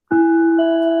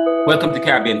Welcome to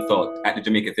Caribbean Thought at the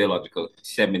Jamaica Theological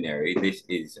Seminary. This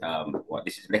is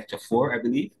lecture 4, I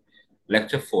believe.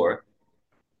 Lecture 4.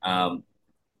 Um,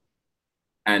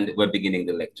 and we're beginning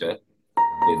the lecture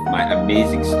with my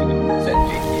amazing students at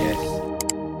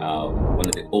JTS, one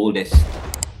of the oldest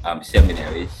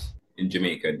seminaries in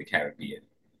Jamaica and the Caribbean,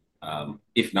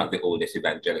 if not the oldest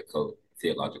evangelical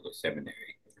theological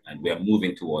seminary. And we are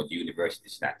moving towards university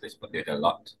status, but there's a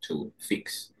lot to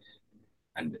fix.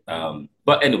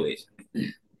 But anyways,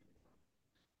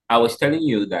 I was telling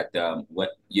you that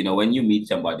when you meet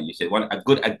somebody, you said one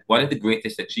of the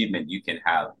greatest achievement you can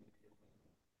have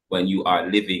when you are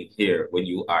living here, when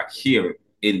you are here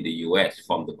in the US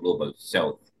from the global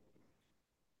south,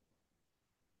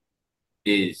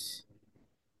 is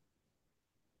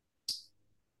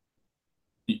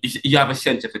you have a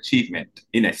sense of achievement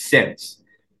in a sense.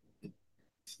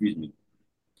 Excuse me.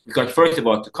 Because first of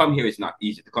all, to come here is not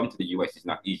easy. To come to the US is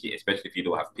not easy, especially if you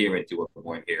don't have parents who are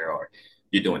born here or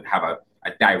you don't have a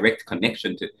direct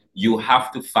connection to. You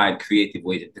have to find creative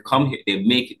ways to come here. They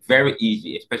make it very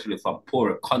easy, especially from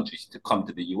poorer countries, to come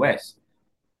to the US.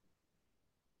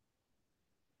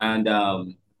 And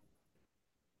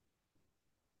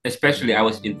especially, I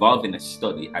was involved in a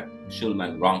study at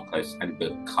Schulman Ronkas and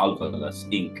Bill Calvalas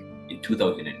Inc. in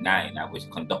 2009. I was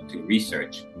conducting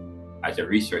research as a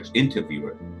research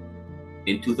interviewer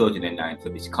in 2009 for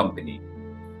this company.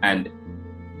 And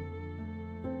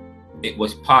it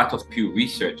was part of Pew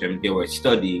Research, and they were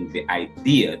studying the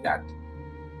idea that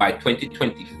by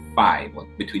 2025, or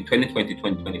between 2020 and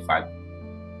 2025,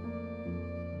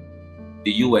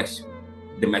 the US,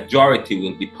 the majority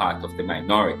will be part of the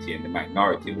minority, and the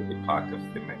minority will be part of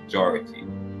the majority.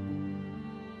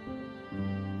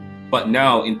 But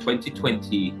now in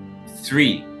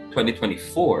 2023,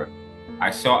 2024, I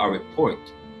saw a report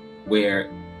where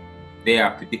they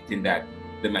are predicting that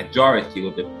the majority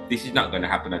will be, this is not going to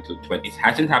happen until 20, it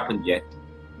hasn't happened yet.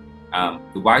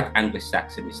 The white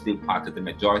Anglo-Saxon is still part of the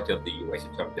majority of the US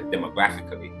in terms of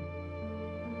demographically.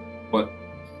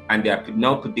 And they are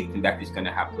now predicting that it's going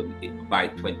to happen by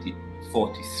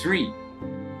 2043.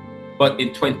 But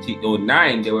in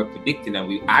 2009, they were predicting,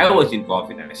 and I was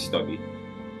involved in a study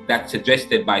that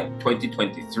suggested by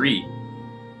 2023,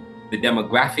 the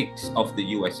demographics of the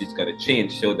US is going to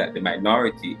change so that the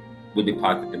minority will be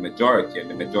part of the majority, and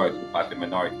the majority will be part of the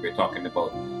minority. We're talking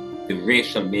about the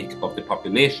racial makeup of the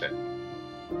population.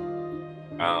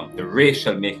 The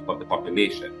racial makeup of the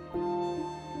population.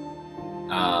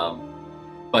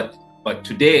 But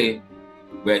today,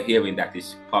 we're hearing that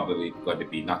it's probably going to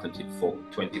be not until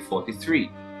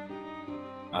 2043.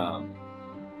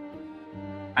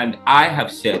 And I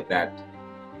have said that,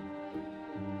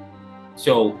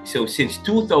 so since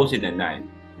 2009,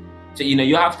 so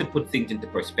you have to put things into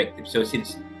perspective. So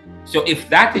if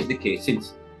that is the case,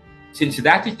 since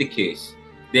that is the case,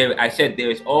 I said there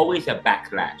is always a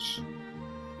backlash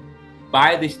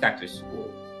by the status quo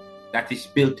that is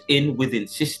built in within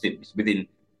systems, within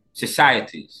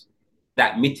societies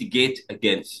that mitigate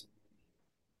against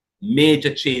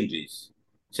major changes,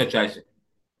 such as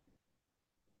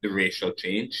the racial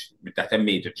change. That's a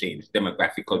major change.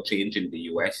 Demographical change in the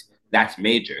US, that's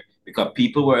major, because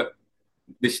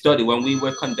when we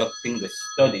were conducting the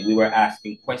study, we were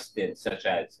asking questions such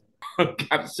as,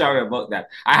 I'm sorry about that.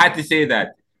 I had to say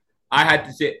that.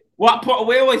 What point?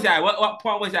 Where was I? What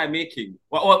point was I making?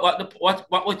 What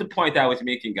was the point I was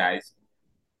making, guys?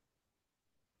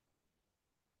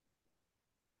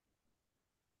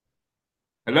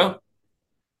 Hello?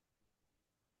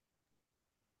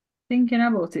 Thinking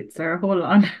about it, sir. Hold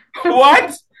on.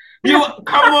 What? You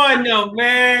come on now,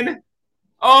 man.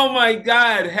 Oh my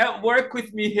God. Help work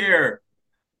with me here.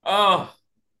 Oh,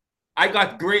 I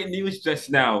got great news just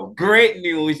now. Great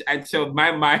news. And so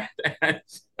my mind,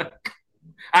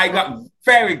 I got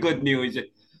very good news.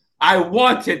 I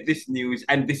wanted this news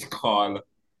and this call.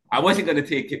 I wasn't going to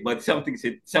take it, but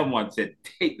someone said,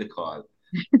 take the call.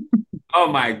 Oh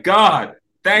my God.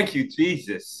 Thank you,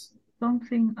 Jesus.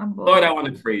 Something Lord, I about.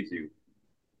 want to praise you.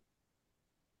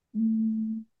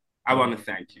 Mm. I want to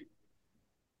thank you.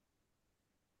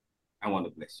 I want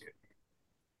to bless you.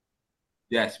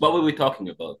 Yes. What were we talking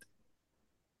about?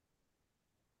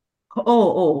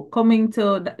 Coming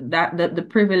to the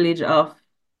privilege of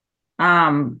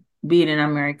being in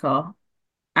America.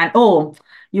 And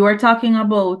you were talking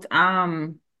about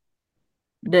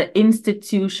the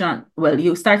institution. Well,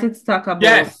 you started to talk about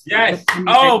Yes, the yes. Oh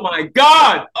Seminary. my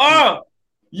God. Oh,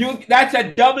 that's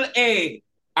a double A.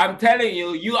 I'm telling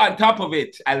you, you on top of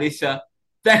it, Alicia.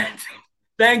 Thank,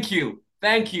 thank you.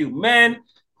 Thank you, man.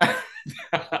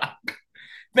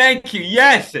 Thank you.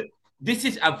 Yes. this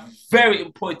is a very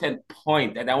important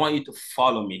point, and I want you to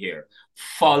follow me here.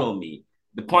 Follow me.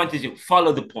 The point is, you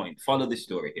follow the point, follow the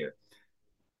story here.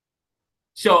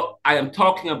 So I am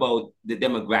talking about the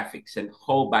demographics and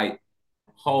how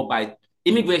by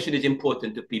immigration is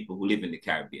important to people who live in the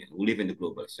Caribbean, who live in the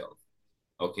global South.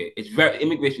 Okay,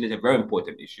 immigration is a very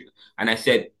important issue, and I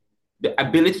said the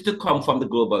ability to come from the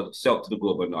global South to the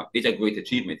global North is a great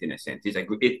achievement in a sense.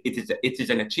 It is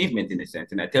an achievement in a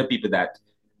sense, and I tell people that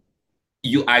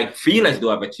I feel as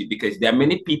though I've achieved because there are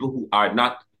many people who are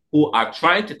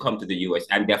trying to come to the US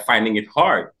and they're finding it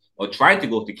hard, or trying to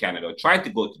go to Canada, or trying to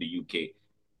go to the UK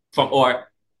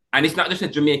and it's not just a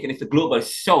Jamaican, it's a global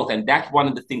South, and that's one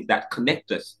of the things that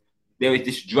connect us. There is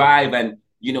this drive, and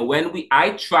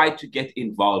I try to get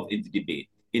involved in the debate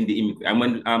in the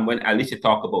immigrant, and when Alicia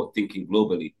talk about thinking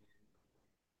globally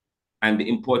and the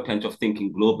importance of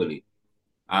thinking globally,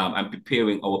 and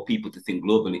preparing our people to think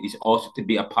globally is also to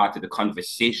be a part of the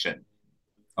conversation,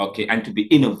 okay, and to be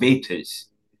innovators,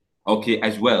 okay,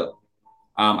 as well.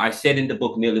 I said in the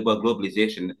book Neoliberal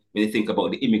Globalization, when you think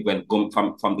about the immigrant going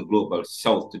from the global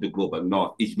South to the global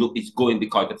North, it's going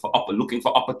because looking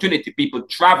for opportunity. People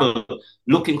travel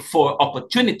looking for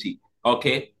opportunity.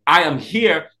 Okay, I am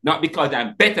here not because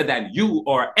I'm better than you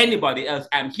or anybody else.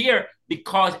 I'm here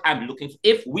because I'm looking.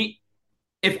 If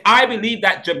I believe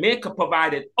that Jamaica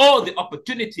provided all the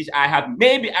opportunities I have,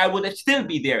 maybe I would still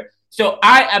be there. So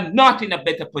I am not in a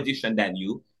better position than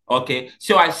you. Okay.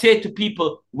 So I say to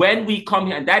people when we come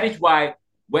here, and that is why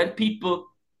when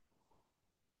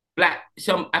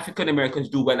some African Americans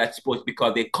do well at sports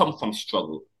because they come from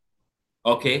struggle.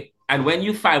 Okay. And when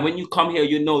you come here,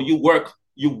 you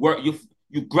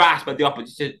grasp at the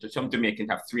opportunity. Some Jamaicans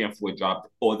have 3 and 4 jobs,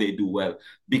 or they do well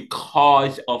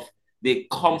because they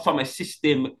come from a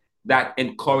system that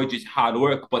encourages hard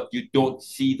work, but you don't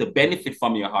see the benefit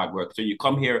from your hard work. So you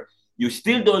come here, you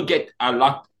still don't get a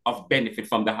lot of benefit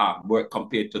from the hard work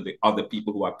compared to the other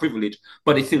people who are privileged,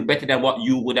 but it's still better than what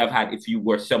you would have had if you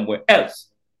were somewhere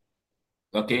else.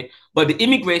 Okay. But the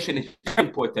immigration is very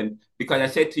important because I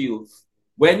said to you,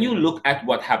 when you look at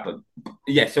what happened,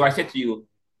 yes, so I said to you,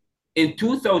 in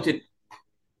 2000,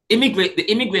 the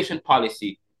immigration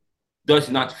policy does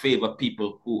not favor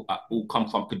people who come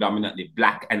from predominantly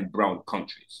Black and brown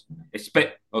countries.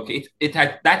 Okay,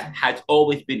 that has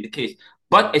always been the case,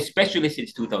 but especially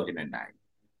since 2009.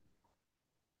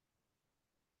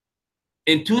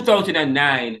 In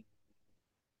 2009,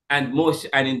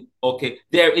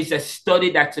 there is a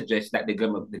study that suggests that the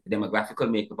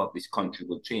demographical makeup of this country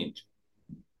will change.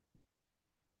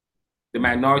 The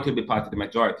minority will be part of the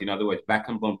majority. In other words, Black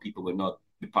and brown people will not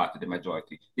be part of the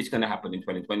majority. It's going to happen in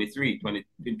 2023, in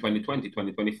 2020,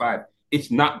 2025. It's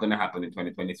not going to happen in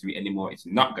 2023 anymore. It's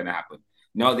not going to happen.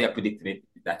 Now they are predicting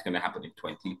that's going to happen in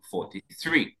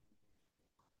 2043.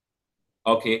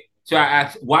 Okay. So I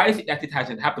asked, why is it that it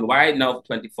hasn't happened? Why now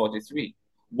 2043?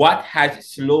 What has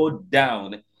slowed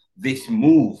down this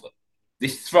move,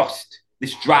 this thrust,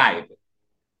 this drive?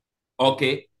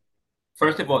 Okay.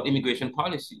 First of all, immigration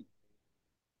policy,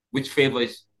 which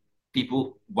favors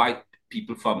white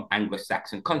people from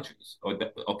Anglo-Saxon countries, or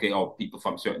people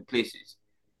from certain places.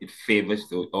 It favors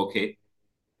those, okay.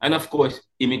 And of course,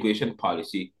 immigration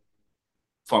policy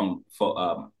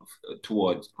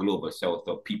towards global South,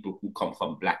 or people who come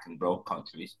from Black and brown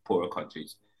countries, poorer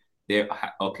countries.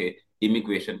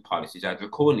 Immigration policies are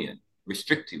draconian,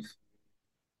 restrictive.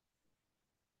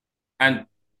 And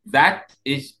that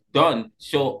is done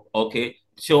so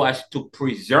as to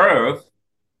preserve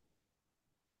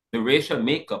the racial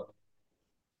makeup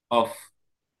of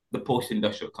the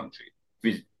post-industrial country,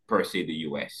 per se the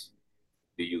US,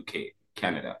 the UK,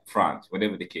 Canada, France,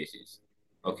 whatever the case is,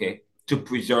 okay, to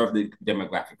preserve the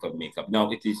demographical makeup. Now,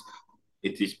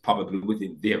 it is probably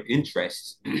within their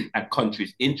interests and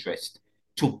country's interest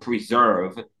to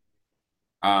preserve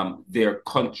their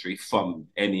country from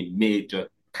any major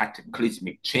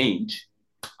cataclysmic change.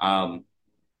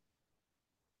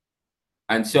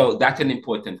 And so that's an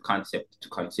important concept to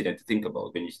consider and to think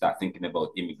about when you start thinking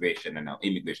about immigration and our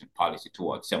immigration policy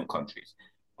towards some countries.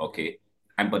 Okay.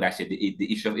 But I said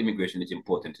the issue of immigration is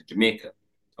important to Jamaica.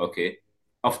 Okay.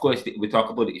 Of course, we talk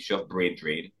about the issue of brain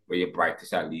drain, where your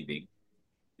brightest are leaving.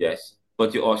 Yes.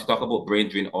 But you also talk about brain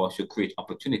drain also create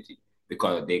opportunity,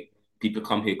 because people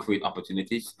come here, create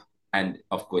opportunities. And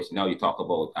of course, now you talk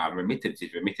about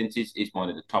remittances. Remittances is one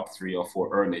of the top 3 or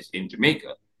 4 earners in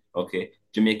Jamaica. Okay,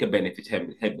 Jamaica benefits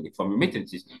heavily from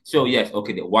remittances. So yes,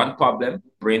 okay, the one problem,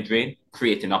 brain drain,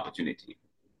 creating opportunity.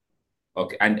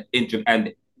 Okay, and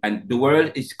the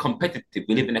world is competitive.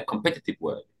 We live in a competitive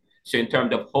world. So in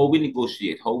terms of how we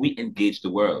negotiate, how we engage the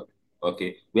world,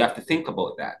 okay, we have to think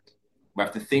about that. We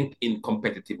have to think in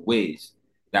competitive ways,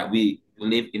 that we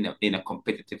live in a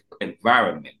competitive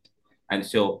environment. And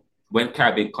so when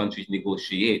Caribbean countries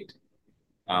negotiate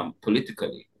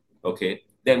politically, okay,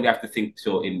 then we have to think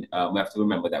so in we have to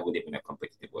remember that we live in a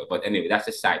competitive world. But anyway, that's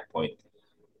a side point.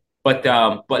 But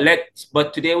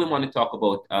today we want to talk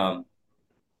about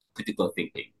critical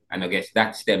thinking, and I guess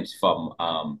that stems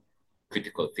from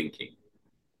critical thinking.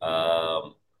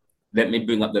 Um, Let me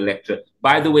bring up the lecture.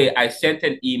 By the way, I sent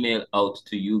an email out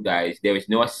to you guys. There is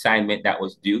no assignment that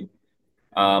was due.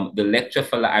 The lecture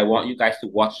for I want you guys to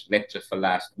watch lecture for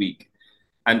last week.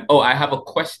 And oh, I have a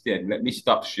question. Let me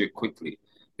stop share quickly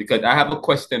because I have a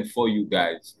question for you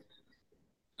guys.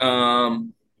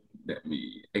 Let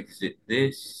me exit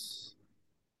this.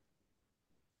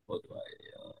 How do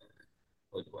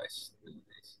I do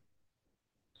this?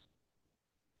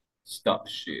 Stop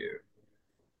share.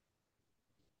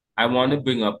 I want to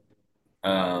bring up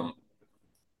um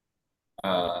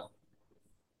uh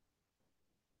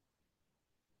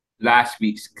last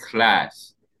week's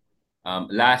class.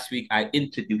 Last week I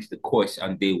introduced the course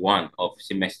on day 1 of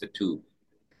semester 2,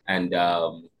 and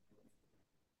I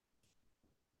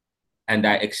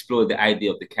explored the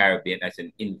idea of the Caribbean as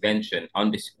an invention,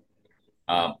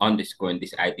 underscoring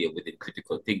this idea within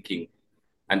critical thinking.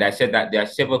 And I said that there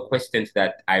are several questions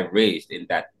that I raised in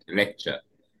that lecture.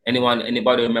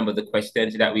 Anybody remember the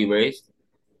questions that we raised?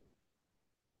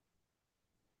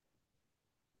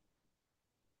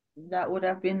 That would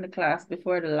have been the class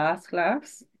before the last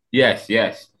class. Yes,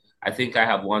 yes. I think I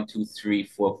have 1, 2, 3,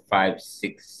 4, 5,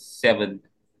 6, 7,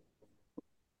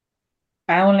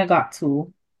 I only got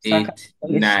 2. So 8,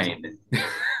 9.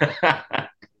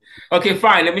 Okay,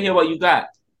 fine. Let me hear what you got.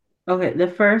 Okay, the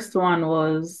first one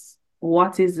was,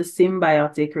 what is the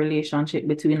symbiotic relationship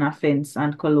between offense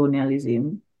and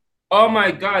colonialism? Oh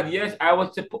my God, yes, I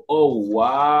was supposed. Oh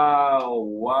wow,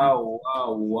 wow,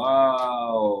 wow,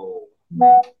 wow.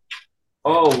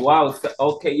 Oh wow. So,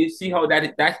 okay, you see how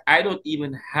that I don't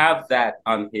even have that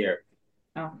on here.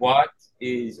 Oh, What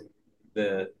is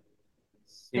the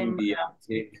symbiotic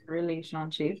symbiotic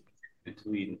relationship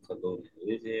between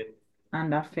colonialism?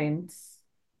 and offense.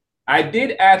 I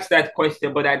did ask that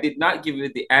question, but I did not give you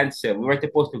the answer. We were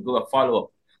supposed to do a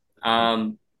follow-up.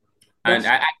 Um, and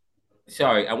That's I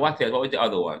sorry, and what else? What was the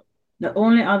other one? the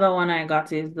only other one I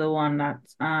got is the one that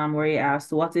where he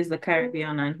asked, what is the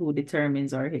Caribbean and who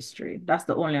determines our history? That's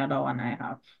the only other one I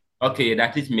have. Okay,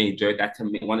 that is major. That's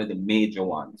one of the major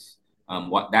ones.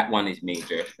 What that one is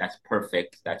major. That's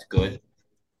perfect. That's good.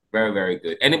 Very, very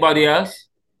good. Anybody else?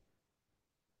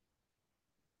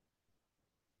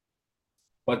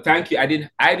 But thank you. I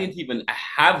didn't even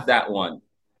have that one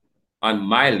on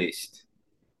my list.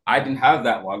 I didn't have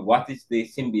that one. What is the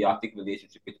symbiotic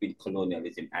relationship between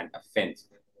colonialism and offense?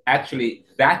 Actually,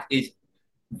 that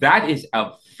is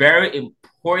a very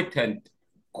important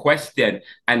question,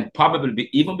 and probably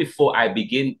even before I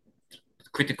begin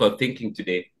critical thinking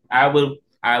today, I will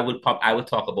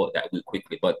talk about that real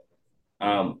quickly. But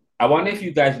I wonder if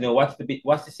you guys know what's the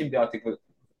symbiotic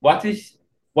what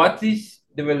is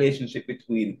the relationship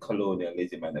between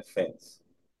colonialism and offense?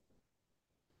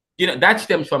 That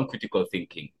stems from critical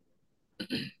thinking.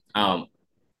 Um,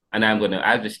 and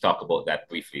I'll just talk about that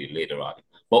briefly later on.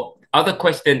 But other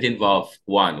questions involve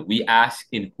one, we ask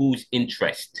in whose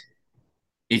interest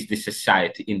is the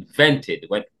society invented?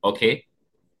 When okay,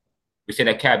 we said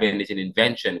that Caribbean is an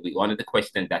invention. One of the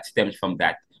questions that stems from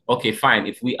that. Okay, fine.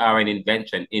 If we are an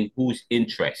invention, in whose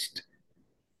interest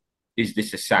is the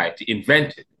society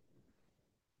invented?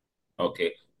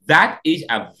 Okay, that is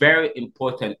a very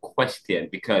important question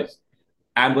because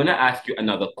I'm going to ask you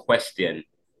another question,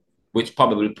 which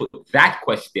probably put that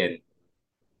question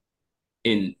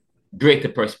in greater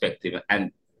perspective.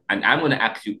 And I'm going to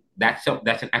ask you that's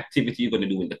an activity you're going to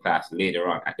do in the class later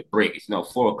on at the break. It's now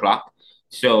 4 o'clock,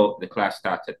 so the class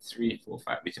starts at 3, 4,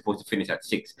 5. We're supposed to finish at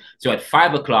 6. So at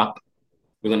 5 o'clock,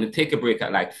 we're going to take a break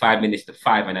at like 5 minutes to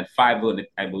 5, and at 5,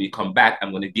 and when we come back,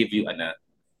 I'm going to give you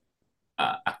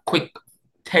a quick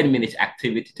 10 minutes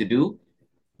activity to do.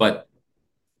 But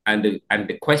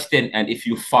the question, and if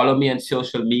you follow me on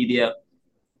social media,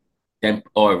 then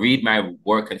or read my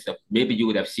work and stuff, maybe you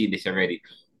would have seen this already.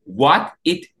 What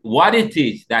it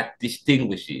is that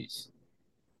distinguishes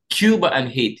Cuba and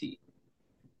Haiti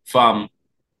from,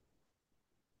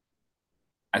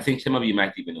 I think some of you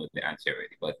might even know the answer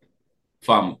already, but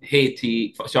from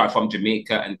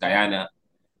Jamaica and Guyana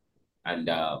and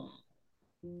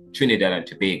Trinidad and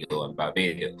Tobago and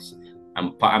Barbados.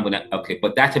 I'm gonna okay,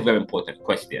 but that's a very important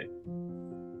question.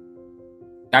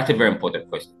 That's a very important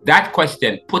question. That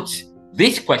question puts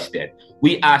This question,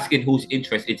 we ask in whose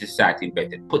interest is society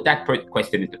better. Put that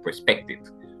question into perspective.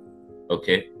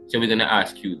 Okay, so we're going to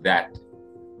ask you that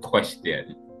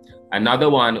question. Another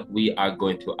one we are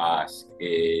going to ask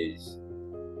is,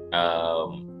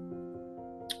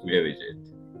 where is it?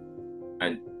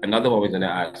 And another one we're going to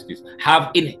ask is,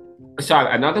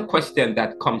 another question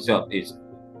that comes up is,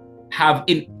 have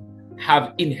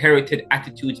inherited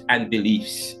attitudes and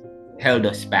beliefs held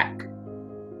us back?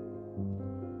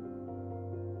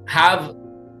 Have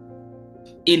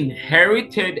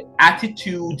inherited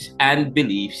attitudes and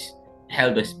beliefs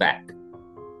held us back?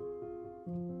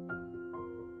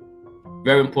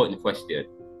 Very important question.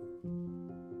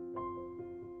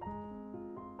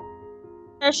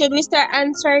 Should we start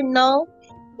answering now?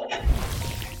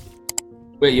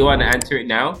 Wait, you want to answer it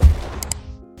now?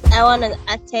 I want to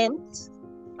attempt.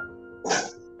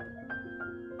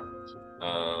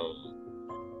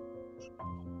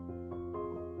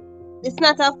 It's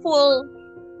not a full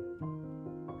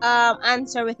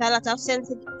answer with a lot of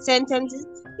sentences.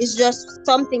 It's just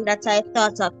something that I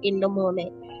thought of in the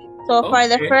moment. So for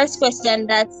the first question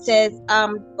that says,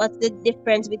 what's the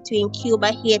difference between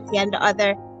Cuba, Haiti, and the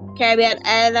other Caribbean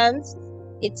islands?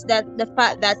 It's that the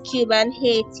fact that Cuba and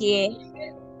Haiti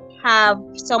have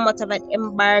somewhat of an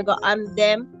embargo on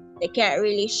them. They can't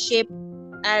really ship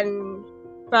and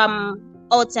from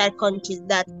outside countries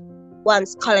that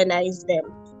once colonized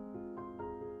them.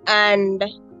 And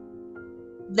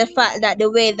the fact that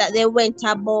the way that they went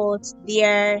about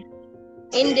their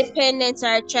independence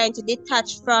or trying to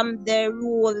detach from the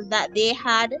rule that they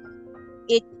had,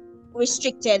 it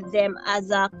restricted them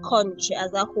as a country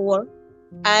as a whole.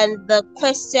 And the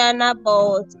question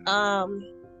about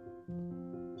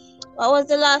what was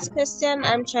the last question?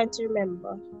 I'm trying to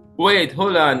remember. Wait,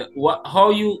 hold on.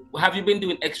 Have you been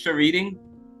doing extra reading?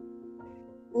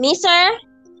 Me, sir?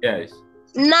 Yes.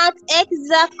 Not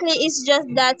exactly. It's just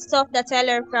that stuff that I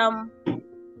learned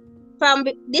from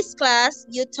this class.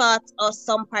 You taught us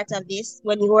some part of this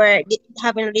when you were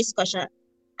having a discussion,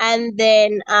 and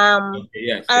then from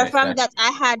that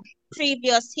I had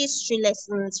previous history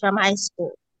lessons from high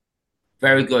school.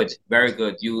 Very good, very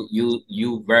good.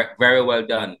 You very well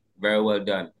done, very well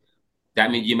done.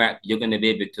 That means you're gonna be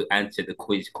able to answer the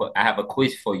quiz. I have a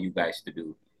quiz for you guys to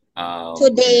do.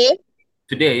 Today.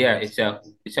 Today, yeah,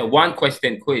 it's a one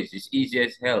question quiz. It's easy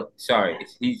as hell. Sorry,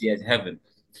 it's easy as heaven.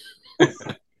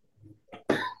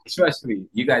 Trust me,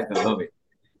 you guys gonna love it.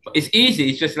 But it's easy.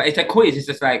 It's just like it's a quiz. It's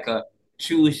just like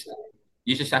choose.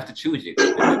 You just have to choose it.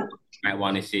 You might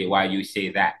want to say why you say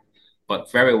that, but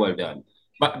very well done.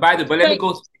 But let me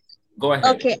go. Go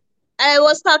ahead. Okay. I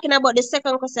was talking about the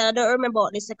second question. I don't remember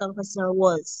what the second question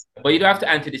was. But you don't have to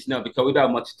answer this now because we don't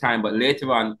have much time. But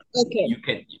later on, okay,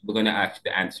 we're gonna ask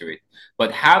you to answer it.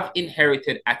 But have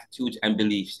inherited attitudes and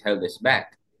beliefs held us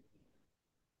back?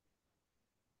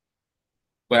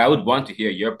 But I would want to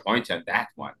hear your points on that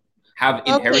one. Have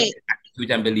inherited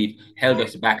attitudes and beliefs held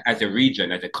us back as a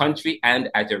region, as a country, and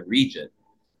as a region?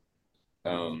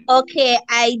 Okay,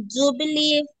 I do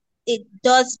believe it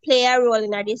does play a role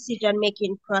in our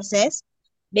decision-making process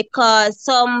because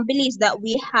some beliefs that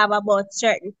we have about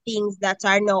certain things that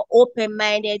are now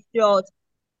open-minded throughout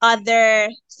other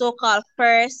so-called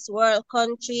first world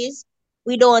countries,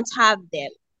 we don't have them.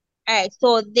 All right,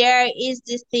 so there is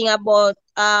this thing about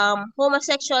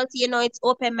homosexuality, it's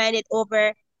open-minded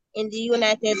over in the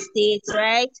United States,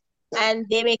 right? And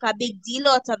they make a big deal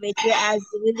out of it, whereas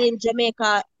within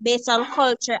Jamaica, based on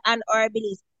culture and our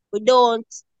beliefs, we don't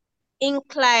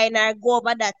incline or go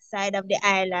over that side of the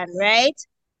island, right?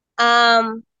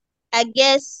 I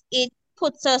guess it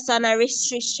puts us on a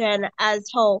restriction as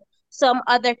how some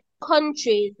other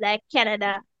countries like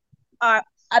Canada are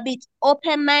a bit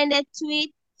open-minded to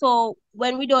it. So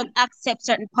when we don't accept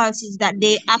certain policies that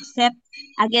they accept,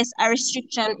 I guess a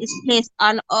restriction is placed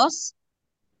on us.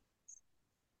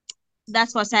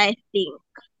 That's what I think.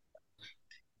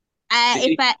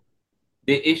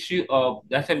 The issue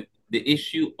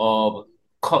of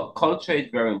culture is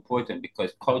very important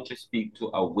because culture speaks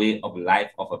to a way of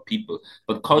life of a people,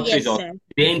 but culture is also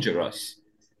dangerous.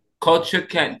 Culture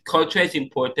is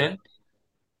important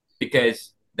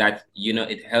because that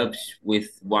it helps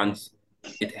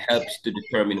to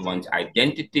determine one's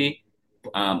identity,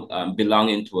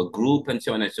 belonging to a group, and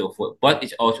so on and so forth. But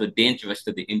it's also dangerous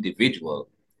to the individual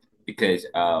because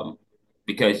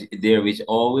there is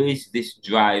always this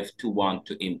drive to want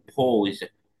to impose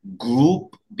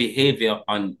group behavior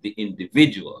on the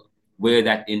individual, where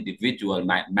that individual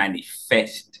might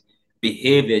manifest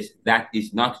behaviors that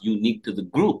is not unique to the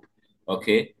group.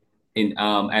 Okay,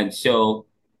 and so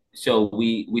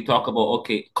we talk about,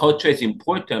 okay, culture is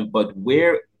important, but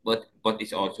where but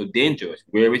it's also dangerous.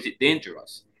 Where is it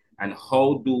dangerous? And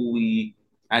how do we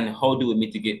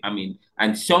mitigate? I mean,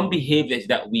 and some behaviors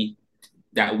that we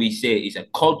say is a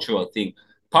cultural thing.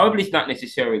 Probably it's not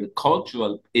necessarily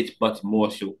cultural, it's but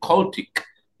more so cultic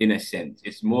in a sense.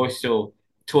 It's more so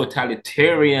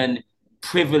totalitarian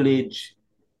privilege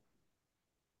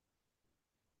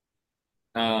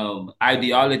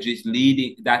ideologies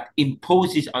leading that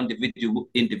imposes on the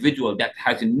individual that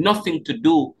has nothing to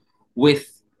do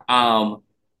with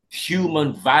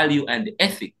human value and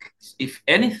ethics. If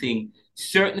anything,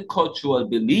 certain cultural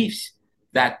beliefs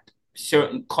that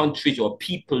certain countries or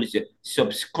peoples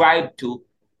subscribe to,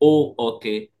 oh,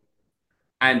 okay,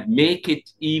 and make it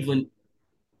even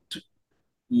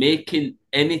making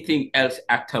anything else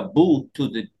a taboo to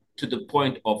the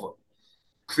point of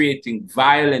creating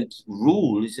violent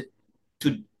rules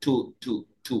to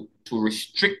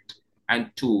restrict and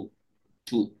to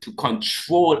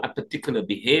control a particular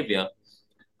behavior.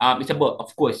 It's about,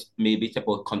 of course, maybe it's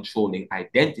about controlling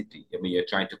identity. I mean, you're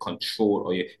trying to control,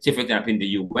 or you say, for example, in the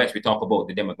US, we talk about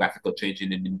the demographical change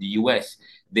in the US.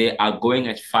 They are going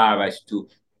as far as to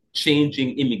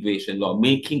changing immigration law,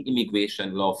 making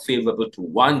immigration law favorable to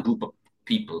one group of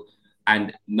people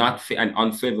and not and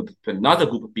unfavorable to another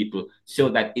group of people, so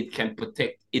that it can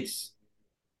protect its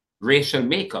racial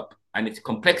makeup and its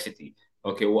complexity.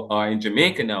 Okay, well, in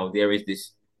Jamaica now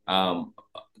um,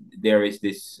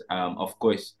 of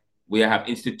course, we have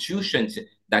institutions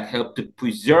that help to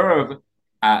preserve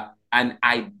an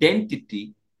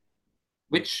identity,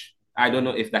 which I don't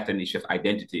know if that's an issue of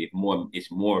identity, if more it's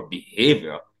more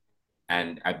behavior,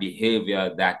 and a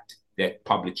behavior that they're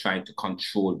probably trying to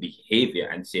control behavior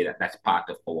and say that that's part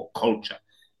of our culture,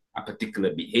 a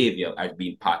particular behavior as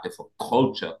being part of a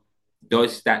culture.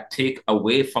 Does that take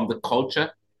away from the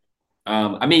culture?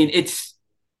 I mean, it's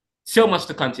so much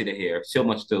to consider here, so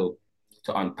much to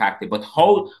unpack it. But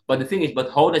the thing is,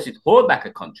 but how does it hold back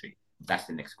a country? That's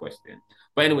the next question.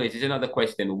 But anyways, there's another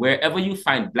question. Wherever you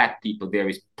find black people, there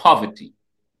is poverty.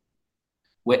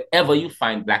 Wherever you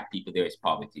find black people, there is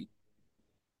poverty.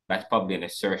 That's probably an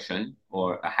assertion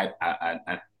or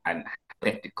an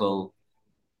hypothetical,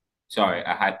 sorry,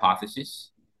 a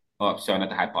hypothesis. Oh, sorry,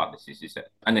 not a hypothesis. It's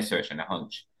an assertion, a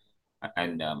hunch,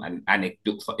 and an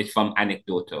anecdote. It's from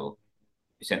anecdotal.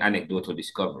 It's an anecdotal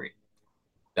discovery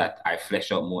that I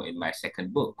flesh out more in my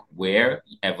second book.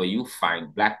 Wherever you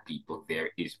find black people,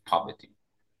 there is poverty.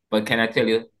 But can I tell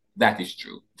you that is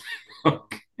true?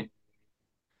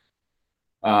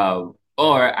 Or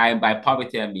I by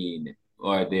poverty I mean,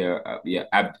 or they're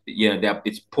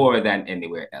it's poorer than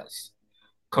anywhere else.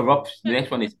 Corrupt. The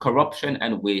next one is corruption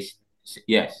and waste.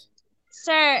 Yes.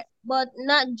 Sir, but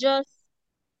not just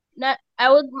not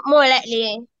I would more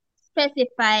likely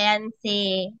specify and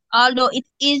say although it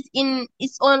is in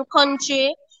its own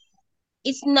country,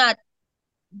 it's not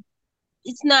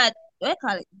it's not what I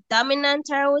call it dominant,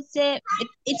 I would say.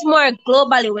 It's more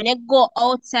globally when you go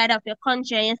outside of your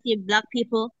country and you see black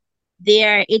people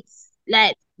there, it's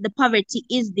like the poverty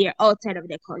is there outside of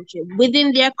their country.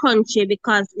 Within their country,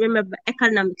 because remember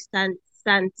economic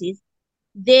stances,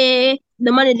 the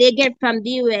money they get from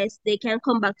the US, they can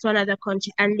come back to another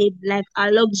country and live like a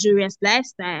luxurious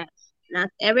lifestyle. Not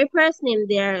every person in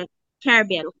their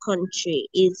Caribbean country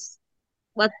is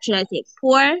what should I say,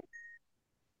 poor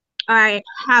or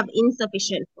have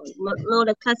insufficient funds. No,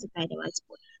 they classify them as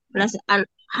poor, plus and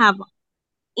have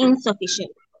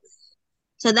insufficient.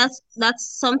 So that's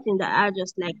something that I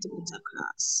just like to put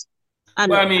across. I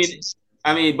Well, know.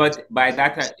 but by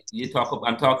that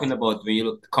I'm talking about when you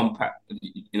look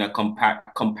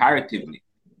comparatively,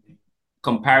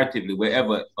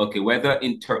 wherever, okay, whether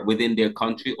within their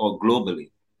country or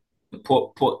globally, the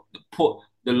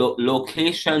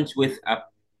locations with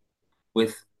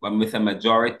a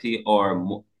majority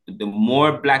or the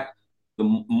more black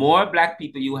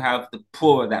people you have, the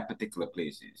poorer that particular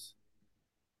place is.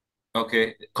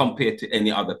 Okay, compared to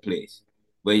any other place.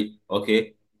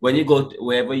 Okay, when you go to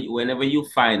whenever you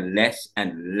find less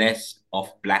and less of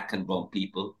black and brown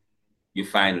people, you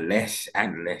find less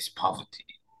and less poverty.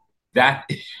 That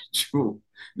is true.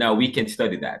 Now we can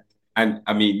study that, and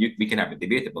I mean, we can have a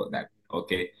debate about that.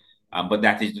 Okay, but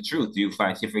that is the truth. You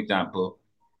find, say, for example,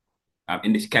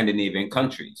 in the Scandinavian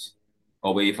countries,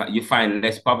 or where you find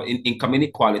less poverty. Income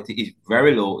inequality is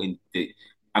very low in the,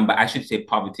 but I should say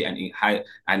poverty and in high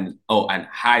and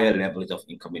higher levels of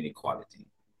income inequality.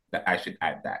 That I should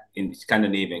add that in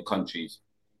Scandinavian countries,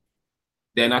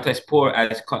 they're not as poor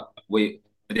as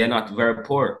they're not very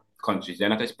poor countries. They're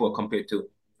not as poor compared to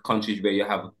countries where you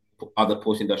have other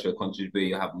post-industrial countries where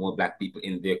you have more black people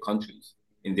in their countries,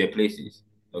 in their places.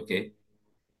 Okay.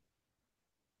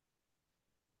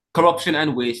 Corruption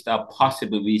and waste are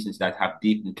possible reasons that have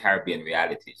deepened Caribbean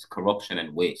realities. Corruption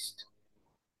and waste.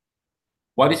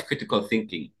 What is critical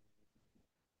thinking?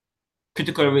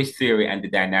 Critical race theory and the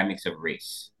dynamics of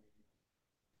race.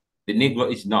 The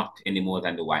Negro is not any more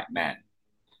than the white man.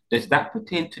 Does that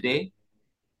pertain today?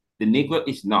 The Negro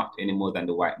is not any more than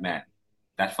the white man.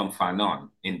 That's from Fanon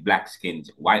in Black Skins,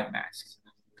 White Masks.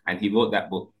 And he wrote that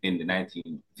book in the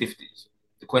 1950s.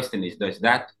 The question is, does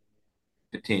that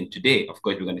pertain today? Of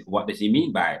course, what does he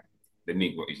mean by the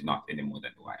Negro is not any more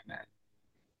than the white man?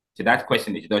 So that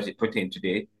question is, does it pertain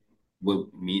today? Well,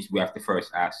 means we have to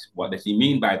first ask, what does he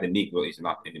mean by the Negro is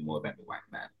not any more than the white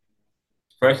man?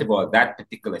 First of all, that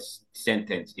particular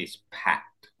sentence is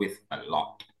packed with a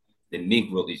lot. The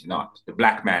Negro is not. The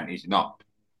black man is not.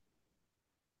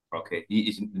 Okay,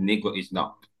 the Negro is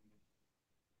not.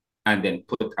 And then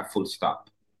put a full stop.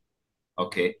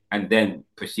 Okay, and then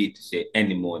proceed to say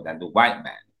any more than the white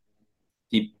man.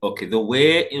 The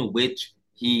way in which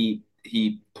he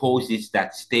poses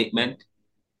that statement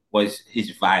was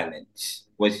his violence,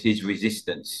 was his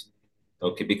resistance.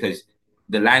 Okay, because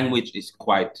the language is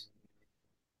quite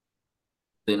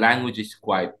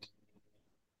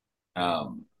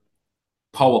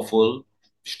powerful,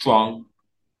 strong.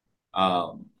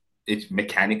 It's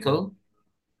mechanical.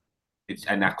 It's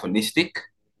anachronistic,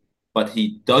 but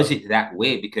he does it that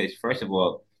way because, first of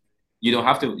all, you don't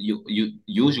have to. You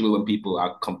usually when people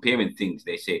are comparing things,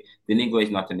 they say the Negro is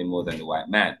not any more than the white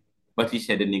man. But he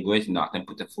said the Negro is not, and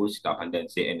put a full stop, and then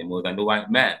say any more than the white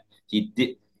man. He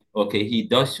did. Okay, he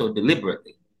does so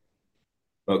deliberately.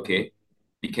 Okay,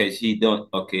 because he don't.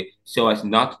 Okay, so as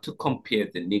not to compare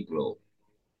the Negro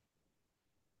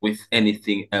with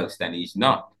anything else than he's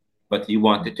not. But he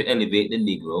wanted to elevate the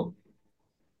Negro,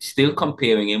 still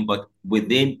comparing him, but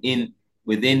within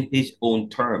his own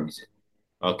terms.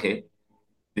 Okay,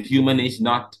 the human is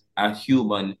not a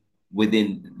human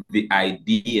within the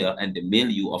idea and the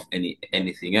milieu of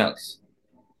anything else.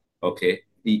 Okay,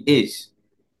 he is,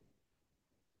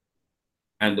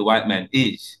 and the white man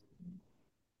is.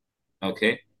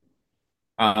 Okay,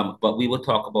 but we will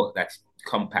talk about that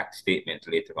compact statement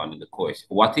later on in the course.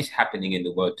 What is happening in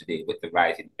the world today with the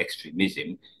rise in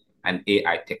extremism and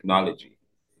AI technology?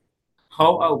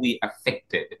 How are we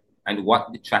affected, and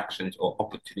what detractions or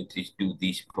opportunities do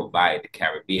these provide the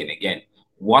Caribbean? Again,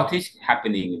 what is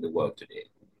happening in the world today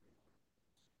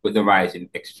with the rise in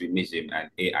extremism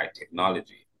and AI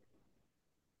technology?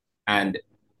 And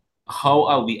how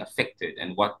are we affected,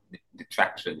 and what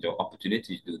detractions or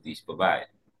opportunities do these provide?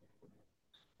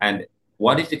 And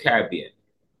what is the Caribbean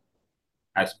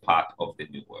as part of the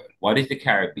new world? What is the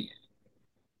Caribbean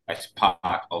as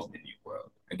part of the new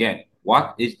world? Again,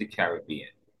 what is the Caribbean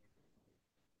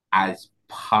as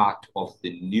part of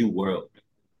the new world?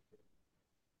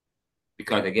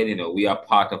 Because again, we are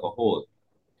part of a whole.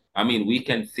 I mean, we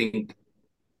can think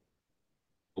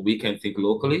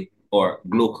locally or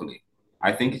globally.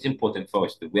 I think it's important for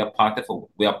us that we are part of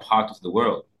the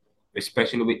world,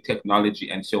 especially with technology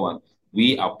and so on.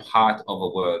 We are part of a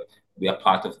world. We are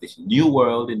part of this new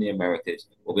world in the Americas,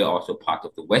 but we are also part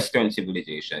of the Western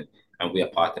civilization, and we are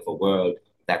part of a world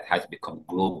that has become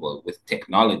global with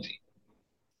technology.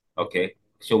 Okay,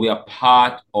 so we are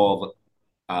part of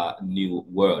a new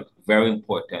world. Very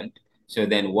important. So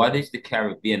then, what is the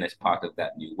Caribbean as part of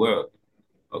that new world?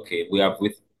 Okay, we have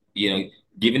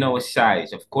given our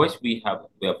size, of course we are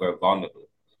very vulnerable,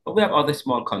 but we have other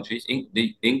small countries.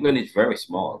 England is very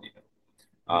small.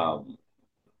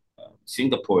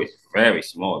 Singapore is very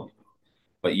small,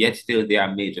 but yet still they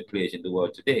are major players in the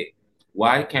world today.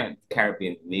 Why can't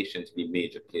Caribbean nations be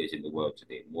major players in the world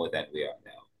today more than we are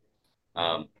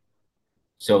now?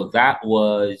 So that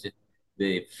was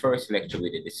the first lecture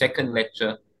we did. The second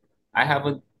lecture,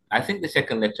 I think the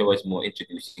second lecture was more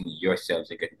introducing yourselves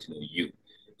and getting to know you.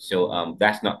 So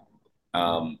that's not,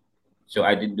 so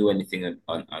I didn't do anything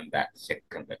on that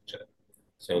second lecture.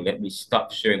 So let me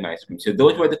stop sharing my screen. So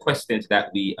those were the questions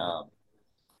that we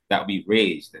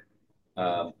raised.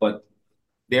 But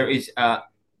there is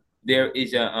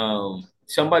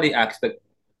somebody asked that,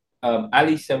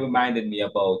 Alisa reminded me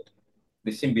about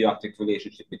the symbiotic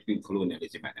relationship between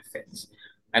colonialism and offense.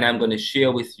 And I'm going to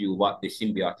share with you what the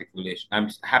symbiotic relation. I'm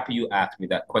happy you asked me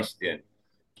that question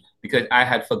because I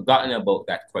had forgotten about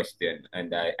that question,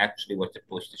 and I actually was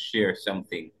supposed to share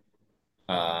something.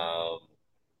 I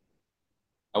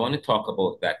want to talk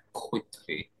about that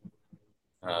quickly,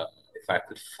 if I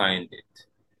could find it.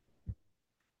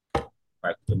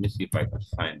 Right, let me see if I can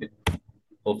find it.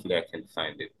 Hopefully, I can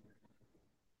find it.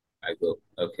 I go.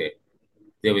 Okay,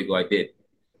 there we go. I did.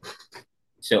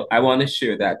 So I want to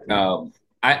share that.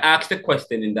 I asked a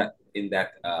question in that in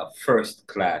that first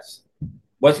class.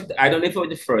 Was it? I don't know if it was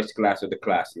the first class or the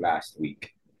class last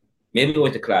week. Maybe it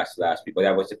was the class last week, but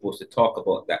I was supposed to talk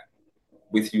about that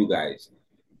with you guys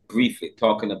briefly,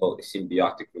 talking about the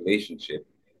symbiotic relationship.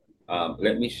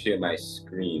 Let me share my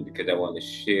screen because I want to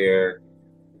share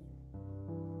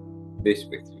this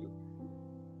with you.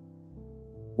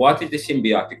 What is the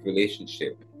symbiotic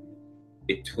relationship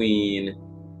between,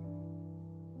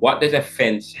 what does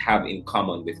offense have in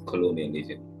common with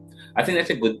colonialism? I think that's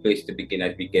a good place to begin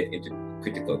as we get into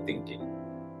critical thinking.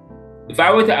 If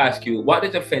I were to ask you, what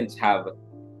does offense have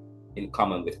in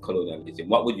common with colonialism,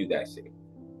 what would you guys say?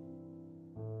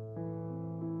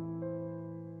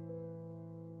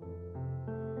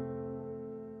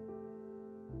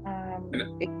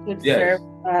 Yes.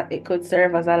 It could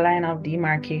serve as a line of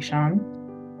demarcation.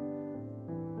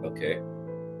 Okay.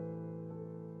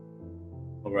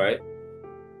 All right.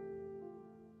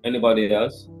 Anybody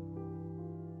else?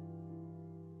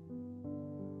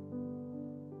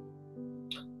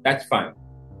 That's fine.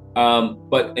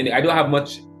 But I don't have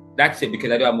much. That's it,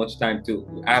 because I don't have much time to.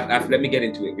 Let me get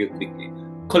into it real quickly.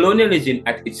 Colonialism,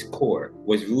 at its core,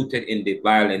 was rooted in the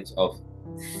violence of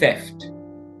theft.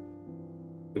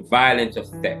 The violence of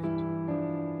theft.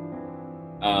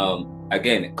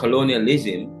 Again,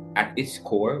 colonialism at its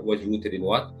core was rooted in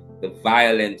what? The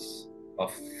violence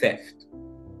of theft.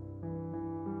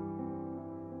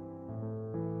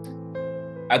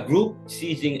 A group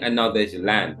seizing another's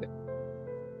land.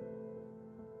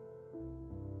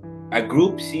 A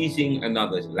group seizing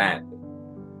another's land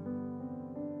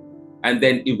and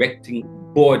then erecting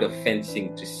border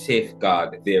fencing to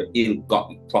safeguard their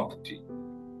ill-gotten property.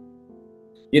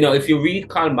 You know, if you read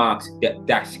Karl Marx,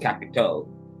 Das Kapital,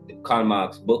 the Karl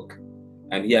Marx book,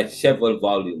 and he has several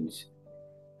volumes,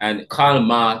 and Karl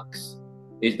Marx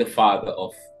is the father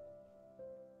of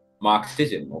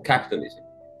Marxism or capitalism.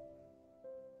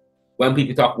 When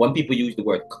people use the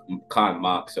word Karl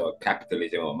Marx or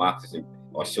capitalism or Marxism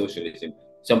or socialism,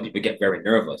 some people get very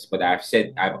nervous. But I've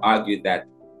argued that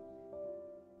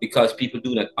because people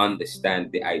do not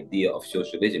understand the idea of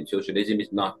socialism. Socialism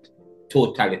is not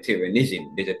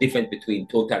totalitarianism. There's a difference between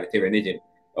totalitarianism,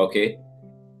 okay,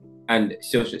 and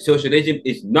socialism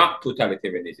is not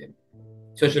totalitarianism.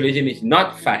 Socialism is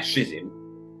not fascism.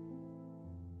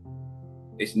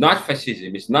 It's not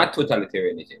fascism. It's not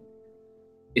totalitarianism.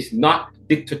 It's not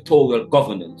dictatorial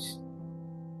governance,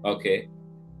 okay?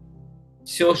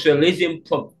 Socialism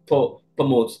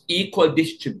promotes equal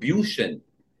distribution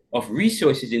of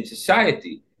resources in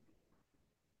society,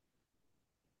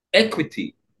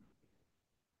 equity,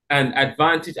 and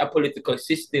advances a political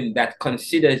system that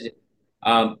considers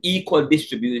equal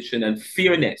distribution and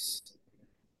fairness.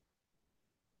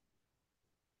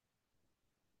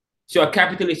 So a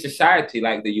capitalist society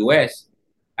like the US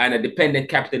and a dependent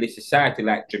capitalist society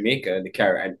like Jamaica and the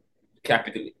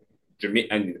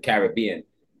Caribbean,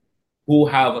 who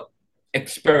have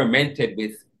experimented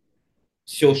with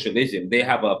socialism, they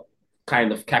have a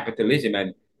kind of capitalism,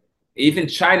 and even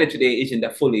China today isn't a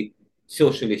fully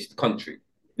socialist country.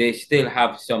 They still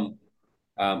have some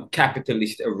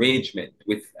capitalist arrangement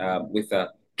with a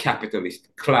capitalist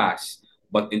class,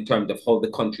 but in terms of how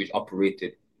the country is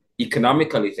operated,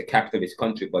 economically it's a capitalist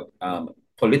country, but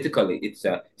politically it's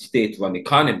a state-run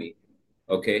economy.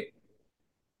 Okay.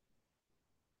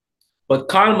 But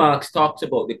Karl Marx talks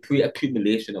about the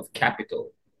pre-accumulation of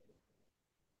capital,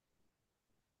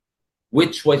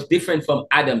 which was different from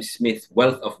Adam Smith's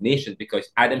Wealth of Nations, because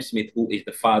Adam Smith, who is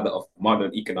the father of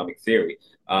modern economic theory,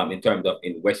 in terms of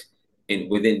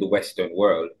within the Western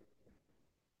world,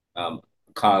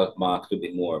 Karl Marx will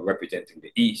be more representing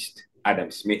the East.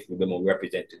 Adam Smith will be more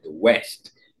representing the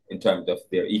West in terms of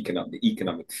their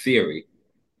economic theory.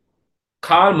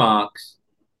 Karl Marx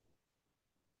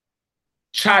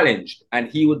challenged, and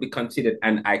he would be considered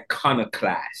an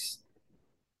iconoclast,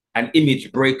 an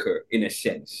image breaker in a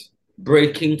sense,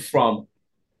 breaking from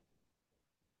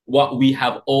what we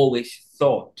have always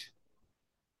thought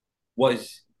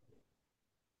was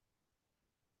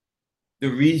the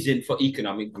reason for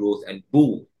economic growth and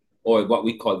boom, or what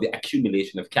we call the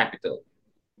accumulation of capital.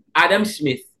 Adam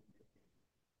Smith,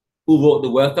 who wrote The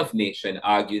Wealth of Nation,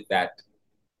 argued that,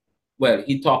 well,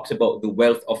 he talks about the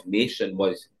wealth of nation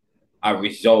was a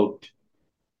result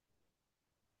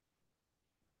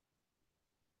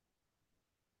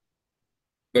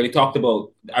he talked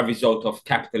about a result of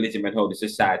capitalism and how the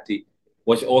society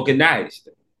was organized.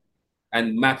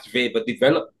 And Max Weber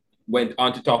went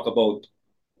on to talk about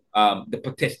the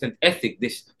Protestant ethic.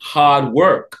 This hard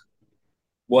work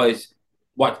was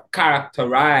what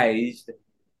characterized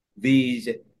these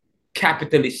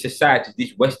capitalist societies,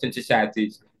 these Western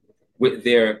societies, with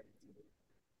their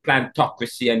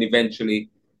plantocracy, and eventually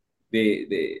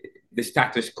the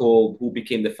status quo, who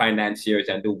became the financiers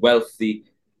and the wealthy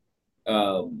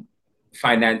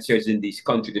financiers in this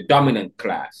country, the dominant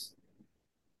class.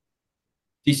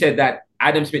 He said that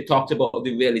Adam Smith talked about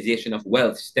the realization of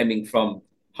wealth stemming from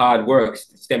hard work,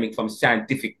 stemming from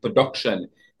scientific production,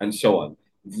 and so on.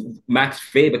 Max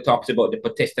Weber talks about the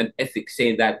Protestant ethic,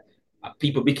 saying that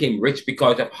people became rich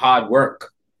because of hard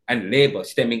work and labor,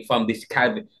 stemming from this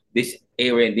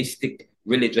Arianistic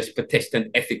religious Protestant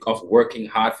ethic of working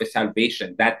hard for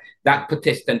salvation. That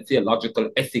Protestant theological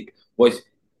ethic was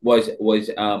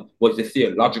the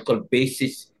theological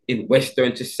basis in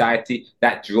Western society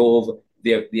that drove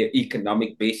their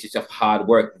economic basis of hard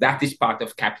work. That is part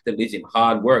of capitalism,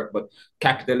 hard work. But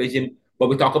capitalism, when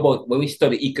we talk about, when we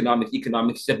study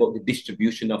economics is about the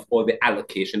distribution of, or the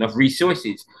allocation of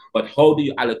resources. But how do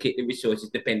you allocate the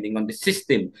resources depending on the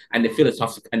system and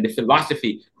the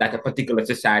philosophy that a particular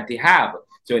society have?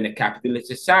 So in a capitalist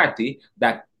society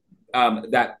that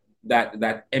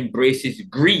embraces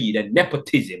greed and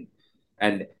nepotism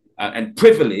and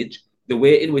privilege, the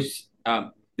way in which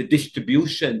the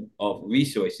distribution of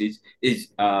resources is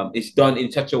done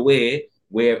in such a way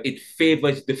where it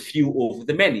favors the few over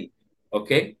the many.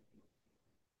 Okay.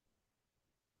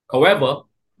 However,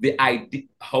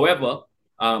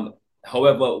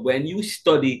 when you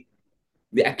study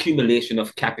the accumulation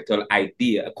of capital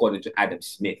idea, according to Adam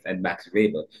Smith and Max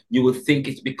Weber, you will think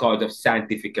it's because of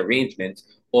scientific arrangements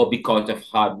or because of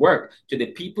hard work. So the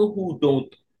people who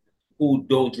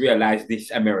don't realize this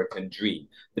American dream,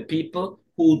 the people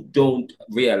who don't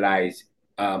realize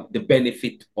the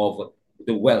benefit of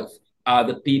the wealth, are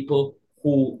the people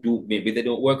who maybe they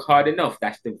don't work hard enough.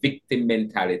 That's the victim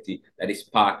mentality that is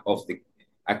part of the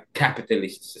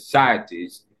capitalist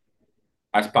societies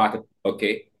as part of,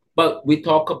 okay. But we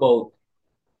talk about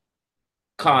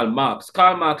Karl Marx.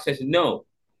 Karl Marx says, no,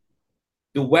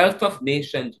 the wealth of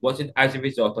nations wasn't as a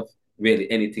result of really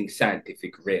anything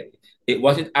scientific, really. It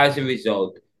wasn't as a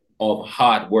result of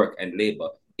hard work and labor.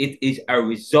 It is a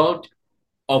result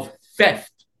of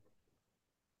theft.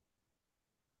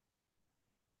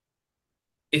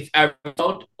 It's a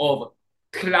result of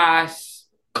class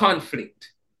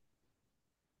conflict.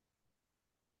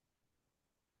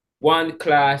 One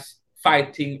class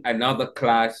fighting another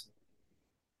class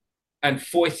and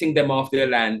forcing them off their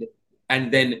land, and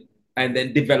then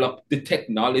develop the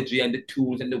technology and the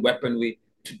tools and the weaponry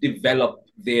to develop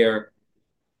their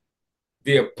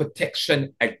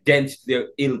protection against their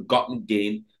ill-gotten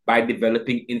gain by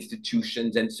developing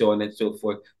institutions and so on and so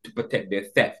forth to protect their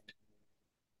theft.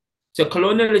 So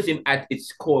colonialism at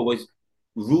its core was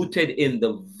rooted in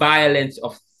the violence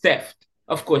of theft.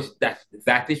 Of course,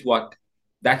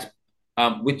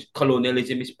 which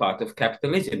colonialism is part of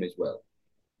capitalism as well.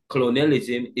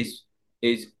 Colonialism is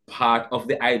part of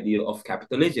the idea of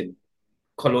capitalism.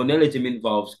 Colonialism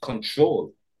involves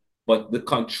control, but the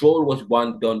control was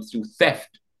one done through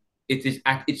theft. It is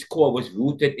at its core was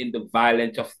rooted in the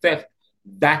violence of theft.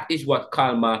 That is what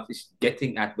Karl Marx is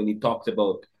getting at when he talks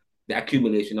about the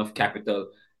accumulation of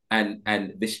capital and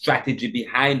the strategy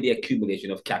behind the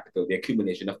accumulation of capital, the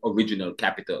accumulation of original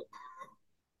capital,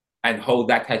 and how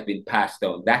that has been passed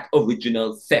down. That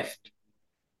original theft,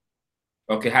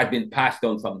 okay, has been passed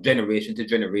on from generation to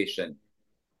generation,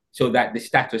 so that the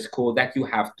status quo that you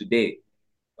have today,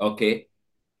 okay,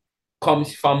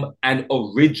 comes from an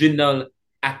original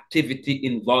activity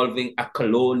involving a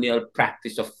colonial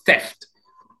practice of theft,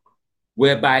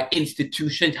 whereby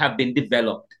institutions have been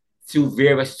developed through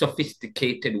various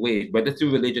sophisticated ways, whether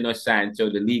through religion or science or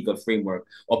the legal framework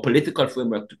or political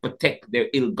framework, to protect their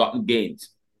ill-gotten gains.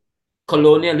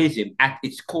 Colonialism at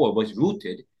its core was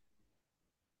rooted,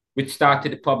 which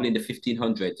started probably in the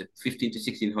 1500s, 15 to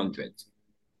 1600s.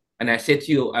 And I said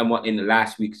to you, in the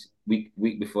last week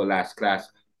before last class,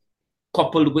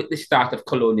 coupled with the start of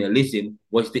colonialism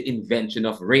was the invention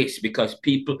of race, because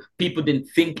people didn't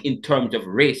think in terms of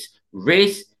race.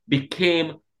 Race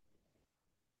became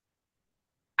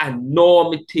a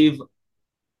normal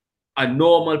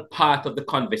part of the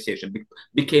conversation,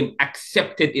 became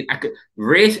accepted in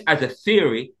race as a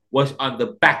theory was on the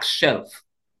back shelf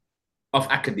of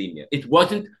academia. It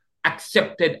wasn't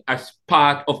accepted as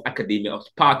part of academia, as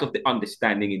part of the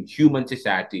understanding in human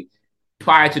society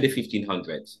prior to the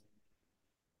 1500s.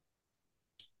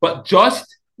 But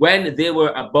just when they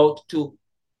were about to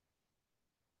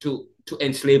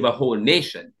enslave a whole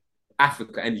nation,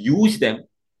 Africa, and use them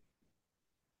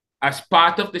as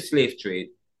part of the slave trade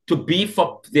to beef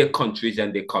up their countries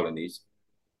and their colonies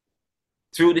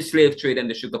through the slave trade and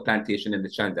the sugar plantation and the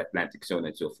transatlantic, so on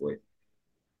and so forth,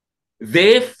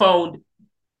 they found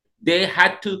they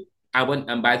had to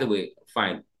and by the way,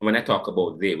 fine. When I talk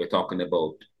about they, we're talking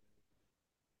about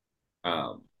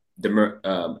um,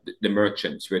 the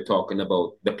merchants. We're talking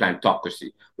about the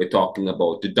plantocracy. We're talking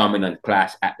about the dominant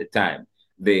class at the time,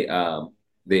 the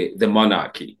the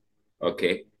monarchy,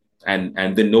 okay,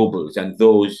 and the nobles and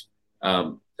those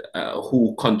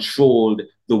who controlled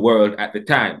the world at the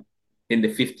time in the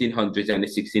 1500s and the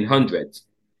 1600s.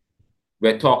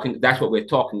 We're talking. That's what we're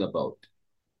talking about.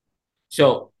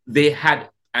 So they had,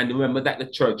 and remember that the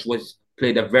church was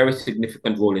played a very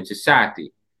significant role in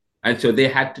society. And so they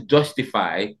had to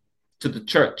justify to the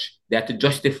church, they had to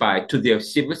justify to their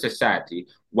civil society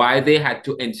why they had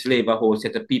to enslave a whole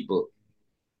set of people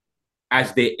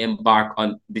as they embark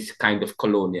on this kind of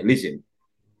colonialism.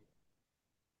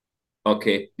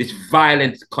 Okay, this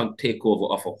violent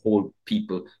takeover of a whole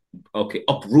people, okay,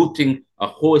 uprooting a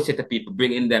whole set of people,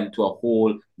 bringing them to a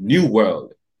whole new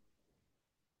world.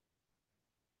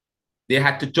 They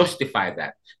had to justify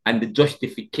that, and the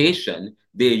justification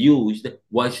they used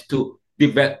was to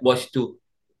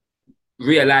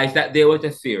realize that there was a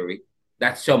theory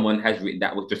that someone has written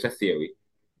that was just a theory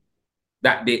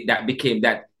that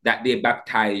they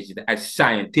baptized as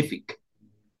scientific.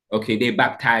 Okay, they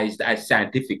baptized as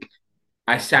scientific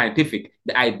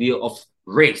the idea of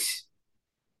race,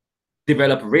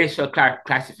 develop racial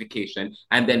classification,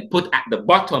 and then put at the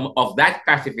bottom of that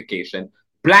classification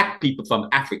black people from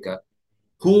Africa,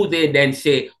 who they then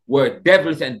say were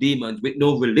devils and demons with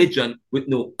no religion, with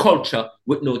no culture,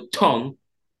 with no tongue.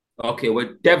 Okay,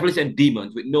 were devils and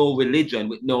demons with no religion,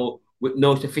 with no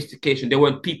sophistication. They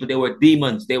weren't people, they were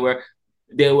demons, they were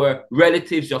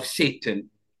relatives of Satan.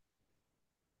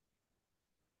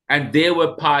 And they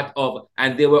were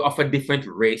of a different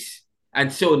race.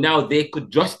 And so now they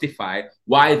could justify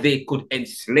why they could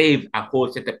enslave a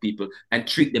whole set of people and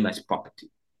treat them as property.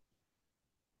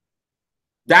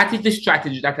 That is the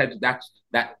strategy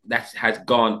that has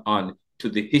gone on to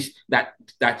that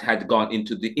has gone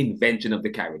into the invention of the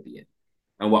Caribbean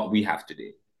and what we have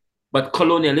today. But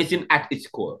colonialism at its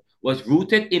core was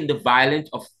rooted in the violence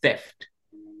of theft,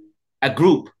 a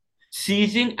group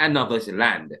seizing another's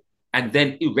land and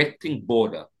then erecting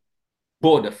border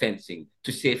fencing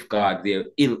to safeguard their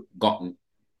ill-gotten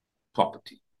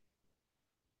property.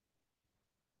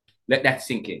 Let that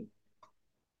sink in.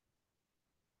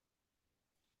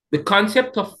 The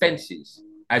concept of fences,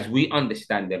 as we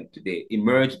understand them today,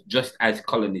 emerged just as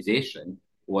colonization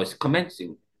was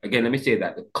commencing. Again, let me say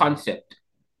that the concept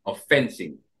of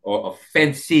fencing or of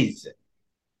fences,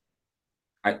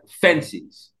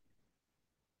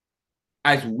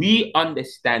 as we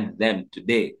understand them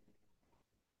today,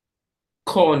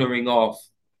 cornering off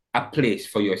a place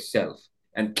for yourself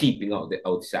and keeping out the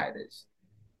outsiders,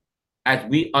 as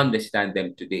we understand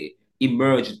them today,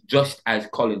 emerged just as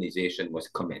colonization was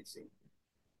commencing.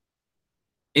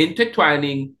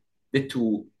 Intertwining the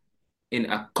two in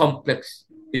a complex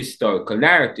historical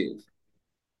narrative.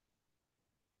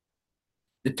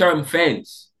 The term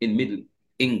fence in Middle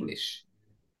English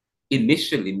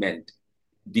initially meant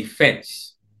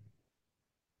defense,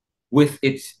 with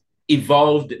its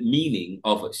evolved meaning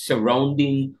of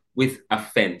surrounding with a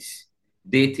fence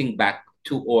dating back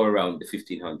to or around the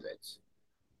 1500s.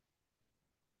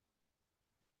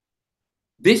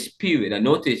 This period, and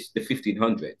notice the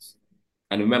 1500s,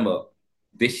 and remember,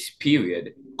 this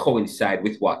period coincide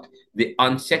with what? The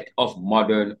onset of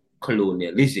modern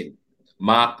colonialism,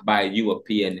 marked by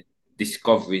European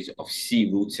discoveries of sea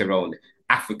routes around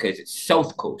Africa's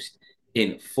south coast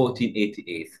in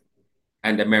 1488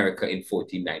 and America in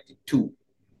 1492.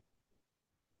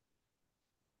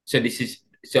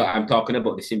 So I'm talking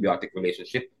about the symbiotic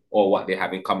relationship or what they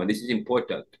have in common. This is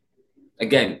important.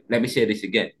 Again, let me say this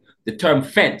again. The term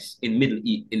fence in Middle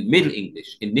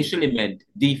English initially meant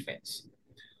defense,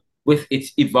 with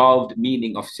its evolved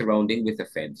meaning of surrounding with a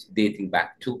fence dating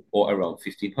back to or around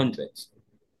 1500s.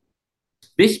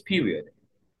 This period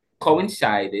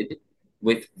coincided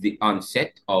with the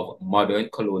onset of modern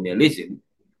colonialism,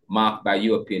 marked by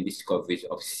European discoveries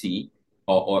of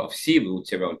or of sea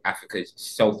routes around Africa's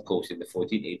south coast in the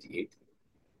 1488.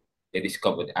 They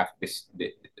discovered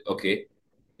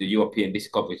the European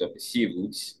discoveries of the sea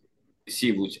routes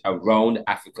around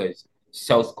Africa's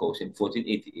south coast in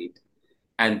 1488,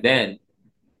 and then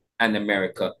in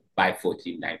America by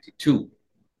 1492.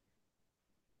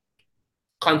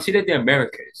 Consider the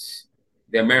Americas.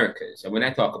 And when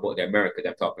I talk about the Americas,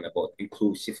 I'm talking about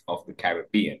inclusive of the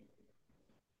Caribbean.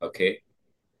 Okay,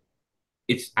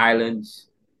 its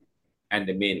islands and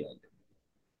the mainland,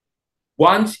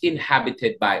 once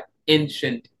inhabited by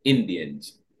ancient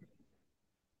Indians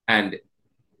and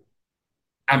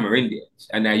Amerindians,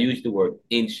 and I use the word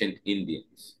ancient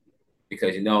Indians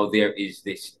because now there is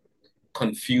this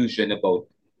confusion about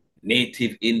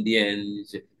native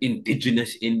Indians,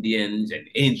 indigenous Indians, and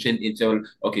ancient Indians.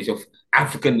 Okay, so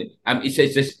African, it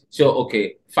says just, so,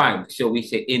 okay, fine. So we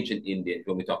say ancient Indians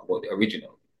when we talk about the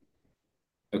original.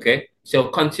 Okay, so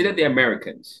consider the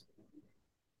Americans,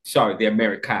 sorry, the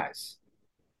Americas,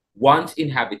 once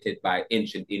inhabited by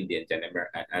ancient Indians and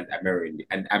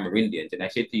Amerindians. And I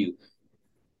say to you,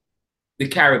 the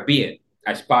Caribbean,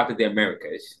 as part of the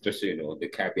Americas, just so you know, the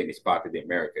Caribbean is part of the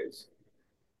Americas.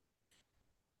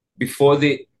 Before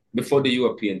the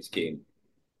Europeans came,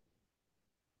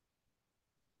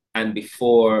 and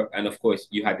of course,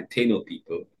 you had the Taino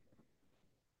people,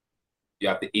 you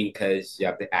have the Incas, you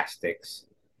have the Aztecs,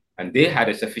 and they had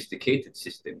a sophisticated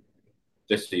system.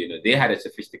 Just so you know, they had a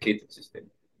sophisticated system,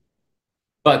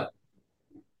 but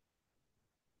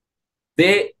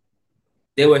they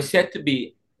were said to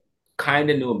be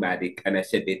kind of nomadic, and I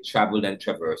said they traveled and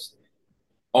traversed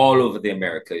all over the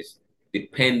Americas,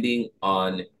 depending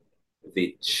on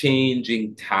the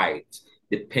changing tides,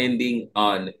 depending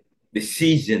on the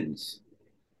seasons,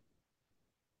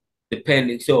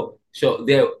 depending.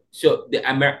 The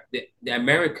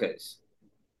Americas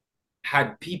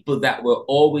had people that were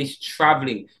always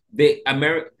traveling.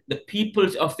 The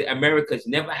peoples of the Americas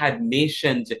never had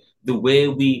nations the way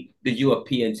the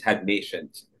Europeans had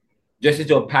nations. Just as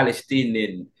your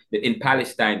Palestinian in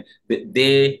Palestine,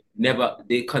 they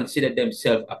considered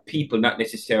themselves a people, not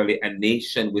necessarily a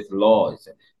nation with laws,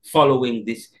 following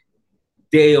this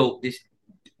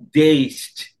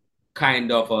deist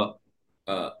kind of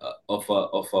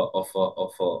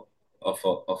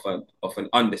an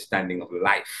understanding of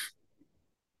life.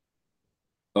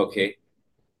 Okay,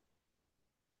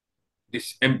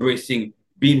 this embracing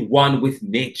being one with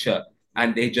nature,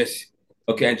 and they just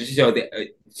okay, and just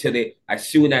so they as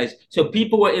soon as so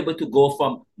people were able to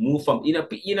move from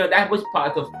that was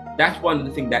part of that's one of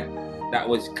the things that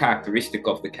was characteristic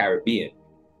of the Caribbean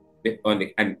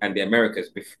and the Americas.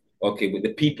 Okay, with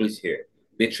the peoples here,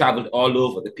 they traveled all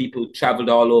over. The people traveled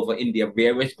all over in their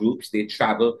various groups. They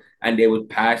traveled and they would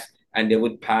pass and they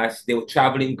would pass. They would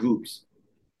travel in groups.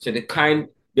 So they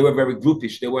were very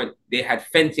groupish. They had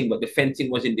fencing, but the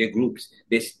fencing was in their groups.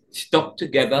 They stuck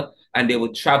together and they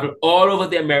would travel all over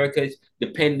the Americas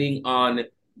depending on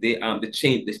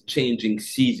the changing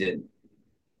season.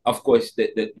 Of course,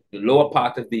 the lower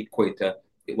part of the equator,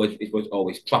 it was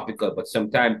always tropical, but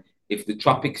sometimes if the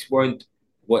tropics weren't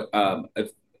what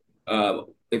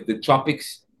if the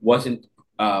tropics wasn't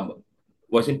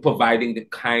providing the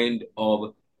kind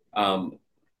of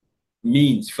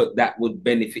means for that would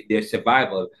benefit their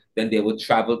survival, then they would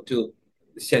travel to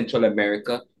Central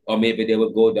America, or maybe they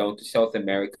would go down to South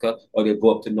America, or they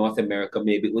go up to North America.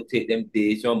 Maybe it would take them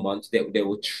days or months. They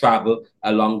would travel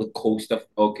along the coast of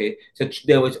So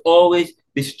there was always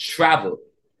this travel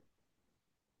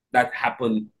that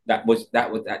happened. That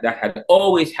had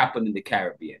always happened in the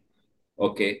Caribbean.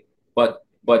 Okay, but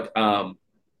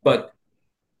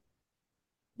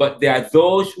there are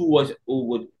those who was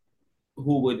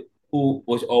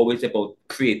always about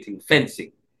creating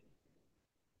fencing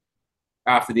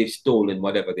after they've stolen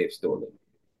whatever they've stolen.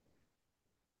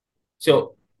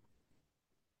 So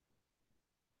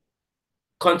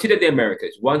consider the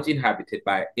Americas, once inhabited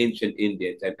by ancient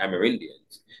Indians and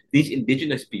Amerindians. These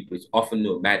indigenous peoples, often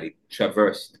nomadic,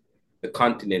 traversed the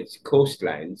continent's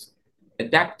coastlines,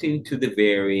 adapting to the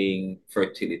varying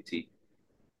fertility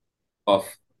of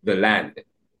the land,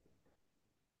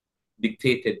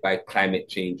 dictated by climate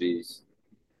changes.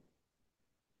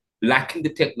 Lacking the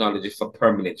technology for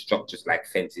permanent structures like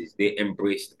fences, they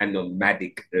embraced a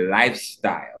nomadic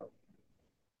lifestyle,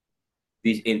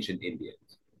 these ancient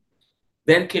Indians.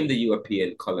 Then came the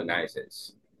European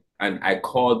colonizers, and I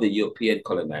call the European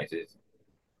colonizers,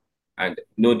 and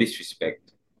no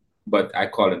disrespect, but I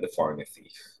call them the foreigner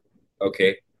thief.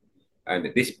 Okay?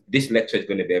 And this lecture is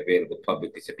going to be available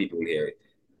publicly so people will hear it.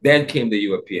 Then came the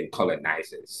European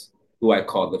colonizers, who I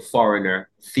call the foreigner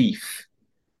thief.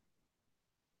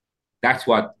 That's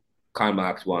what Karl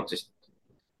Marx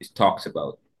talks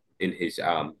about in his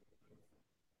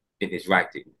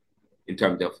writing, in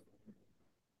terms of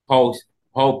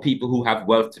how people who have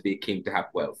wealth today came to have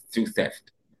wealth through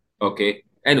theft. Okay.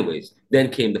 Anyways, then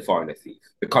came the foreigner thief,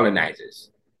 the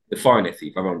colonizers, the foreigner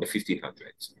thief around the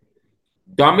 1500s,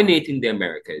 dominating the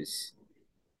Americas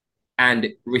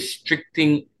and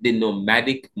restricting the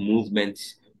nomadic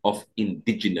movements of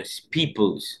indigenous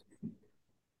peoples.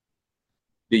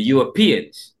 The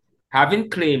Europeans, having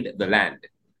claimed the land,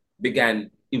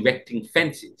 began erecting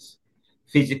fences,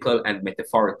 physical and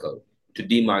metaphorical, to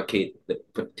demarcate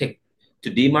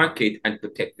and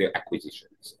protect their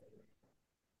acquisitions.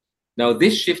 Now,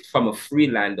 this shift from a free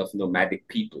land of nomadic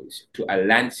peoples to a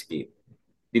landscape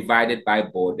divided by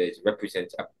borders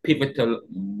represents a pivotal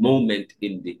moment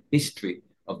in the history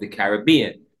of the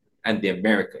Caribbean and the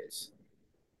Americas.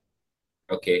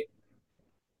 Okay.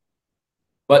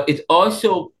 But it was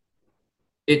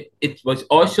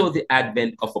also the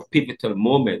advent of a pivotal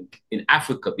moment in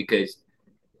Africa because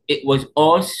it was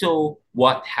also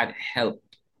what had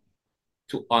helped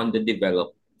to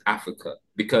underdevelop Africa,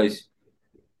 because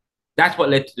that's what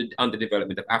led to the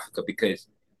underdevelopment of Africa, because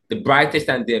the brightest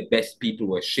and their best people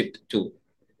were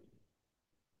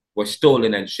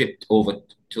stolen and shipped over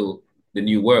to the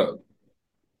New World.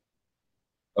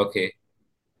 Okay.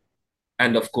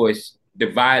 And of course, the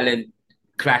violent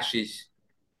clashes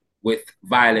with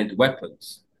violent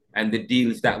weapons and the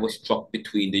deals that were struck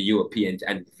between the Europeans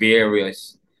and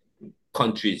various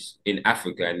countries in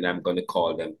Africa, and I'm going to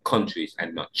call them countries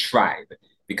and not tribe,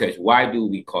 because why do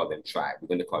we call them tribe? We're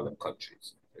going to call them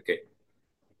countries, okay?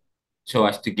 So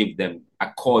as to give them,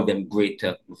 I call them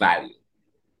greater value.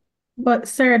 But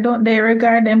sir, don't they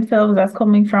regard themselves as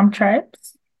coming from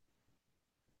tribes?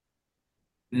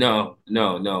 No,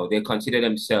 no, no. They consider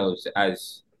themselves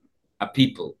as a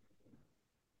people,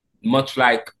 much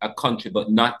like a country,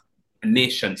 but not a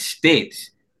nation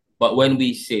state. But when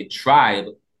we say tribe,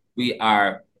 we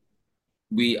are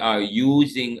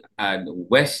using a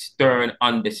Western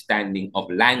understanding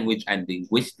of language and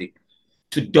linguistic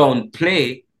to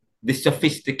downplay the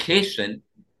sophistication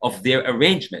of their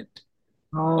arrangement.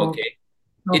 Oh, Okay.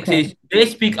 It okay. is, they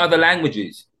speak other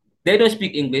languages. They don't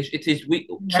speak English. It is we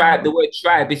tribe. The word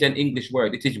tribe is an English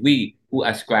word. It is we who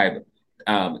ascribe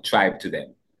tribe to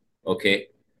them. Okay.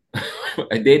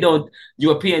 They don't,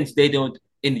 Europeans, they don't,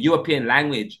 in European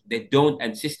language, they don't,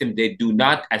 and system, they do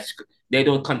not, as they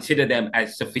don't consider them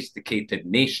as sophisticated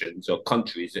nations or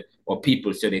countries or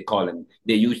people, so they call them,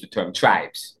 they use the term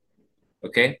tribes.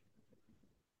 Okay.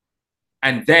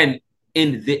 And then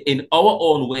in our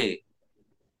own way,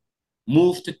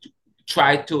 move to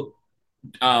try to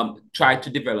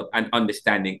develop an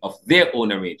understanding of their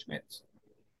own arrangements.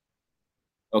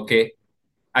 Okay.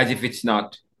 As if it's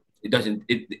not,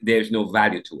 there's no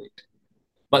value to it.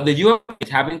 But the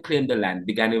Europeans, having claimed the land,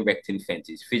 began erecting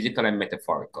fences, physical and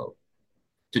metaphorical,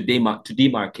 to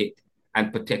demarcate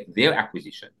and protect their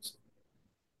acquisitions.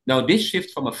 Now, this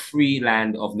shift from a free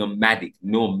land of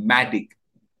nomadic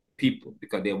people,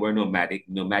 because they were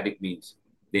nomadic means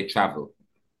they travel,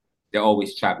 they're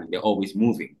always traveling, they're always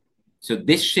moving. So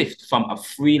this shift from a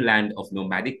free land of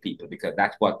nomadic people, because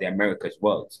that's what the Americas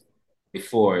was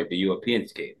before the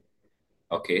Europeans came.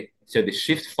 Okay, so the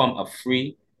shift from a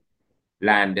free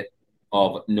land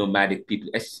of nomadic people,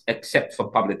 except for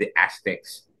probably the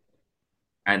Aztecs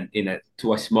and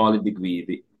to a smaller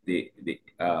degree the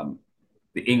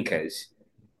Incas,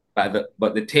 but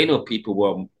the Taino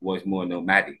people was more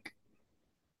nomadic.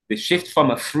 The shift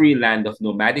from a free land of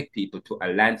nomadic people to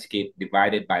a landscape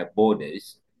divided by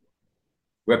borders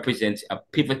represents a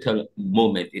pivotal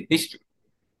moment in history.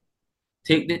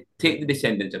 Take the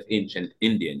descendants of ancient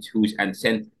Indians whose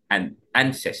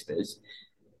ancestors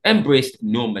embraced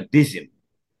nomadism.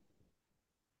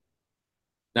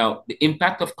 Now, the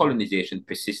impact of colonization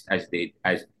persists as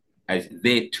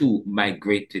they too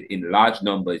migrated in large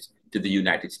numbers to the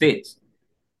United States.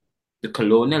 The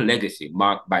colonial legacy,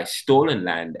 marked by stolen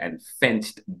land and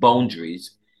fenced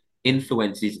boundaries,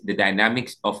 influences the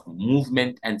dynamics of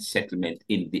movement and settlement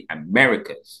in the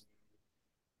Americas.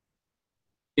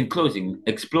 In closing,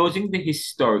 exploring the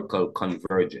historical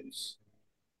convergence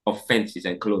of fences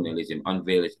and colonialism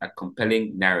unveils a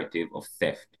compelling narrative of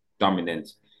theft,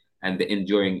 dominance, and the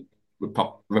enduring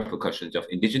repercussions of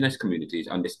indigenous communities.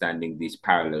 Understanding these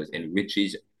parallels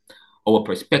enriches our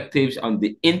perspectives on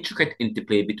the intricate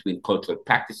interplay between cultural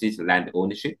practices, land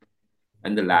ownership,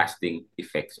 and the lasting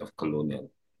effects of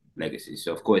colonial legacies.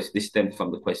 So, of course, this stems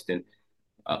from the question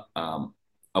uh, um,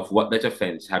 of what does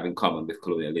offense have in common with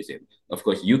colonialism. Of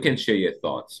course, you can share your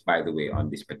thoughts, by the way, on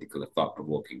this particular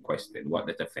thought-provoking question. What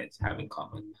does offense have in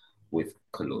common with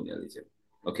colonialism?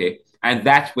 Okay, and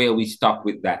that's where we stop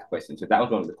with that question. So that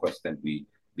was one of the questions we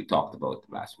talked about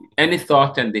last week. Any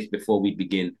thought on this before we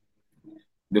begin?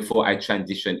 Before I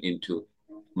transition into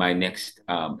my next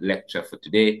lecture for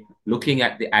today, looking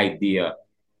at the idea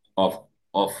of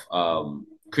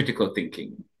critical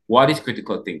thinking. What is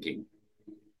critical thinking?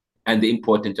 And the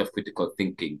importance of critical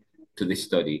thinking to this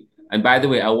study. And by the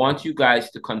way, I want you guys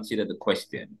to consider the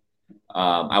question.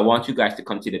 I want you guys to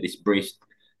consider this brain.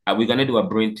 We're going to do a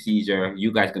brain teaser.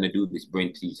 You guys going to do this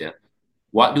brain teaser.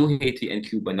 What do Haiti and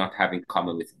Cuba not have in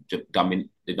common with the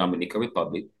Dominican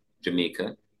Republic,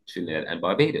 Jamaica, Trinidad, and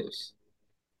Barbados?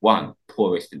 One,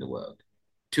 poorest in the world.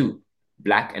 2,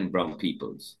 Black and brown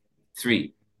peoples.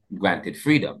 3, granted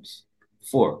freedoms.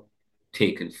 4,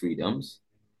 taken freedoms.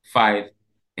 5,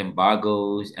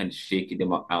 embargoes and shaky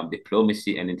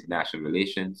diplomacy and international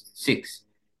relations. 6,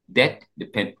 debt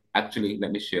depend. Actually,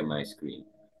 let me share my screen.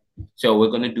 So we're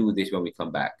going to do this when we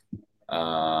come back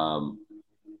for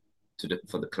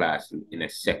the class in a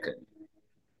second.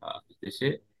 Is this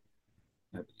it?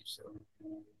 I believe so.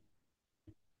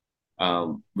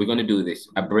 We're going to do this,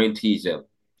 a brain teaser,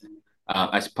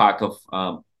 as part of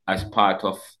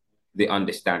the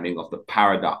understanding of the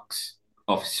paradox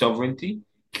of sovereignty,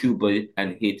 Cuba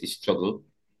and Haiti's struggle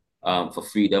for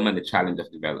freedom, and the challenge of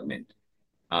development.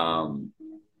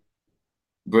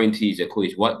 Brain teaser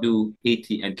quiz: what do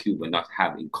Haiti and Cuba not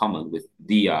have in common with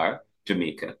DR,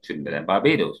 Jamaica, Trinidad, and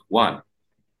Barbados? 1.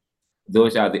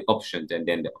 Those are the options, and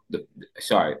then the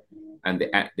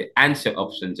answer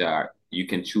options are, you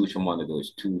can choose from one of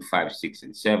those: 2, 5, 6,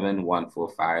 and 7, 1, 4,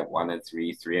 5, 1 and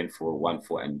 3, 3 and 4, 1,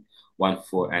 4, and 1,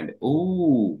 4, and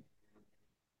ooh.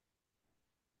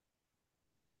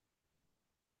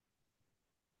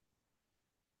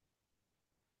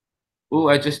 Oh,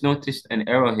 I just noticed an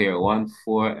error here. 1,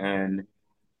 4, and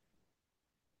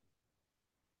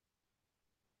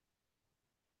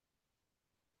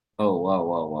oh, wow.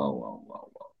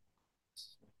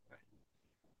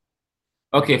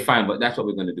 Okay, fine, but that's what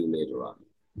we're going to do later on.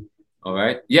 All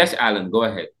right. Yes, Alan, go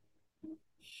ahead.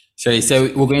 So you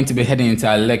say we're going to be heading into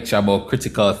a lecture about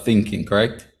critical thinking,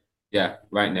 correct? Yeah,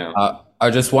 right now. I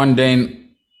was just wondering,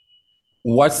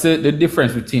 what's the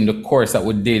difference between the course that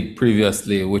we did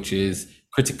previously, which is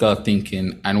critical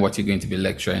thinking, and what you're going to be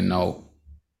lecturing now?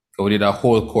 So we did a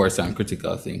whole course on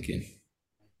critical thinking.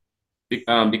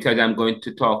 Because I'm going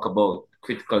to talk about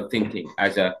critical thinking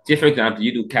as a, say for example,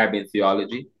 you do Caribbean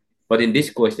theology, but in this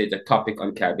course, there's a topic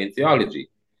on Caribbean theology.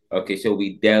 Okay, so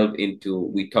we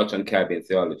touch on Caribbean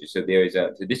theology. So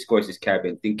so this course is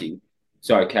Caribbean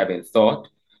thought.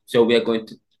 So we're going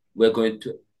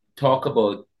to talk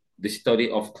about the study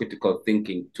of critical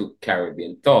thinking to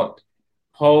Caribbean thought.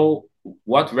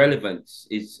 What relevance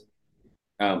is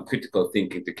critical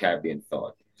thinking to Caribbean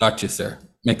thought? Gotcha, sir.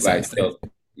 Makes sense. So,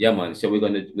 yeah, man. So we're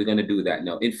gonna do that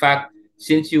now. In fact,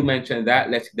 since you mentioned that,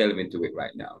 let's delve into it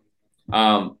right now.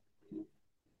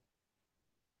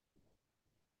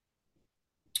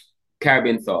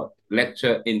 Caribbean thought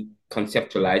lecture in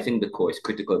conceptualizing the course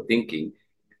critical thinking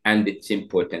and its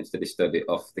importance to the study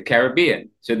of the Caribbean.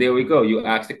 So there we go. You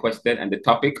ask the question, and the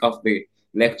topic of the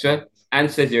lecture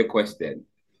answers your question.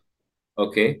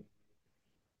 Okay.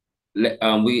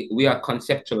 We are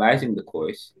conceptualizing the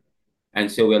course,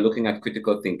 and so we're looking at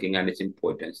critical thinking and its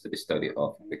importance to the study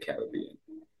of the Caribbean.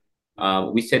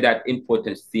 We said that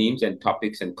important themes and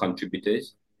topics and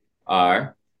contributors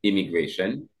are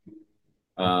immigration,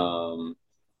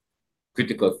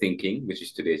 critical thinking, which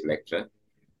is today's lecture,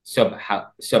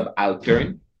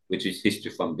 subaltern, which is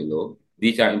history from below.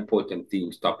 These are important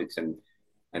themes, topics, and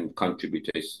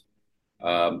contributors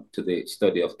to the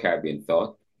study of Caribbean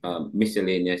thought.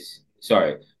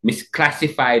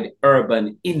 Misclassified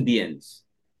urban Indians.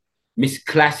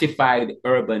 Misclassified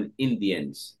urban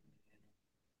Indians.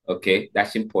 Okay,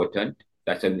 that's important.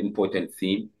 That's an important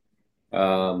theme.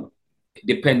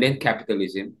 Dependent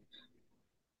capitalism,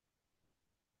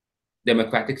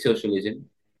 democratic socialism,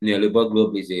 neoliberal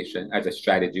globalization as a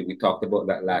strategy. We talked about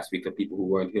that last week. For people who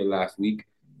weren't here last week,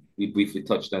 we briefly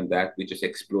touched on that. We just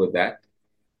explored that.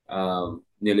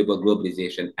 Neoliberal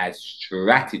globalization as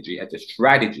a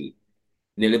strategy.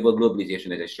 Neoliberal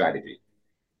globalization as a strategy.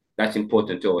 That's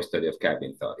important to our study of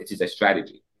Caribbean thought. It is a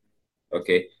strategy.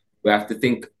 Okay, we have to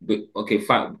think. Okay,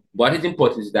 fine. What is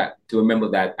important is that to remember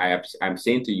that I'm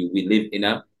saying to you, we live in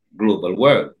a global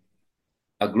world.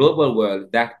 A global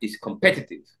world that is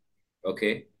competitive,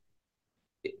 okay?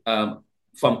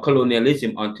 From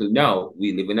colonialism until now,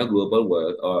 we live in a global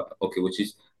world,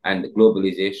 and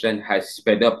globalization has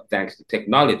sped up thanks to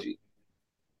technology.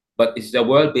 But it's a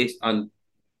world based on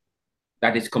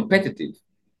that is competitive.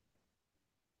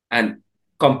 And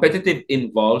competitive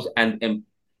involves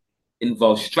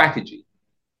strategy.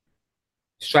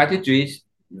 Strategies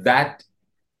that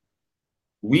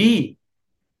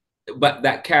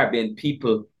that Caribbean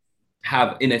people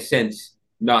have, in a sense,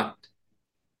 not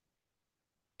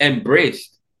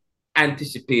embraced,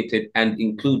 anticipated, and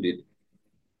included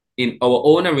in our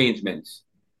own arrangements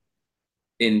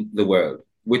in the world,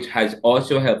 which has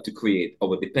also helped to create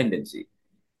our dependency.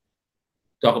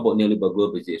 Talk about neoliberal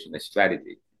globalization as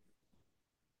strategy.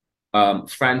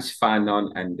 Frantz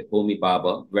Fanon and Homi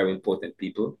Bhabha, very important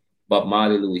people. Bob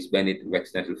Marley, Louis Bennett,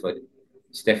 Rex Nettleford,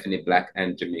 Stephanie Black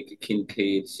and Jamaica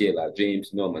Kincaid, C.L.R.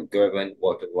 James, Norman Gervin,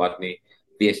 Walter Watney,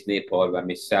 Base Nepal,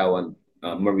 Ramisao, and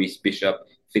Maurice Bishop,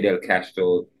 Fidel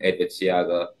Castro, Edward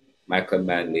Seaga, Michael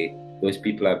Manley. Those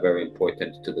people are very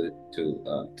important to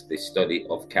the study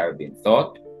of Caribbean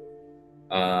thought.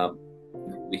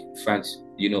 France,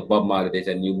 Bob Marley. There's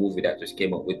a new movie that just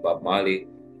came out with Bob Marley.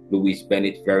 Louise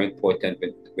Bennett, very important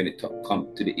when it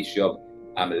comes to the issue of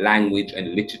language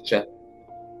and literature.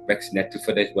 Rex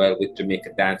Nettleford as well with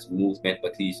Jamaica Dance Movement,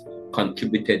 but he's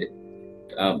contributed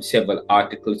several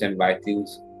articles and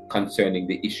writings concerning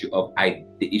the issue of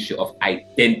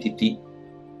identity,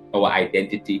 our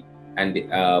identity, and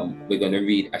we're going to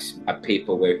read a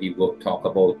paper where he will talk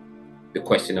about the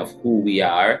question of who we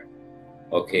are,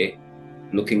 okay,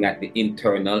 looking at the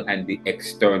internal and the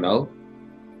external.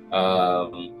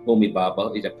 Homi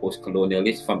Bhabha is a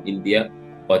post-colonialist from India,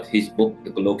 but his book,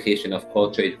 The Location of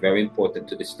Culture, is very important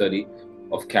to the study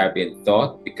of Caribbean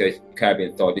thought, because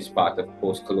Caribbean thought is part of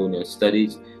post-colonial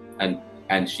studies,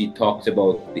 and she talks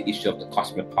about the issue of the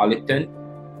cosmopolitan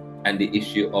and the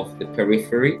issue of the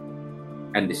periphery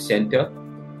and the center.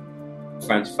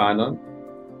 Frantz Fanon,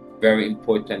 very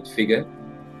important figure,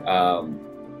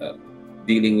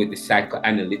 dealing with the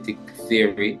psychoanalytic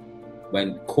theory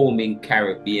when combing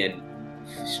Caribbean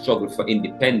struggle for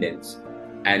independence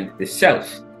and the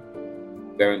self.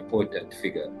 Very important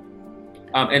figure.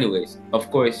 Anyways, of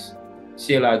course,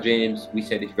 C.L.R. James, we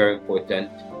said, is very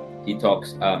important. He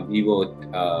talks. He wrote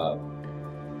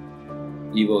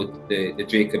the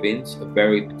Jacobins, a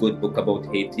very good book about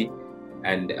Haiti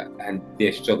and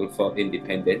their struggle for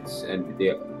independence and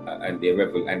the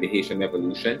Haitian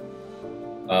Revolution.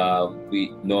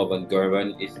 Norman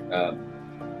Gerwin is.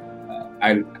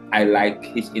 I like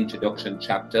his introduction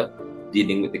chapter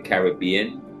dealing with the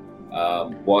Caribbean.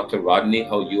 Walter Rodney,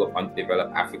 how Europe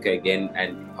underdeveloped Africa again,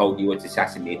 and how he was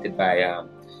assassinated by.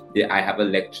 I have a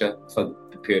lecture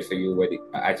prepared for you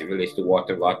as it relates to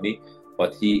Walter Rodney,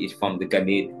 but he is from the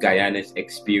Guyana's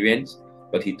experience.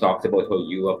 But he talked about how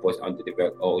Europe was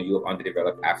underdeveloped, or Europe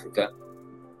underdeveloped Africa,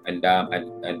 and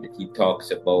he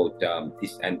talks about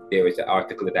this. And there is an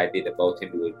article that I did about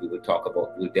him.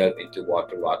 We'll delve into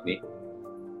Walter Rodney.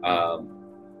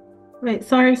 Wait,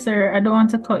 sorry, sir. I don't want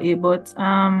to cut you, but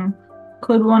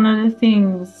could one of the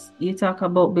things you talk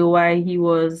about be why he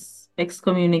was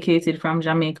excommunicated from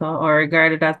Jamaica or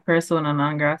regarded as persona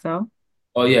non grata?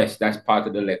 Oh yes, that's part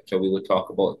of the lecture. We will talk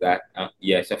about that.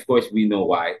 Yes, of course, we know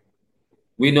why.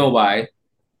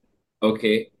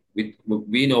 Okay,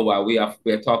 we know why.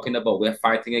 We're talking about, we're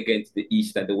fighting against the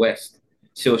East and the West,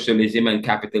 socialism and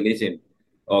capitalism.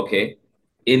 Okay,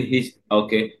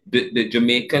 the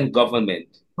Jamaican government.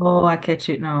 Oh, I catch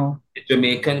it now. The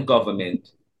Jamaican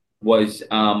government was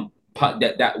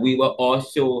that we were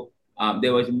also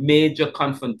there was major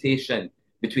confrontation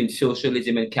between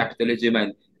socialism and capitalism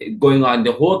and going on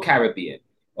the whole Caribbean.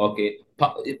 Okay,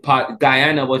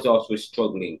 Guyana was also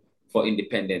struggling for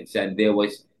independence, and you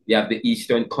have the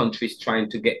Eastern countries trying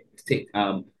to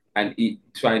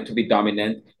trying to be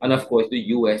dominant, and of course the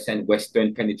U.S. and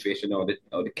Western penetration, or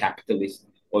the capitalists,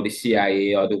 or the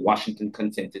CIA, or the Washington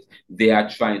Consensus. They are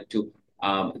trying to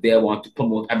they want to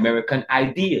promote American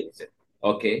ideals.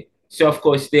 Okay, so of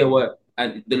course there were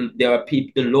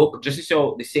people, the local, just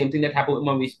so the same thing that happened with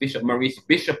Maurice Bishop. Maurice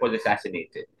Bishop was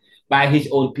assassinated by his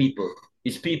own people,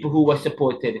 his people who were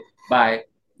supported by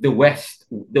the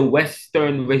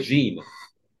Western regime,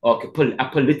 okay, a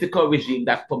political regime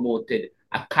that promoted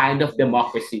a kind of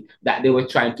democracy that they were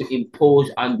trying to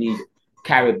impose on these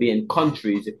Caribbean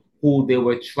countries, who they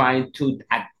want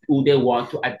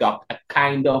to adopt a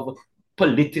kind of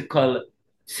political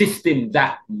system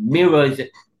that mirrors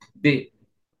the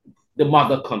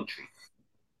mother country,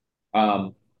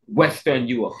 Western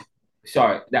Europe.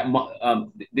 Sorry,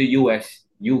 the US,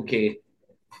 UK,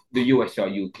 the US or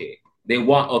UK. They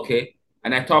want, okay,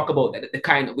 and I talk about that,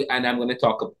 and I'm going to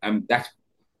talk.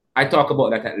 I talk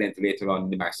about that at length later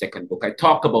on in my second book. I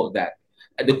talk about that.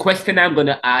 The question I'm going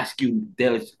to ask you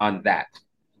deals on that.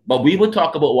 But we will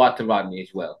talk about Walter Rodney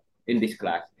as well in this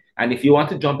class. And if you want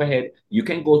to jump ahead, you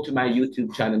can go to my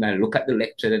YouTube channel and look at the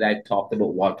lecture that I talked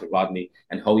about Walter Rodney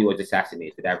and how he was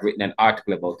assassinated. I've written an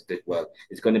article about it as well.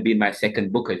 It's going to be in my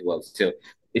second book as well. So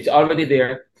it's already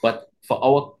there, but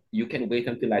you can wait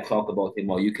until I talk about him,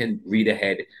 or you can read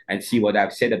ahead and see what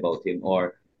I've said about him,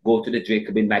 or go to the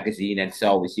Jacobin magazine and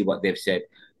see what they've said.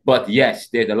 But yes,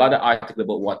 there's a lot of articles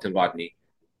about Walter Rodney.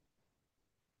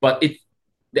 But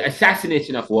the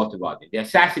assassination of Walter Rodney, the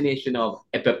assassination of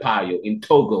Epepayo in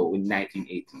Togo in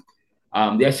 1980,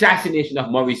 the assassination of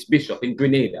Maurice Bishop in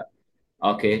Grenada,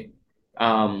 okay,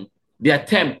 the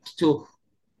attempt to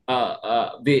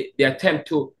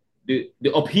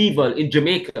the upheaval in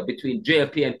Jamaica between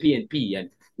JLP and PNP, and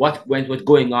what was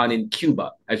going on in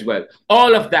Cuba as well.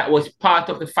 All of that was part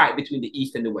of the fight between the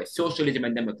East and the West, socialism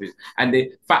and democracy, and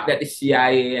the fact that the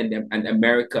CIA and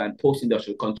America and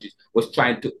post-industrial countries was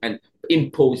trying to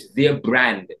impose their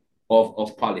brand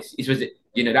of policy. It was,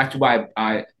 that's why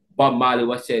Bob Marley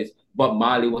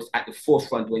was at the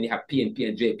forefront when you have PNP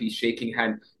and JP shaking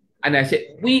hands. And I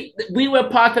said, we were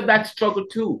part of that struggle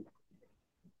too.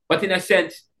 But in a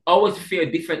sense, always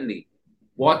feel differently.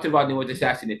 Walter Rodney was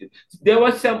assassinated. There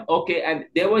was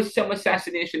some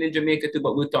assassination in Jamaica too,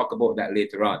 but we'll talk about that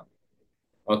later on.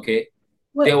 Okay.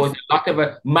 What? There was a lot of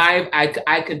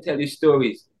I can tell you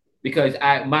stories because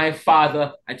my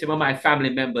father and some of my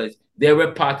family members, they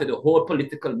were part of the whole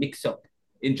political mix-up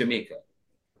in Jamaica.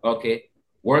 Okay.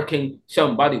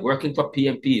 Somebody working for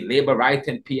PNP, Labor Right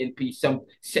and PNP,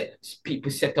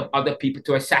 people set up other people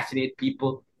to assassinate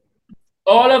people.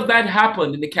 All of that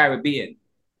happened in the Caribbean.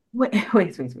 Wait.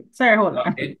 Sorry, hold on.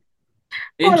 Okay.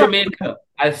 In Jamaica,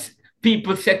 as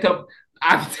people set up,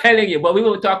 I'm telling you, but we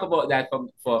will talk about that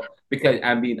because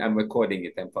I'm recording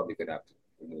it. I'm probably gonna have to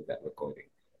remove that recording.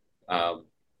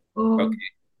 Okay.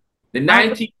 The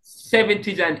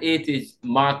 1970s and 80s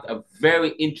marked a very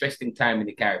interesting time in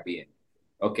the Caribbean.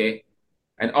 Okay.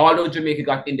 And although Jamaica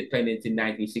got independence in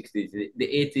 1960s, the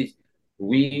 80s,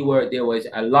 there was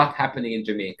a lot happening in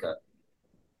Jamaica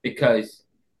because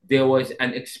there was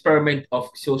an experiment of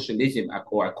socialism,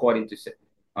 or according to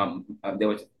there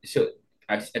was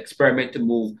an experiment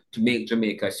to make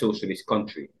Jamaica a socialist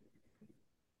country.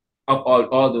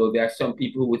 Although there are some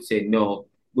people who would say no,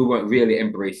 we weren't really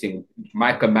embracing.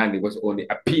 Michael Manley was only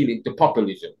appealing to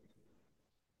populism.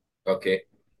 Okay,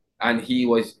 and he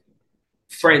was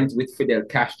friends with Fidel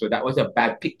Castro. That was a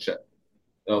bad picture.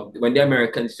 When the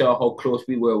Americans saw how close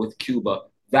we were with Cuba,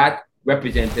 that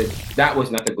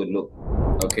was not a good look.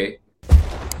 Okay.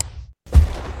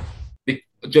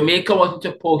 Jamaica wasn't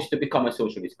supposed to become a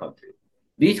socialist country.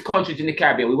 These countries in the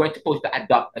Caribbean, we weren't supposed to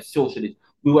adopt a socialist.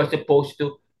 We were supposed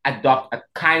to adopt a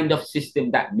kind of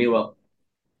system that mirrored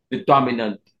the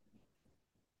dominant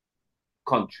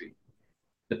country,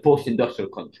 the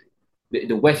post-industrial country,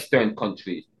 the Western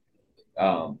countries,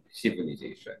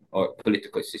 civilization or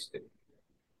political system,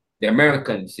 the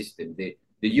American system, the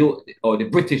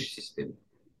British system.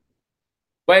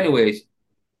 But anyways,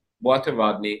 Walter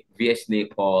Rodney, V.S.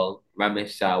 Naipaul,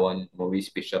 Ramesh Sawan, Maurice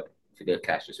Bishop, Fidel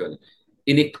Castro, so on.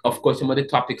 Of course, some of the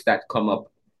topics that come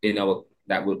up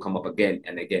that will come up again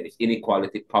and again is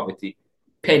inequality, poverty,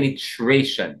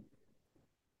 penetration.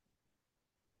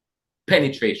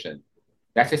 Penetration.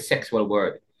 That's a sexual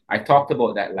word. I talked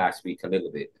about that last week a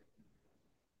little bit.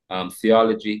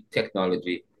 Theology,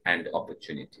 technology, and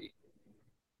opportunity.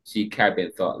 See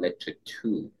Caribbean Thought Lecture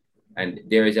 2. And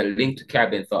there is a link to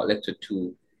Caribbean Thought Lecture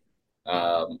 2.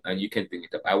 And you can bring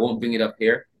it up. I won't bring it up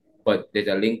here, but there's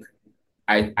a link.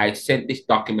 I sent this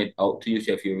document out to you.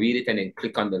 So if you read it and then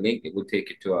click on the link, it will take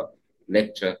you to a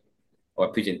lecture or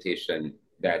a presentation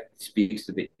that speaks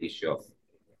to the issue of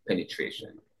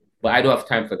penetration. But I don't have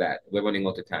time for that. We're running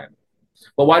out of time.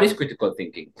 But what is critical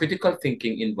thinking? Critical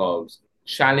thinking involves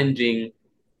challenging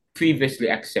previously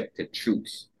accepted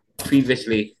truths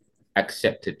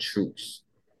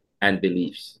and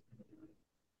beliefs.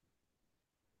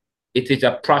 It is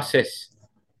a process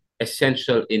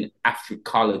essential in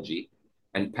Africology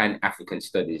and Pan-African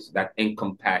studies that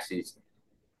encompasses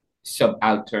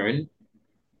subaltern.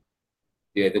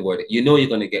 The word, you're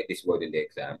going to get this word in the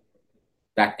exam.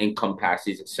 That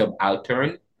encompasses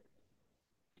subaltern,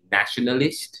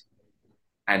 nationalist,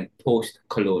 and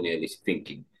post-colonialist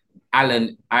thinking.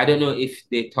 Alan, I don't know if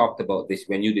they talked about this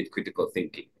when you did critical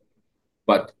thinking,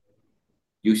 but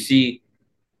you see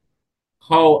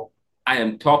how I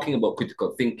am talking about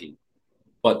critical thinking,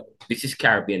 but this is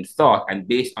Caribbean thought, and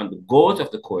based on the goals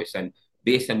of the course, and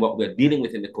based on what we're dealing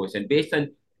with in the course, and based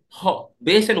on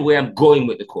where I'm going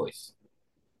with the course,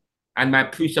 and my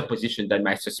presuppositions and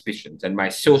my suspicions and my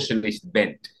socialist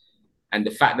bent, and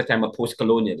the fact that I'm a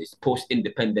post-colonialist,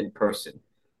 post-independent person,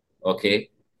 okay?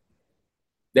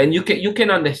 Then you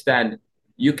can understand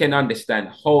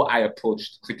how I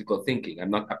approached critical thinking.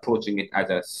 I'm not approaching it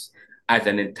as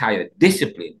an entire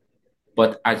discipline,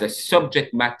 but as a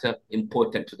subject matter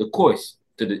important to the course,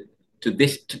 to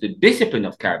the discipline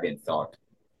of Caribbean thought.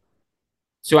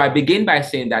 So I begin by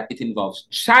saying that it involves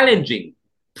challenging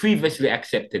previously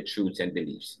accepted truths and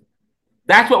beliefs.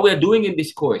 That's what we're doing in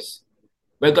this course.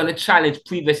 We're going to challenge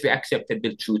previously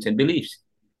accepted truths and beliefs.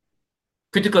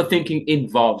 Critical thinking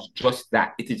involves just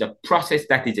that. It is a process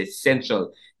that is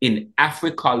essential in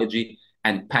Africology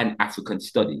and Pan-African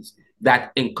studies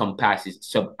that encompasses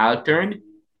subaltern,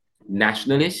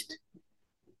 nationalist,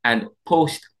 and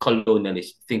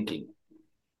post-colonialist thinking.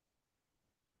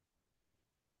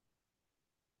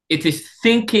 It is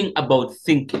thinking about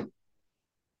thinking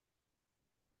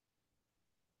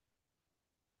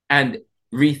and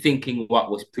rethinking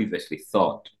what was previously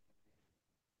thought.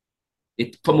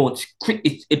 It promotes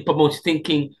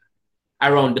thinking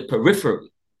around the periphery.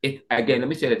 Let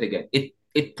me say that again.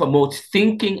 It promotes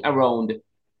thinking around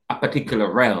a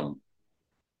particular realm,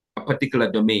 a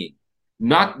particular domain,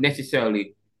 not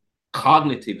necessarily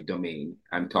cognitive domain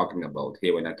I'm talking about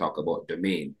here when I talk about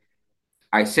domain.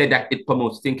 I said that it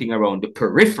promotes thinking around the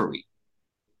periphery,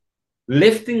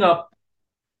 lifting up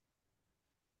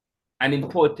an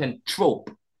important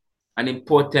trope, an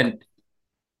important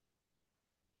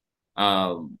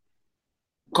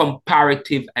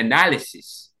comparative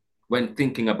analysis when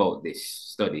thinking about this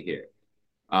study here.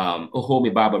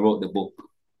 Homi Baba wrote the book,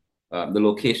 The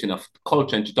Location of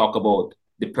Culture, and to talk about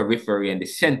the periphery and the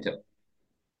center.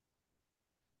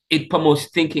 It promotes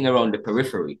thinking around the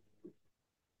periphery,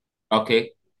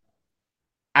 okay,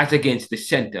 as against the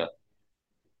center,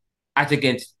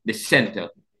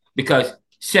 because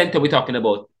center, we're talking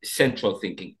about central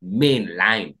thinking,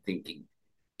 mainline thinking.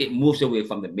 It moves away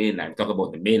from the mainline. Talk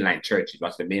about the mainline churches.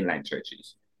 What's the mainline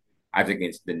churches as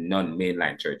against the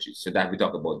non-mainline churches? So that we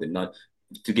talk about the non,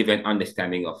 to give an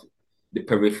understanding of the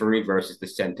periphery versus the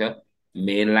center.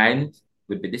 Mainline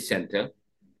would be the center.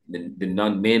 The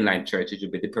non-mainline churches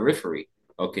would be the periphery.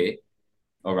 Okay,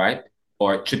 all right.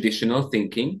 Or traditional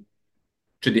thinking,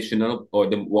 or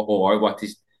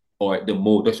the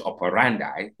modus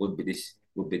operandi would be the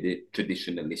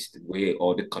traditionalist way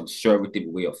or the conservative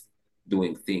way of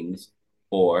doing things,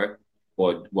 or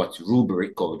what's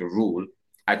rubric or the rule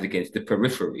as against the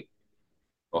periphery.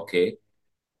 Okay.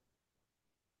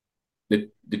 The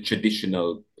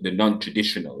traditional, the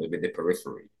non-traditional would be the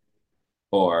periphery.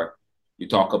 Or you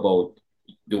talk about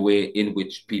the way in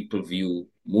which people view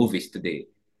movies today.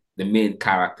 The main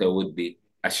character would be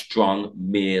a strong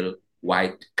male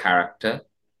white character.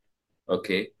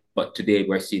 Okay. But today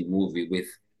we're seeing movie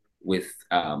with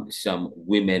some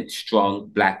women, strong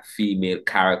black female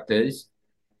characters.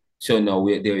 So now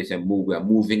there is a move. We're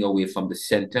moving away from the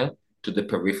center to the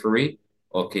periphery.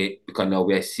 Okay, because now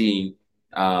we're seeing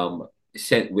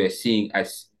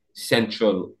as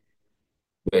central.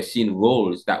 We're seeing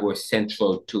roles that were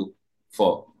central to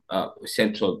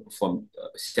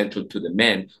the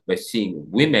men. We're seeing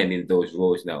women in those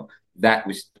roles now.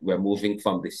 We're moving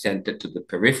from the center to the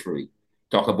periphery.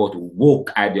 Talk about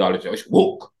woke ideology. It's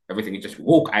woke. Everything is just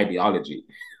woke ideology.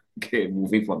 Okay,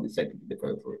 moving from the center to the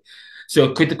periphery.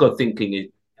 So critical thinking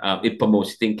is it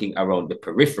promotes thinking around the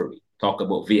periphery. Talk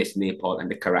about V.S. Naipaul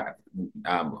and the character.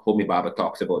 Homi Baba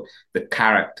talks about the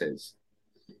characters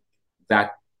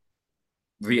that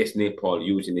V.S. Naipaul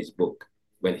used in his book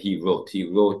when he wrote. He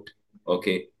wrote,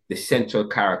 okay, the central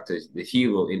characters, the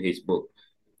hero in his book,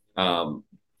 were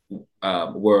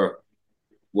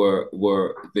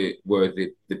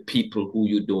the people who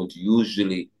you don't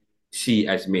usually see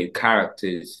as main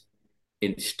characters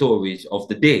in stories of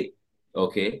the day.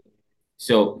 Okay,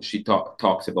 so she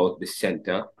talks about the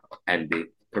center and the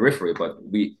periphery, but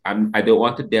I don't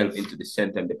want to delve into the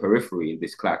center and the periphery in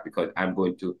this class because I'm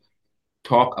going to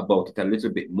talk about it a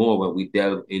little bit more when we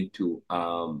delve into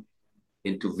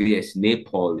V.S.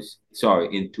 Naipaul's,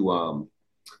 into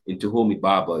Homi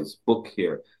Baba's book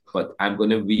here. But I'm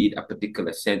going to read a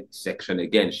particular section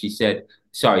again. He said,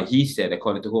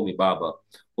 according to Homi Baba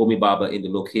in The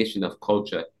Location of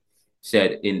Culture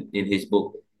said in his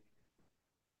book,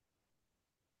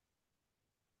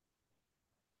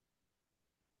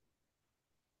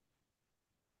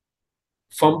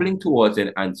 fumbling towards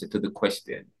an answer to the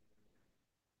question.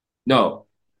 No.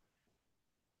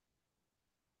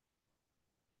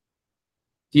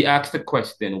 He asked the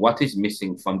question, what is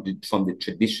missing from the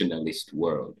traditionalist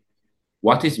world?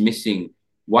 What is missing?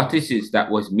 What is it that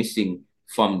was missing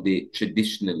from the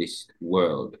traditionalist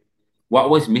world? What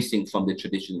was missing from the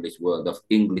traditionalist world of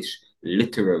English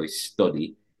literary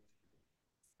study?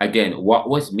 Again, what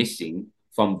was missing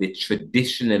from the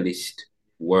traditionalist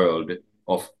world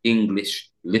of English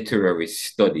literary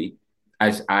study,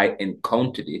 as I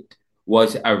encountered it,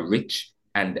 was a rich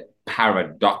and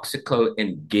paradoxical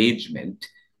engagement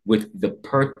with the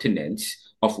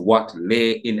pertinence of what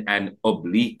lay in an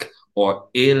oblique or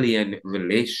alien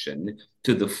relation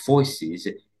to the forces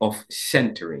of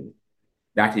centering.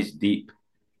 That is deep.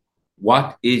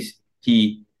 What is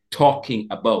he talking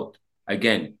about?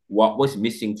 Again, what was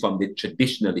missing from the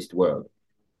traditionalist world?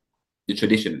 The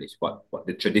traditionalist, what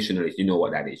the traditionalist, you know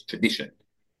what that is, tradition,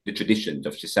 the traditions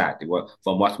of society,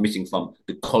 from what's missing from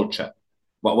the culture,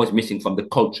 what was missing from the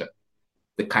culture,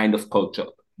 the kind of culture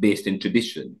based in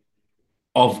tradition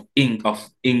of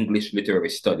English literary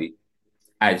study,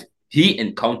 as he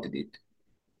encountered it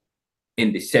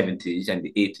in the 70s and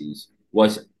the 80s,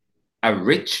 was a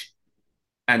rich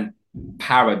and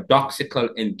paradoxical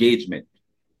engagement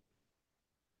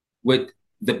with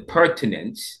the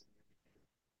pertinence,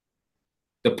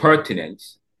 the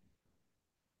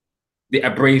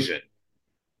abrasion.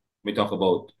 We talk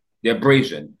about the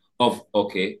abrasion of,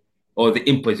 okay, or the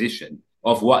imposition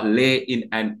of what lay in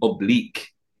an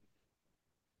oblique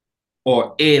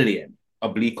or alien,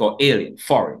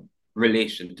 foreign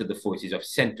relation to the forces of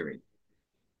centering.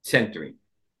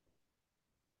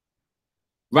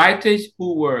 Writers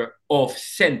who were off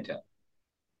center.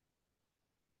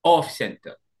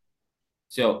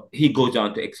 So he goes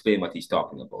on to explain what he's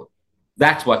talking about.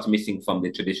 That's what's missing from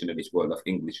the traditionalist world of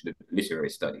English literary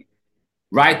study.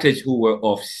 Writers who were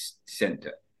off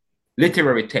center.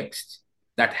 Literary texts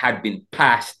that had been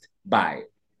passed by.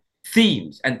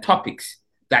 Themes and topics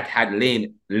that had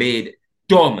laid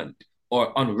dormant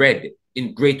or unread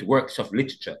in great works of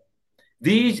literature.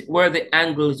 These were the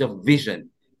angles of vision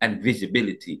and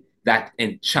visibility that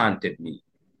enchanted me.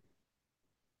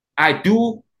 I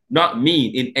do not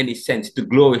mean in any sense to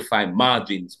glorify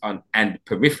margins and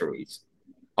peripheries.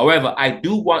 However, I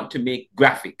do want to make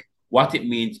graphic what it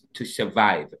means to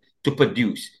survive, to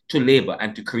produce, to labor,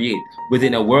 and to create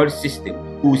within a world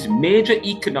system whose major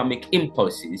economic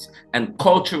impulses and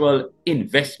cultural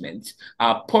investments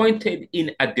are pointed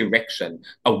in a direction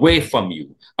away from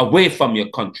you, away from your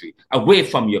country, away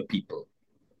from your people.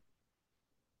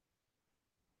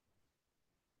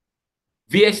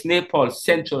 V.S. Naipaul's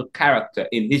central character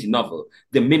in his novel,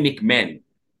 The Mimic Men,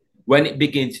 when it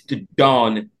begins to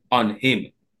dawn on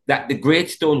him that the great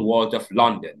stone walls of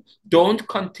London don't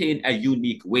contain a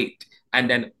unique weight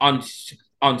and an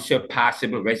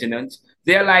unsurpassable resonance.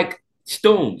 They're like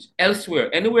stones elsewhere,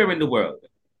 anywhere in the world.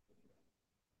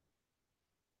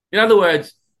 In other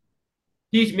words,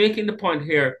 he's making the point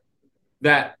here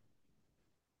that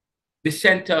the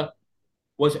center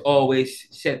was always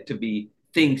said to be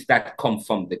things that come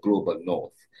from the global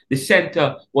north. The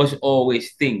center was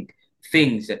always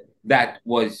things that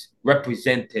was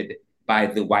represented by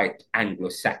the white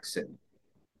Anglo-Saxon.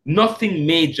 Nothing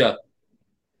major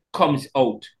comes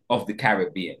out of the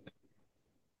Caribbean.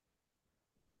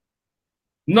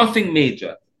 Nothing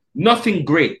major, nothing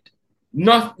great,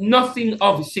 nothing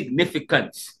of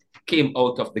significance came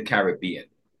out of the Caribbean.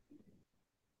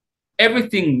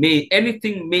 Anything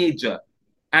major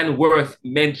and worth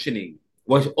mentioning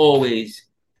was always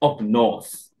up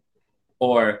north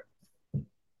or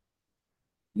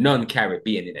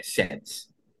non-Caribbean in a sense.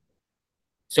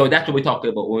 So that's what we're talking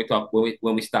about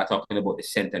when we start talking about the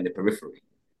center and the periphery.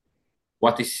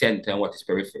 What is center and what is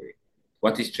periphery?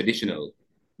 What is traditional?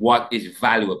 What is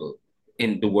valuable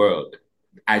in the world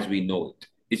as we know it?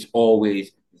 It's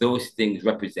always those things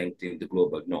representing the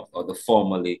global north or the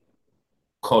formerly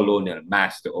colonial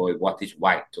master, or what is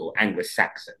white or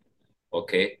Anglo-Saxon,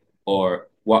 okay? Or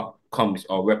what comes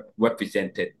or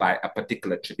represented by a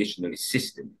particular traditionalist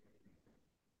system.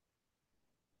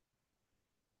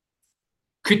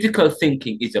 Critical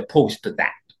thinking is opposed to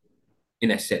that,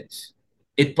 in a sense.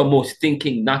 It promotes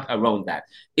thinking not around that.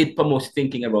 It promotes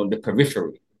thinking around the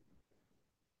periphery,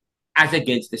 as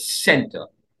against the center.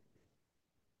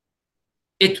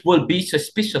 It will be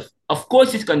suspicious. Of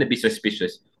course, it's going to be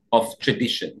suspicious of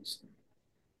traditions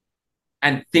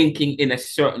and thinking in a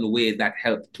certain way that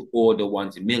helps to order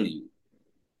one's milieu.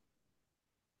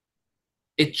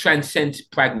 It transcends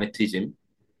pragmatism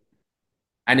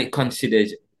and it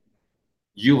considers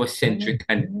Eurocentric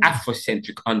and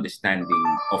Afrocentric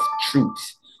understanding of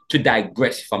truths to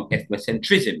digress from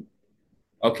ethnocentrism.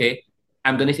 Okay,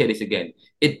 I'm going to say this again.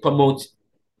 It promotes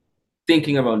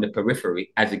thinking around the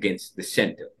periphery as against the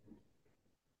center.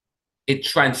 It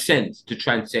transcends. To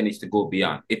transcend is to go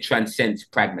beyond. It transcends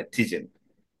pragmatism,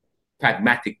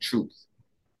 pragmatic truth.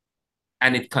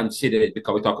 And it considers,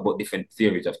 because we talk about different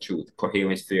theories of truth,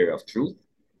 coherence theory of truth,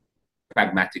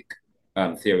 pragmatic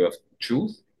theory of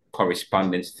truth,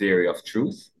 correspondence theory of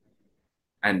truth,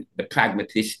 and the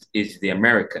pragmatist is the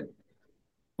American.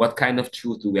 What kind of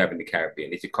truth do we have in the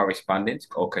Caribbean? Is it correspondence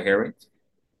or coherence?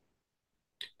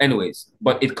 Anyways,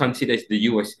 but it considers the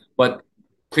US, but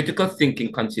critical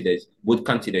thinking would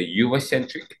consider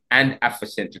Eurocentric and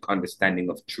Afrocentric understanding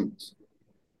of truths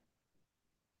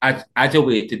as a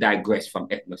way to digress from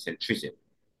ethnocentrism,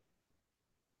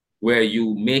 where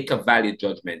you make a value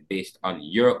judgment based on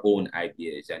your own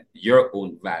ideas and your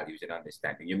own values and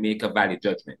understanding. You make a value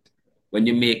judgment. When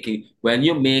you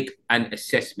make an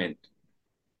assessment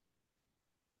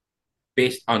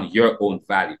based on your own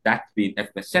value, that's being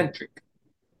ethnocentric.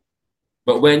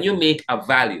 But when you make a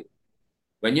value,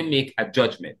 when you make a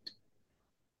judgment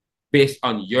based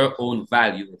on your own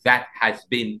value that has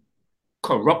been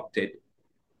corrupted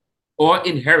or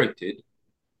inherited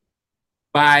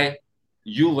by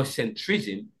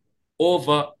Eurocentrism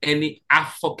over any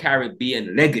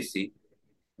Afro-Caribbean legacy,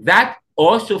 that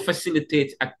also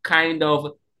facilitates a kind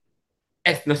of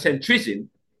ethnocentrism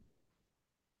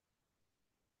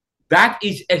that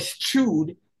is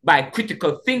eschewed by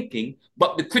critical thinking,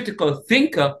 but the critical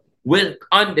thinker will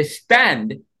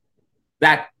understand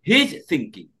that his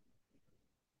thinking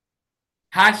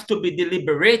has to be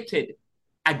deliberated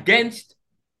against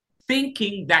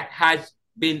thinking that has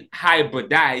been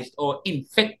hybridized or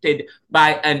infected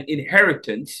by an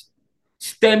inheritance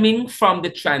stemming from the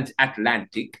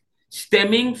transatlantic,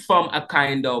 stemming from a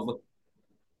kind of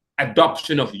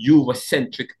adoption of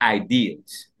Eurocentric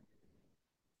ideals.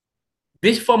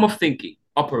 This form of thinking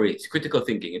operates, critical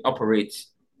thinking, it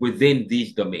operates within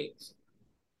these domains,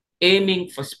 aiming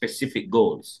for specific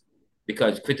goals,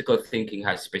 because critical thinking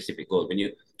has specific goals.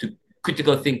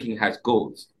 Critical thinking has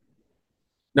goals.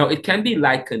 Now, it can be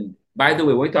likened, by the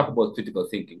way, when we talk about critical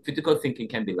thinking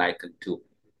can be likened to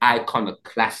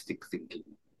iconoclastic thinking.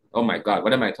 Oh my God,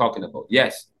 what am I talking about?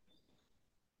 Yes.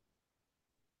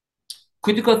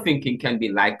 Critical thinking can be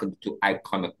likened to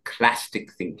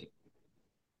iconoclastic thinking.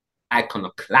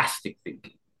 Iconoclastic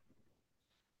thinking,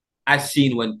 as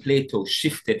seen when Plato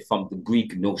shifted from the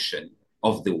Greek notion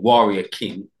of the warrior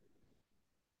king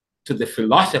to the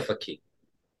philosopher king.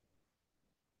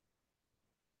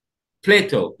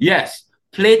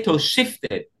 Plato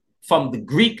shifted from the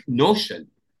Greek notion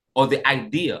or the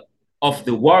idea of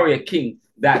the warrior king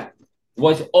that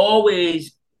was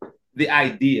always the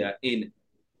idea in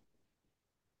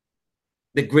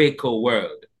the Greek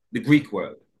world.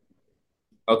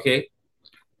 Okay?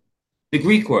 The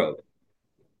Greek world.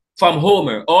 From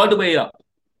Homer all the way up.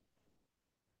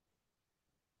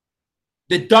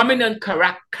 The dominant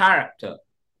character,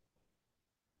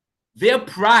 their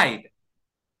pride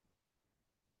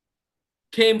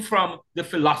came from the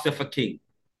philosopher king.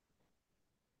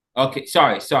 Okay,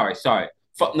 sorry.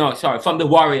 From the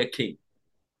warrior king,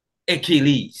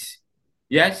 Achilles.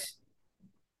 Yes?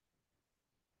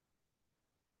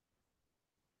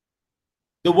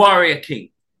 The warrior king.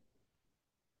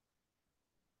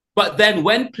 But then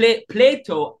when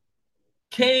Plato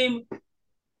came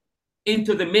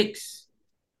into the mix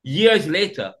years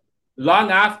later,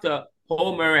 long after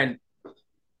Homer and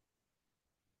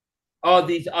all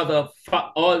his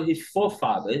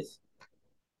forefathers,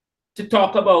 to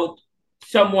talk about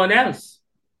someone else.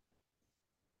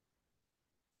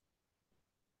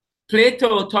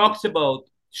 Plato talks about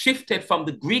shifted from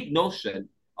the Greek notion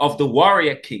of the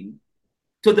warrior king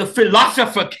to the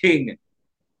philosopher king,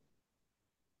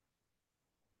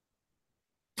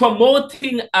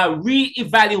 promoting a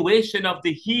re-evaluation of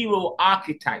the hero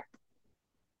archetype.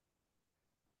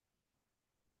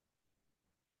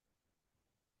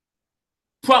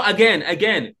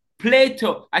 Again,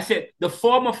 Plato, I said, this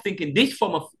form of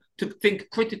to think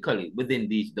critically within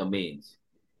these domains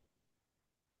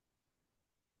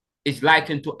is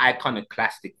likened to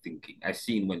iconoclastic thinking, as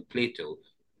seen when Plato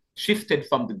shifted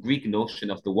from the Greek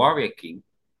notion of the warrior king,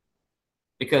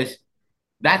 because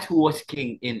that's who was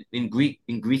king in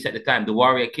Greece at the time, the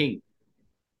warrior king.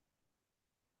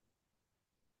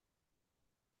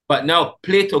 But now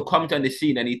Plato comes on the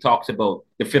scene and he talks about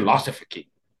the philosopher king,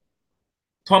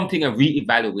 prompting a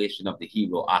re-evaluation of the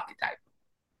hero archetype.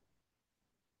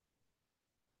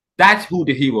 That's who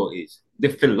the hero is, the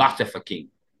philosopher king.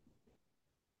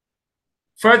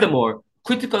 Furthermore,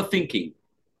 critical thinking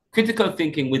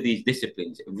with these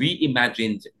disciplines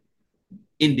reimagines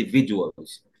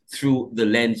individuals through the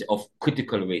lens of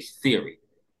critical race theory.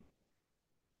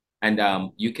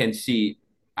 And you can see,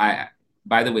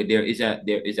 by the way,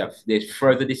 there's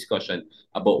further discussion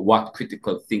about what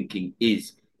critical thinking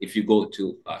is. If you go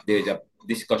to, there's a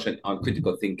discussion on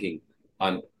critical thinking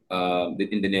on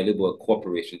in the Neoliberal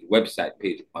Corporation website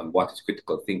page on what is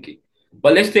critical thinking.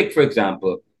 But let's take, for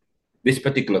example, this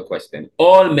particular question.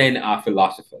 All men are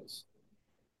philosophers.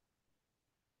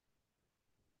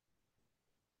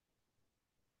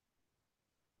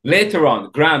 Later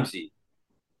on, Gramsci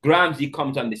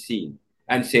comes on the scene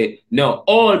and say, no,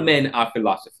 all men are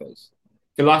philosophers.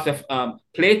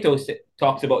 Plato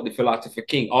talks about the philosopher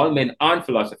king. All men aren't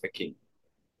philosopher king.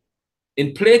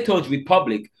 In Plato's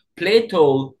Republic,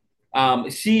 Plato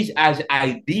sees as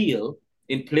ideal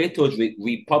in Plato's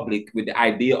Republic with the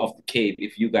idea of the cave.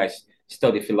 If you guys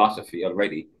study philosophy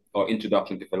already or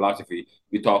introduction to philosophy,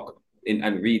 we talk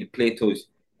and read Plato's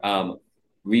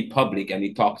Republic, and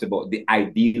he talks about the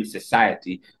ideal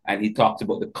society, and he talks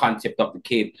about the concept of the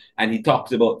cave, and he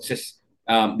talks about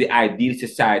the ideal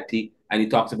society, and he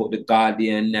talks about the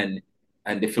guardian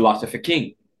and the philosopher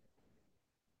king.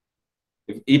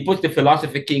 He puts the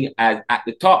philosopher king as at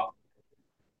the top.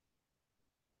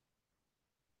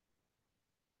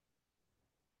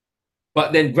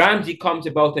 But then Gramsci comes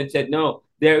about and said, no,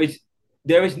 there is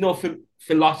no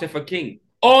philosopher king.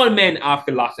 All men are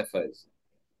philosophers.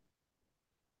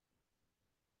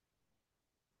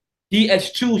 He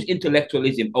eschews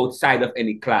intellectualism outside of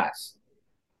any class.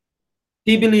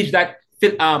 He believes that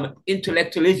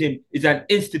intellectualism is an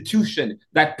institution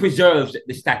that preserves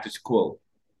the status quo.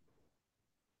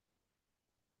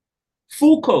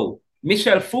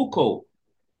 Michel Foucault,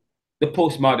 the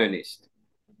postmodernist,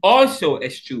 also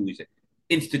eschews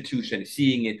institution,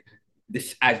 seeing it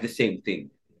as the same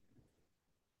thing.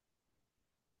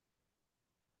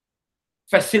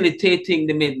 Facilitating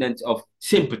the maintenance of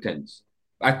simpletons.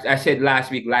 I said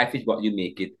last week, life is what you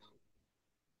make it,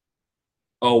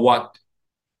 or what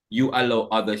you allow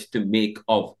others to make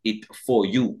of it for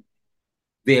you,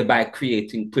 thereby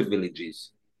creating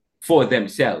privileges for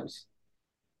themselves.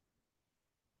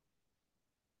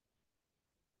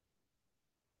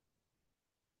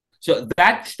 So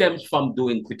that stems from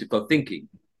doing critical thinking,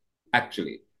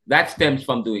 actually. That stems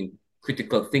from doing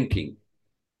critical thinking.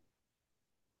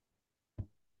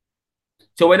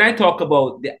 So when I talk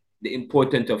about the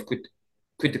importance of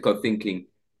critical thinking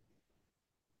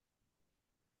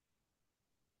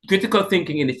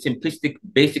in its simplistic,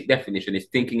 basic definition is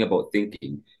thinking about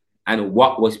thinking and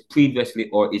what was previously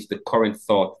or is the current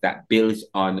thought that builds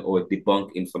on or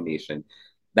debunk information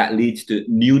that leads to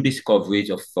new discoveries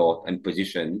of thought and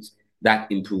positions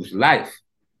that improves life.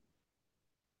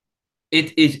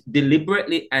 It is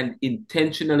deliberately and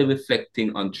intentionally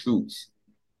reflecting on truths,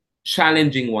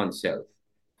 challenging oneself,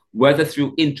 whether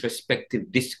through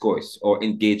introspective discourse or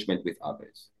engagement with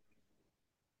others.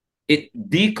 It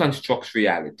deconstructs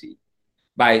reality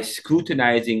by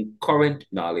scrutinizing current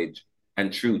knowledge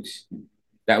and truths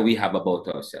that we have about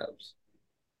ourselves.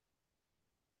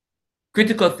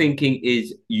 Critical thinking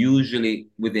is usually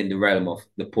within the realm of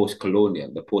the post-colonial,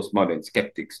 the postmodern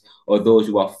skeptics, or those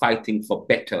who are fighting for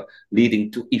better, leading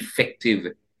to effective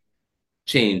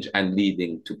change and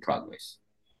leading to progress.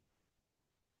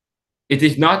 It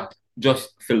is not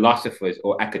just philosophers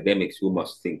or academics who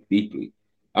must think deeply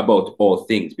about all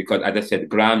things, because as I said,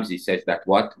 Gramsci says that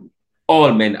what?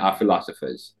 All men are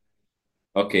philosophers.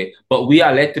 Okay, but we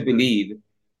are led to believe,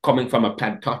 coming from a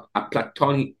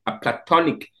platonic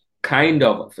kind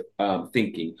of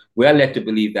thinking, we are led to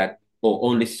believe that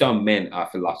only some men are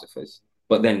philosophers.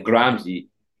 But then Gramsci,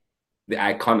 the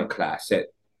iconoclast, said,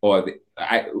 or the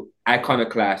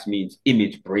iconoclast means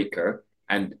image breaker,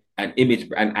 and an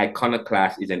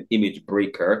iconoclast is an image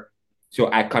breaker.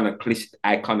 So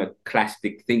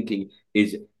iconoclastic thinking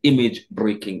is image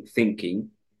breaking thinking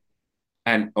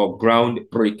or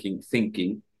groundbreaking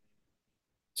thinking.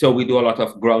 So we do a lot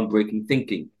of groundbreaking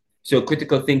thinking. So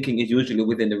critical thinking is usually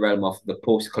within the realm of the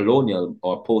post-colonial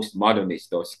or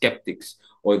postmodernist or skeptics,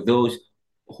 or those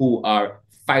who are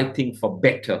fighting for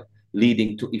better,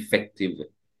 leading to effective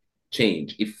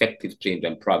change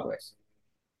and progress.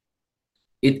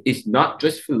 It is not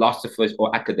just philosophers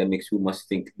or academics who must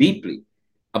think deeply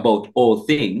about all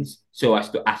things so as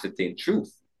to ascertain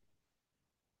truth,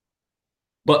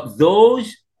 but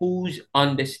those whose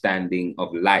understanding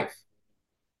of life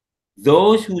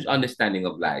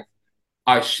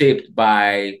are shaped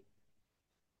by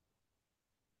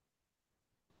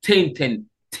tainted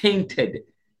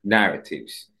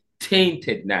narratives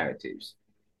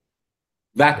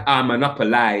that are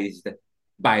monopolized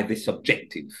by the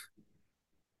subjective.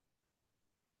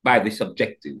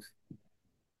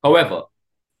 However,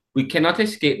 we cannot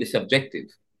escape the subjective.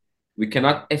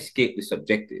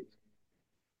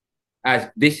 As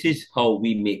this is how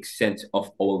we make sense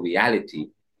of our reality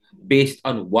based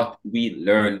on what we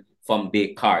learn from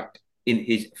Descartes in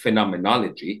his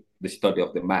phenomenology, the study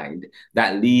of the mind,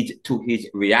 that leads to his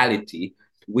reality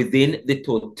within the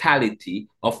totality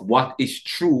of what is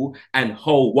true and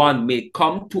how one may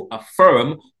come to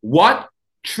affirm what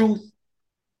truth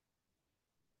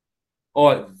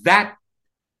or that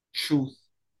truth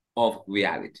of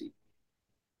reality.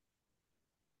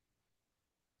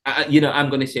 I'm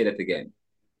going to say that again.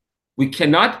 We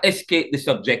cannot escape the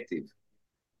subjective.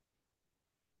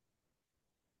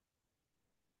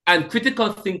 And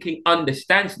critical thinking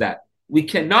understands that we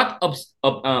cannot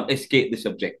escape the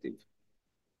subjective.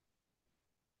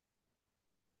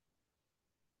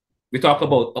 We talk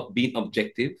about being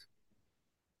objective,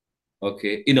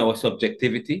 okay, in our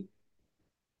subjectivity.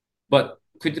 But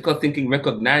critical thinking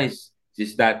recognizes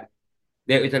that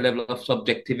there is a level of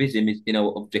subjectivism in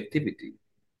our objectivity.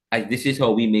 as this is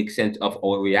how we make sense of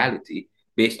our reality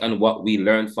based on what we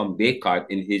learned from Descartes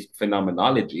in his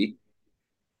phenomenology,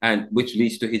 and which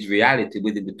leads to his reality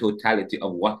within the totality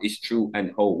of what is true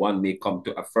and how one may come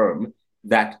to affirm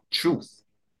that truth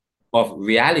of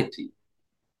reality.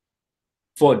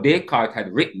 For Descartes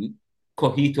had written,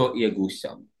 cogito ergo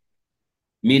sum,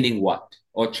 meaning what?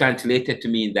 Or translated to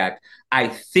mean that I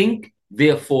think,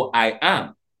 therefore I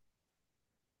am.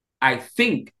 I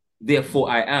think, therefore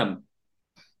I am.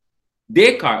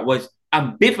 Descartes was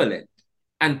ambivalent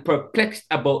and perplexed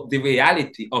about the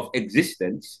reality of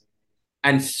existence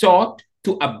and sought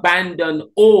to abandon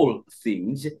all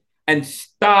things and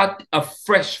start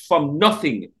afresh from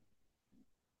nothing.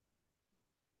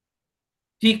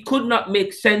 He could not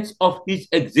make sense of his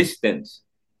existence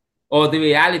or the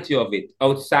reality of it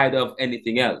outside of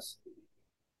anything else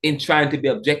in trying to be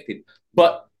objective,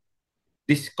 but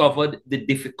discovered the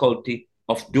difficulty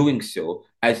of doing so,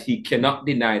 as he cannot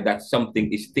deny that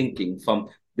something is thinking from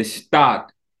the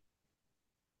start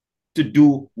to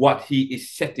do what he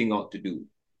is setting out to do.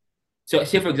 So,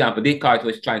 say, for example, Descartes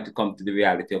was trying to come to the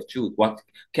reality of truth. What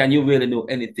can you really know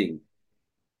anything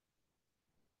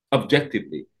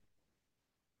objectively?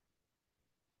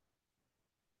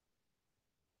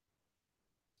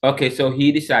 Okay, so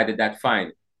he decided that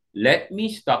fine, let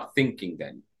me stop thinking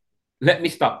then. Let me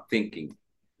stop thinking.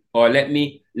 Or let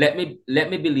me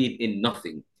believe in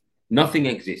nothing. Nothing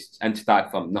exists and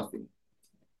start from nothing.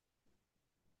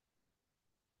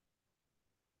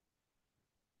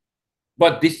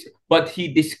 But he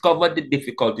discovered the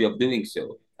difficulty of doing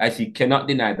so, as he cannot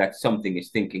deny that something is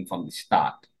thinking from the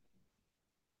start.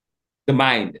 The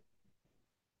mind.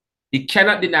 He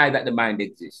cannot deny that the mind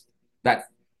exists. That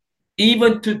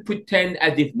even to pretend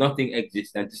as if nothing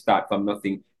exists and to start from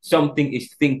nothing, something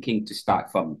is thinking to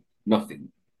start from nothing.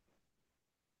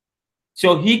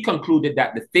 So he concluded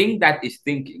that the thing that is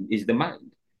thinking is the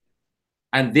mind.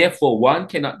 And therefore, one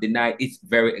cannot deny its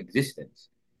very existence.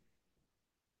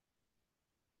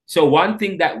 So one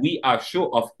thing that we are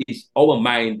sure of is our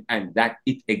mind and that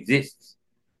it exists.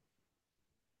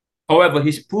 However,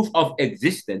 his proof of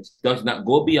existence does not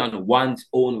go beyond one's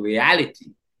own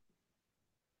reality.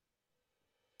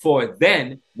 For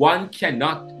then, one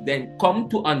cannot then come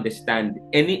to understand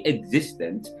any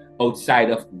existence outside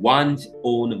of one's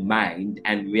own mind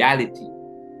and reality.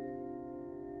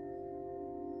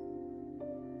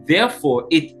 Therefore,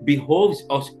 it behoves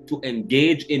us to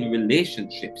engage in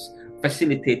relationships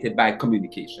facilitated by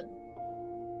communication,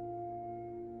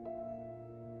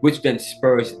 which then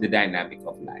spurs the dynamic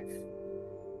of life.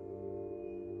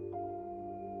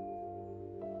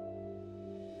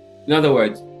 In other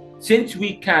words, since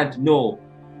we can't know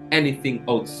anything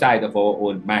outside of our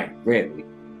own mind, really,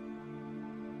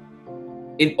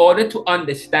 in order to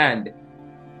understand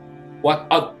what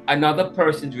another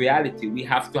person's reality, we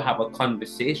have to have a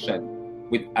conversation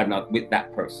with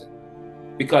that person.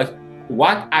 Because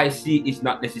what I see is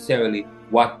not necessarily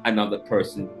what another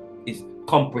person is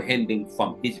comprehending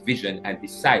from his vision and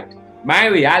his sight. My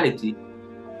reality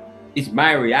is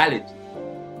my reality.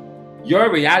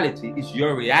 Your reality is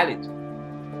your reality.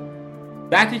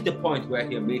 That is the point we're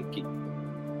here making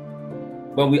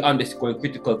when we underscore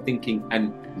critical thinking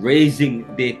and raising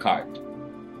Descartes.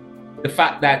 The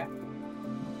fact that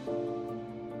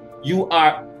you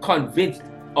are convinced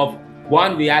of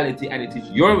one reality and it is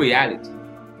your reality.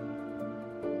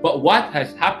 But what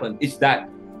has happened is that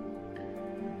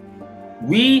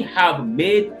we have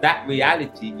made that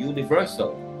reality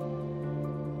universal,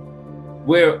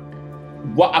 where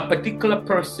what a particular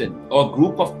person or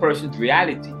group of persons'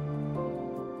 reality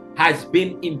has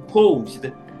been imposed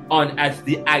on as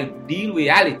the ideal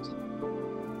reality.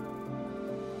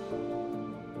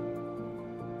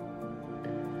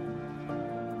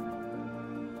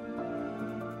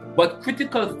 But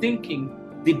critical thinking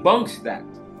debunks that.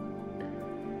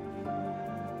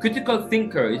 Critical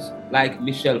thinkers like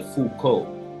Michel Foucault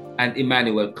and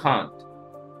Immanuel Kant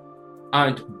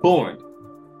aren't born.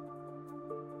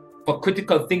 For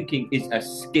critical thinking is a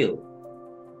skill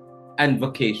and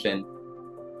vocation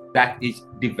that is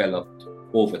developed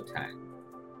over time.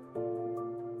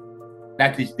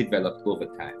 That is developed over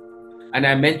time. And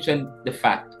I mentioned the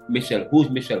fact, who's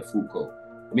Michel Foucault?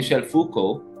 Michel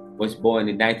Foucault was born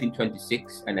in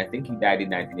 1926, and I think he died in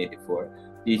 1984.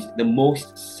 He's the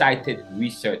most cited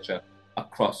researcher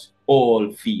across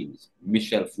all fields,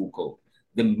 Michel Foucault.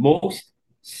 The most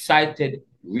cited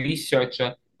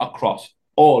researcher across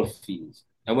all fields.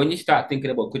 And when you start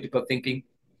thinking about critical thinking,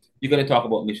 you're going to talk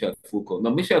about Michel Foucault. Now,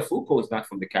 Michel Foucault is not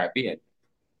from the Caribbean,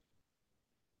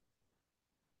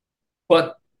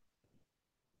 but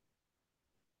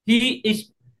he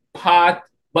is part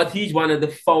but he's one of the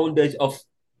founders of,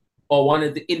 or one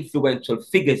of the influential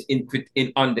figures in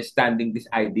understanding this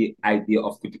idea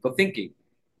of critical thinking.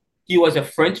 He was a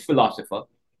French philosopher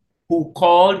who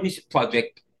called his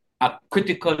project a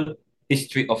critical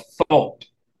history of thought.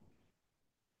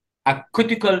 A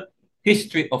critical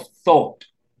history of thought.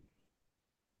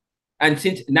 And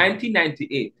since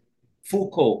 1998,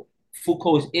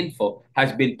 Foucault's Info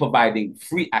has been providing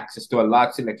free access to a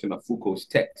large selection of Foucault's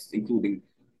texts, including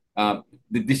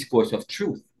the Discourse of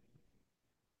Truth.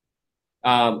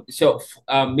 Michel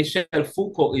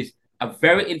Foucault is a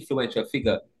very influential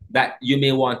figure that you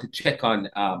may want to check on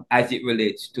as it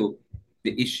relates to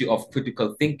the issue of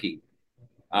critical thinking.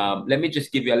 Let me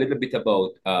just give you a little bit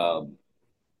about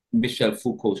Michel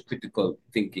Foucault's critical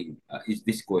thinking, his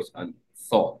discourse on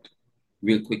thought,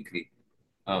 real quickly.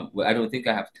 Well, I don't think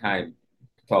I have time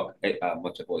to talk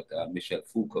much about Michel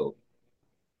Foucault.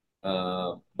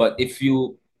 But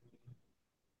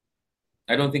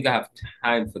I don't think I have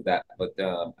time for that, but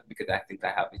because I think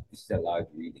I have it. This is a large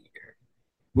reading here.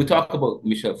 We'll talk about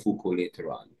Michel Foucault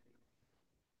later on.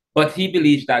 But he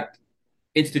believes that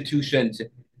institutions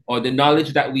or the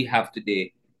knowledge that we have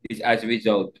today is as a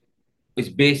result, is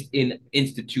based in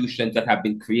institutions that have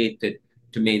been created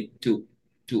to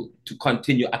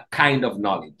continue a kind of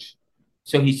knowledge.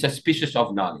 So he's suspicious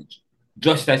of knowledge,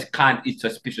 just as Kant is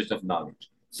suspicious of knowledge,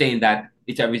 saying that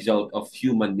it's a result of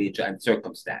human nature and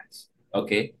circumstance.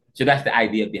 Okay, so that's the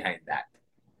idea behind that.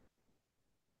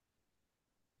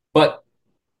 But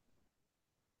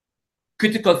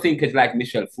critical thinkers like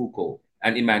Michel Foucault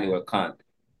and Immanuel Kant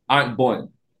aren't born.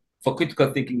 For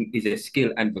critical thinking is a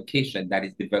skill and vocation that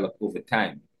is developed over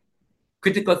time.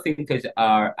 Critical thinkers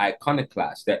are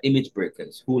iconoclasts, they're image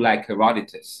breakers who, like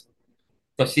Herodotus,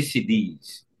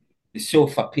 Thucydides, the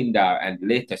Sophia Pindar, and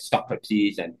later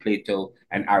Socrates and Plato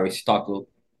and Aristotle,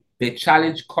 they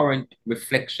challenge current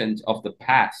reflections of the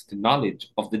past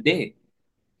knowledge of the day.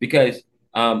 Because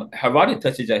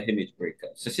Herodotus is an image breaker,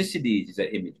 Thucydides is an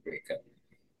image breaker,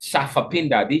 Sophia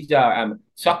Pindar, these are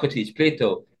Socrates,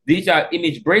 Plato, these are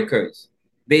image breakers.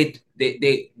 They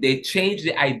change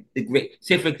the great.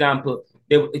 Say, for example,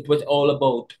 it was all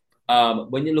about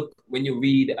when you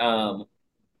read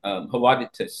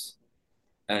Herodotus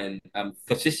and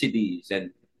Thucydides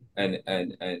and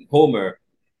Homer,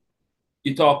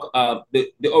 you talk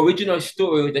the original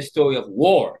story was the story of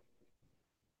war,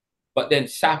 but then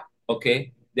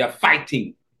they're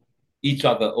fighting each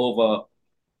other over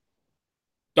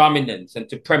dominance and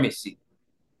supremacy.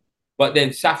 But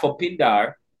then Sappho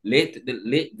Pindar, the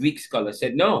late Greek scholar,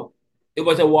 said no, it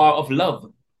was a war of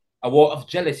love, a war of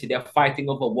jealousy. They're fighting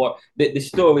over war. The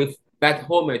story that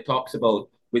Homer talks about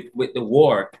with the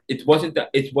war, it wasn't.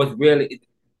 It was really.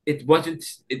 It wasn't.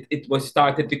 It was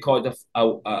started because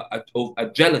of a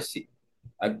jealousy.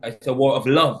 It's a war of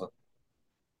love.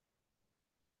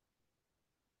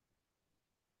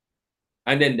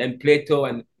 And then Plato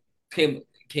and came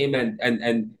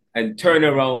and turn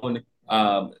around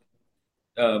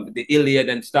the Iliad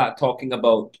and start talking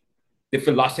about the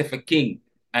philosopher king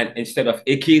and instead of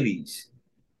Achilles.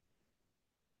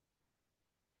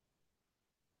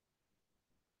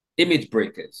 Image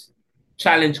breakers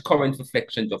challenge current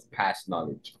reflections of past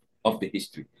knowledge of the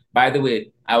history. By the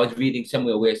way, I was reading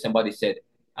somewhere where somebody said,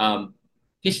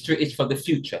 history is for the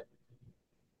future.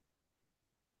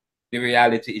 The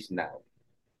reality is now.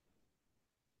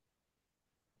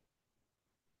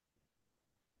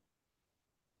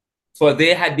 For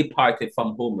they had departed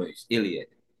from Homer's Iliad.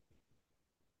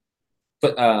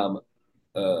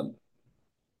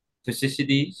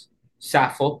 Thucydides,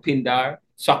 Sappho, Pindar,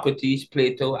 Socrates,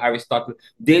 Plato, Aristotle,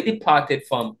 they departed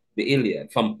from the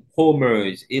Iliad, from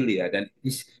Homer's Iliad and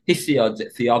Hesiod's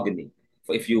Theogony.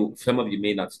 For some of you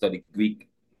may not study Greek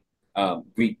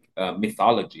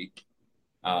mythology,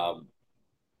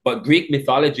 but Greek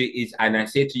mythology is, and I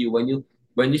say to you, when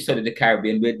you study the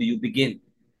Caribbean, where do you begin?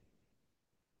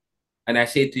 And I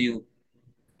say to you,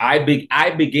 I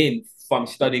begin from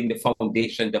studying the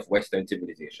foundations of Western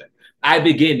civilization. I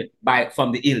begin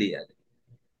from the Iliad,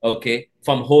 okay,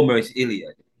 from Homer's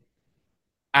Iliad.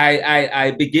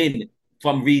 I begin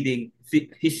from reading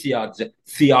Hesiod's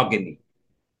Theogony,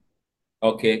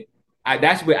 okay.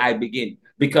 That's where I begin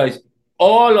because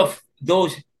all of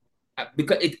those,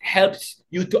 because it helps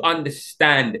you to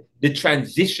understand the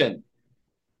transition,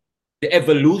 the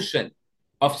evolution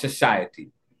of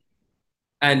society,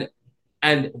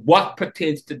 and what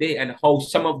pertains today, and how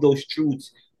some of those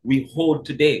truths we hold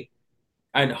today,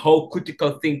 and how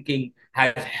critical thinking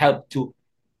has helped to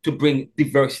bring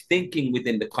diverse thinking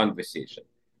within the conversation.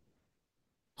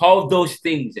 How those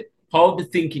things, how the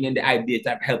thinking and the ideas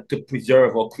have helped to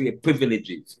preserve or create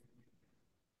privileges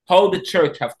how the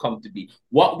church have come to be,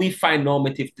 what we find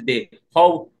normative today,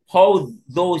 how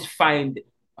those find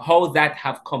how that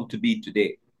have come to be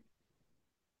today.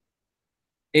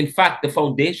 In fact, the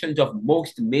foundations of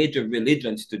most major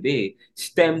religions today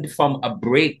stemmed from a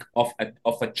break of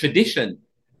a tradition,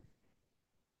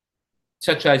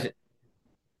 such as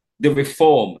the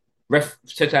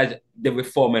such as the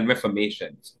Reform and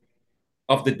Reformations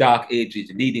of the Dark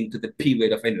Ages, leading to the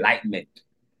period of enlightenment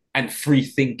and free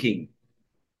thinking.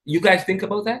 You guys think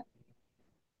about that?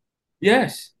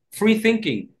 Yes, free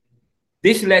thinking.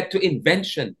 This led to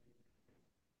invention,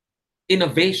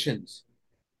 innovations,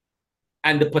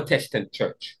 and the Protestant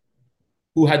church,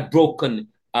 who had broken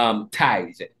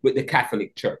ties with the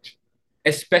Catholic Church,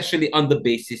 especially on the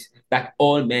basis that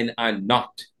all men are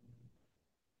not,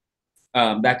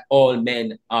 that all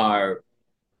men are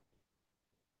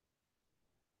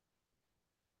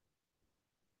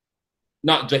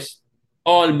not just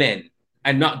all men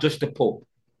and not just the Pope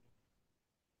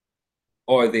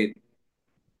or the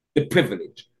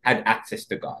privilege had access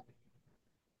to God.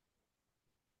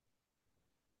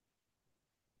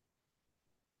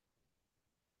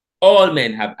 All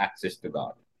men have access to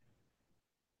God.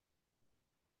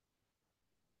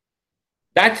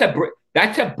 That's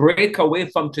a break away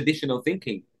from traditional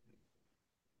thinking.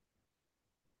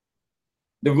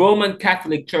 The Roman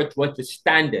Catholic Church was the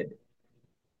standard.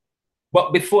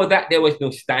 But before that, there was no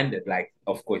standard. Like,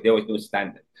 of course, there was no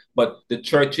standard. But the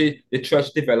church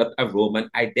developed a Roman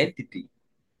identity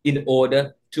in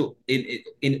order to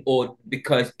in order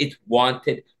because it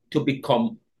wanted to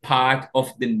become part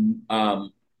of the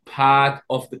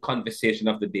conversation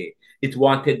of the day. It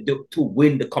wanted to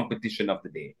win the competition of the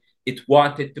day. It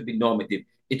wanted to be normative.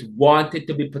 It wanted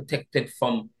to be protected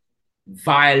from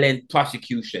violent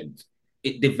prosecutions.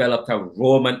 It developed a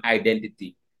Roman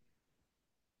identity.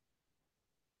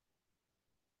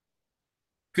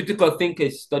 Critical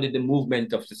thinkers study the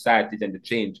movement of societies and the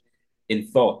change in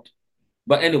thought.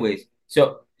 But anyways,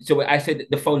 so I said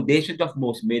the foundations of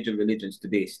most major religions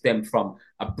today stem from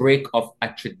a break of a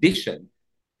tradition,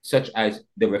 such as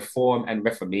the Reform and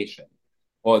Reformation,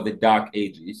 or the Dark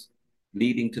Ages,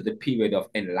 leading to the period of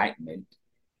enlightenment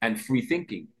and free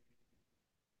thinking.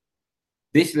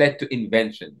 This led to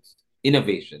inventions,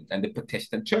 innovations, and the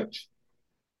Protestant church,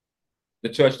 the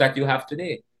church that you have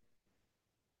today.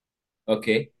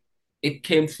 Okay, it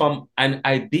came from an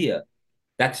idea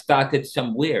that started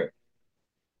somewhere.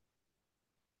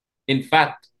 In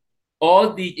fact,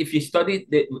 if you study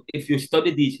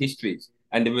these histories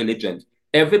and the religions,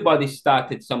 everybody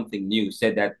started something new,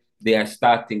 said that they are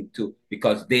starting to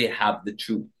because they have the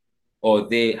truth, or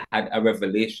they had a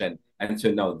revelation, and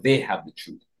so now they have the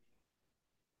truth.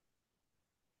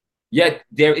 Yet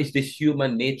there is this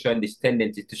human nature and this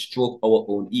tendency to stroke our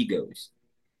own egos.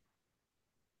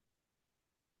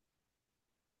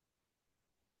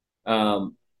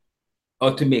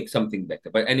 Or to make something better.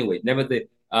 But anyway,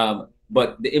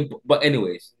 but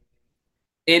anyways,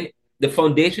 in the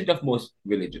foundations of most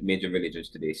major religions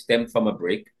today stem from a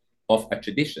break of a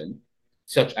tradition,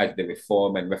 such as the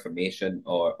Reform and Reformation,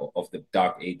 or of the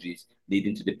Dark Ages,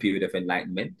 leading to the period of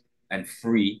enlightenment and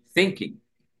free thinking.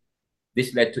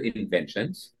 This led to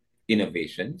inventions,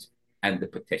 innovations, and the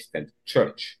Protestant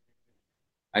church.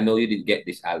 I know you didn't get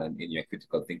this, Alan, in your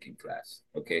critical thinking class,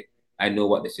 okay? I know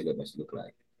what the syllabus looked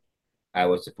like. I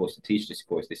was supposed to teach this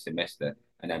course this semester,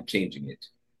 and I'm changing it.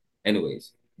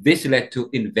 Anyways, this led to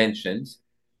inventions,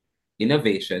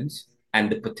 innovations,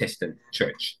 and the Protestant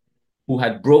church, who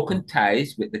had broken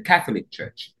ties with the Catholic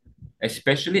Church,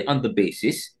 especially on the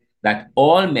basis that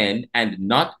all men and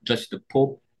not just the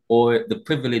Pope or the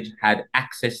privileged had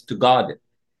access to God.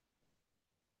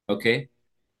 Okay?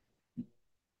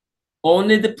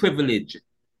 Only the privileged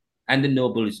and the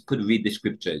nobles could read the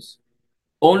scriptures.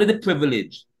 Only the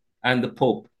privileged and the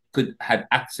Pope had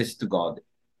access to God.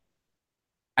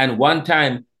 And one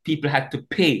time, people had to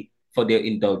pay for their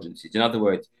indulgences. In other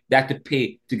words, they had to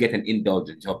pay to get an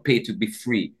indulgence, or pay to be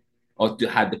free, or to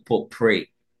have the Pope pray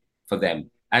for them.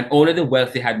 And only the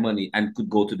wealthy had money and could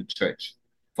go to the church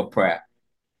for prayer.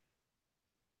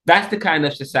 That's the kind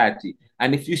of society.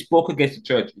 And if you spoke against the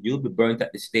church, you'll be burnt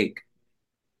at the stake.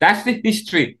 That's the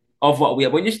history of what we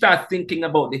have. When you start thinking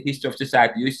about the history of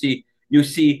society, you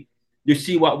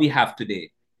see what we have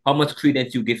today, how much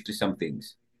credence you give to some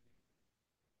things.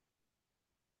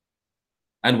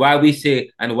 And why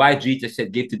Jesus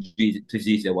said, give to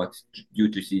Caesar what's due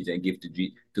to Caesar, and give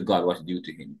to God what's due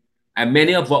to him. And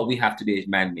many of what we have today is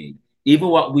man-made. Even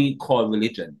what we call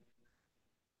religion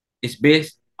is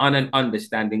based on an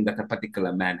understanding that a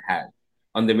particular man had,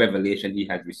 on the revelation he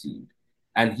has received.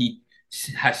 And he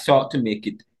has sought to make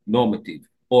it normative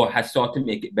or has sought to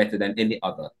make it better than any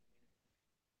other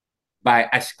by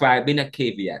ascribing a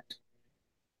caveat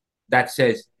that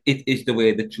says it is the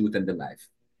way, the truth, and the life.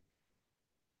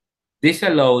 This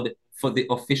allowed for the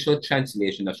official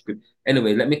translation of script.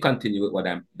 Anyway, let me continue with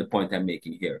the point I'm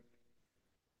making here.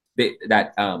 This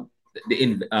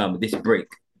break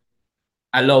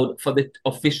allowed for the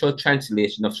official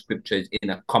translation of scriptures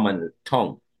in a common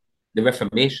tongue. The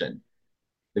Reformation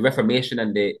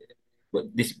and the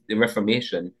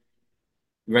Reformation,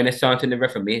 Renaissance and the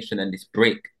Reformation, and this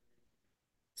break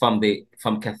from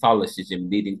Catholicism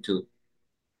leading to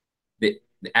the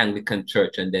Anglican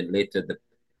Church, and then later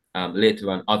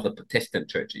on other Protestant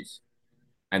churches,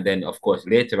 and then of course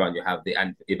later on you have the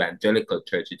evangelical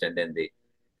churches, and then the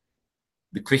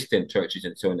Christian churches,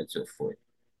 and so on and so forth.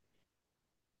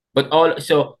 But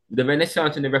also the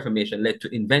Renaissance and the Reformation led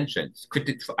to inventions.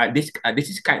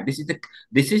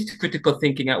 This is critical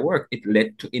thinking at work. It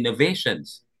led to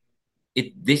innovations.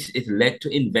 It led to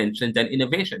inventions and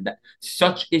innovation.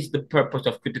 Such is the purpose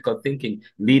of critical thinking,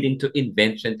 leading to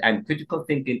inventions. And critical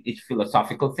thinking is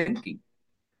philosophical thinking,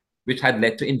 which had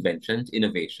led to inventions,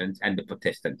 innovations, and the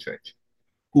Protestant Church,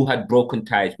 who had broken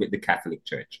ties with the Catholic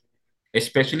Church,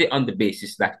 especially on the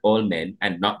basis that all men,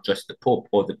 and not just the Pope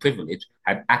or the privileged,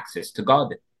 had access to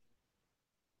God.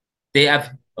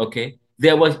 There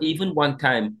was even one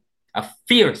time a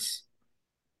fierce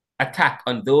attack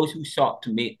on those who sought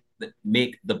to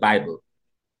make the Bible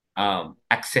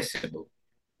accessible,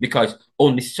 because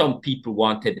only some people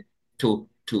wanted to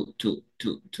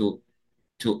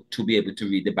be able to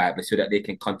read the Bible so that they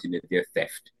can continue their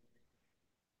theft.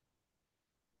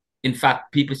 In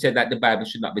fact, people said that the Bible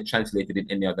should not be translated in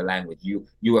any other language.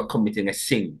 You are committing a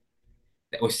sin.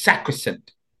 That was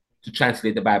sacrosanct to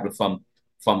translate the Bible from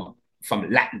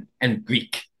Latin and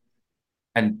Greek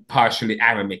and partially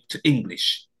Aramaic to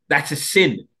English. That's a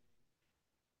sin.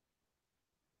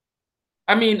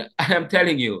 I mean, I'm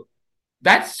telling you,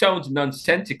 that sounds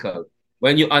nonsensical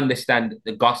when you understand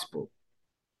the gospel.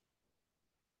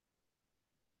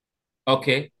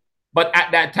 Okay? But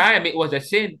at that time, it was a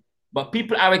sin. But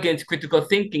people are against critical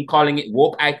thinking, calling it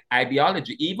woke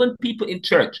ideology. Even people in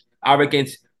church are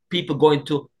against people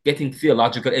getting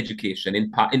theological education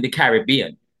in the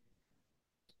Caribbean.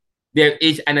 There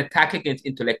is an attack against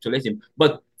intellectualism,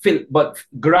 but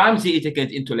Gramsci is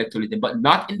against intellectualism, but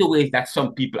not in the ways that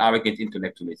some people are against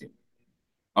intellectualism.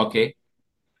 Okay,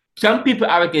 some people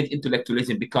are against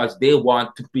intellectualism because they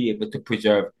want to be able to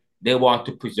preserve their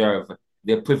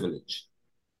privilege,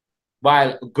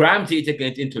 while Gramsci is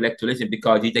against intellectualism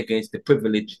because he's against the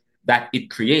privilege that it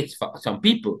creates for some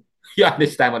people. You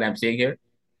understand what I'm saying here?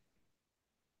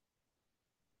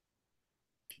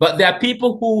 But there are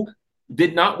people who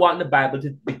did not want the Bible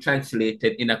to be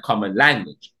translated in a common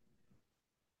language.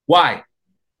 Why?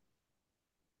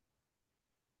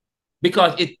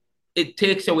 Because it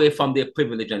takes away from their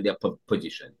privilege and their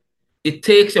position. It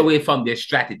takes away from their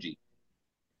strategy,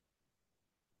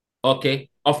 okay,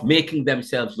 of making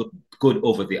themselves look good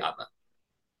over the other.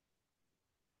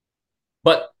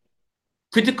 But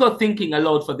critical thinking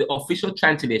allowed for the official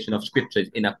translation of scriptures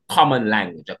in a common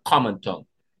language, a common tongue.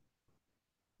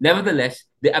 Nevertheless,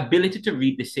 the ability to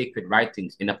read the sacred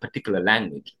writings in a particular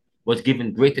language was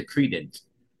given greater credence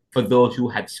for those who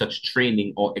had such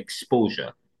training or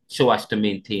exposure so as to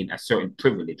maintain a certain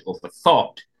privilege over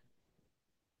thought.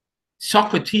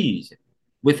 Socrates,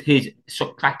 with his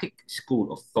Socratic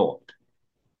school of thought,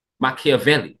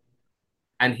 Machiavelli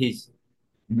and his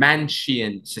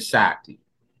Mantian society,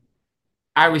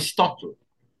 Aristotle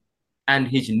and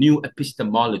his new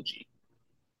epistemology,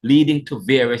 leading to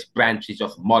various branches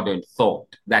of modern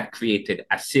thought that created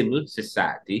a civil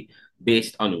society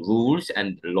based on rules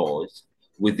and laws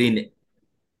within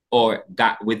or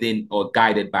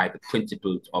guided by the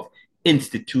principles of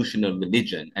institutional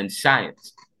religion and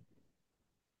science.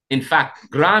 In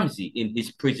fact, Gramsci in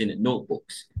his prison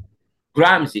notebooks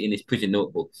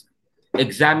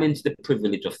examines the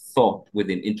privilege of thought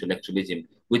within intellectualism,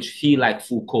 which he, like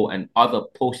Foucault and other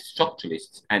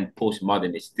post-structuralists and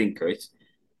postmodernist thinkers,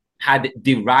 had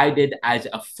derided as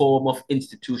a form of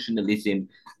institutionalism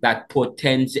that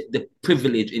portends the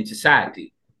privilege in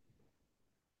society.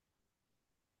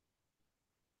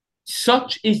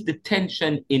 Such is the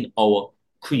tension in our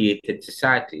created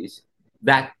societies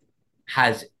that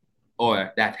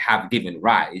have given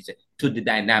rise to the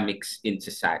dynamics in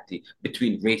society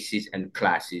between races and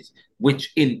classes,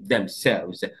 which in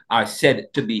themselves are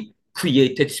said to be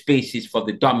created spaces for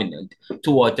the dominant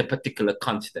towards a particular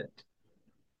constant.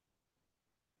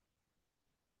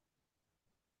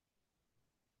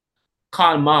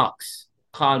 Karl Marx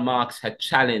had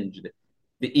challenged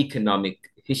the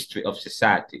economic history of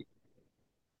society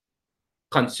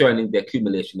concerning the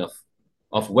accumulation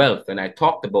of wealth. And I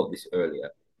talked about this earlier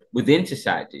within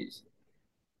societies.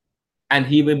 And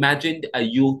he imagined a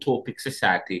utopic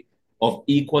society of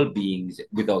equal beings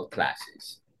without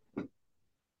classes.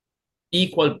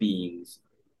 Equal beings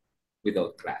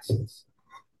without classes.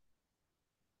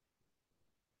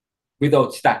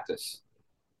 Without status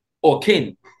or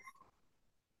kin,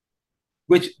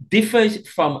 which differs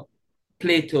from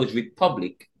Plato's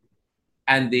Republic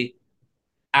and the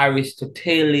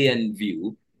Aristotelian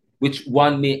view, which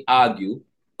one may argue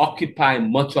occupy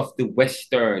much of the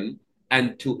Western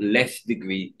and to less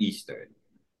degree Eastern.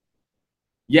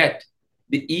 Yet,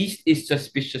 the East is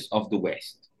suspicious of the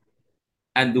West,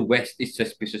 and the West is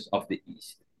suspicious of the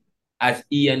East, as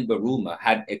Ian Baruma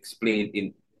had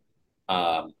explained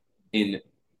in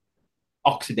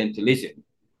Occidentalism,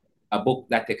 a book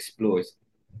that explores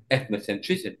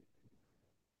ethnocentrism.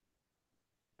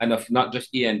 And of not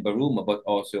just Ian Baruma, but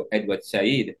also Edward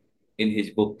Said in his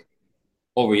book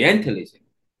Orientalism.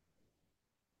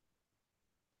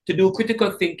 To do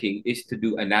critical thinking is to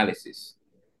do analysis.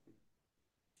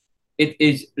 It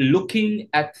is looking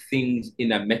at things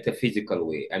in a metaphysical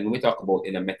way. And when we talk about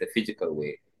in a metaphysical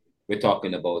way, we're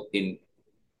talking about when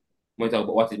we talk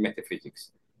about what is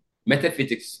metaphysics.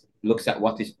 Metaphysics looks at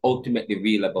what is ultimately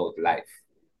real about life.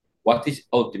 What is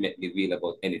ultimately real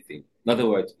about anything. In other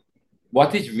words,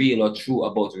 what is real or true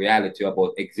about reality,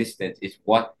 about existence, is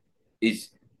what is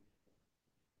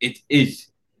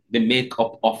the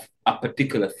makeup of a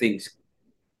particular thing's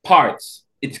parts,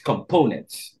 its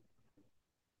components.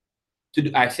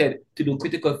 I said to do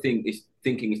critical thinking is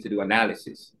to do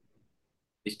analysis,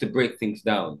 is to break things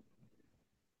down.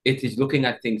 It is looking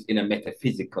at things in a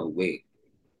metaphysical way.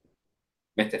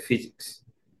 Metaphysics.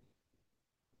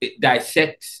 It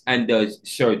dissects and does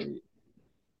surgery.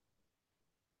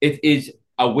 It is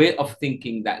a way of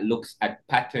thinking that looks at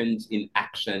patterns in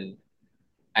action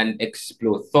and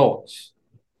explore thoughts.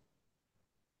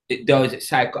 It does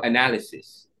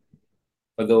psychoanalysis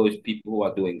for those people who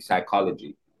are doing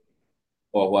psychology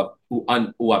or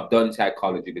who have done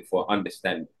psychology before,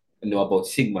 understand and know about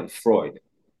Sigmund Freud.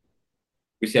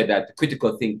 We said that to do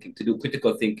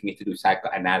critical thinking is to do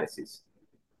psychoanalysis.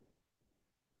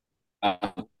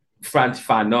 Frantz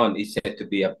Fanon is said to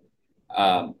be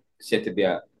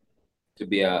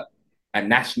a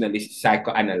nationalist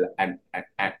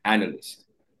psychoanalyst.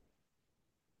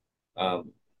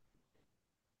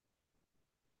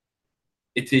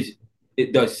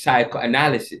 It does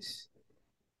psychoanalysis,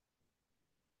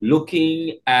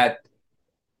 looking at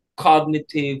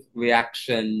cognitive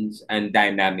reactions and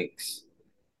dynamics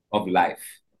of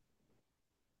life,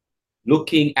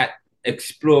 looking at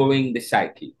exploring the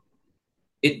psyche.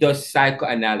 It does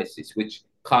psychoanalysis, which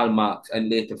Karl Marx and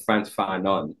later Frantz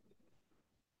Fanon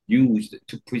used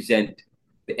to present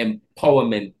the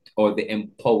empowerment or the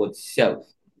empowered self.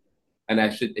 And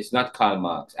it's not Karl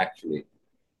Marx, actually.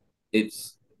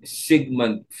 It's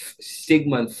Sigmund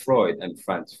Freud and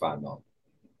Frantz Fanon.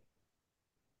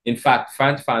 In fact,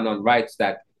 Frantz Fanon writes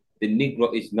that the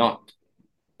Negro is not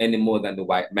any more than the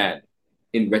white man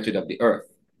in Wretched of the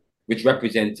Earth, which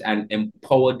represents an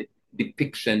empowered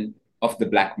depiction of the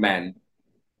black man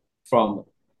from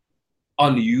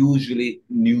unusually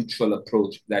neutral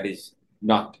approach that is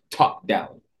not top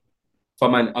down.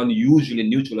 From an unusually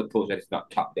neutral approach that is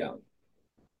not top down.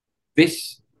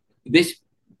 This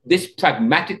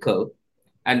pragmatical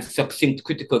and succinct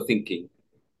critical thinking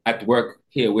at work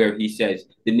here, where he says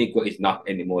the Negro is not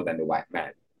any more than the white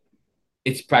man.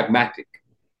 It's pragmatic.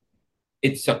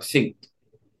 It's succinct.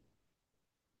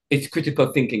 It's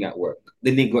critical thinking at work.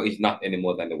 The Negro is not any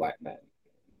more than the white man.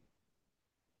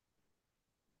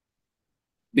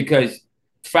 Because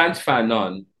Frantz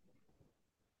Fanon,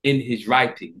 in his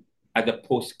writing as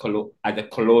a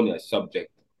colonial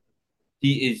subject,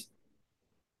 he is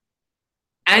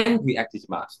angry at his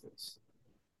masters.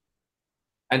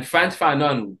 And Frantz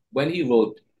Fanon, when he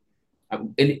wrote,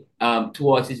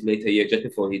 towards his later years, just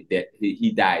before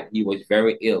he died, he was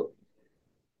very ill.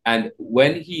 And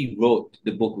when he wrote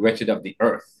the book Wretched of the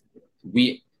Earth,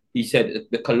 he said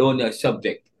the colonial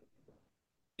subject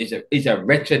is a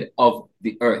wretched of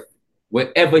the earth.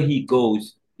 Wherever he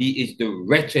goes, he is the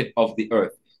wretched of the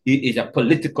earth. He is a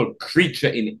political creature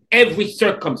in every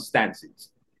circumstances.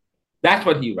 That's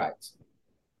what he writes.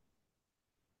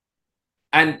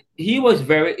 And he was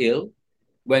very ill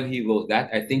when he wrote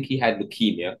that. I think he had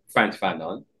leukemia, Frantz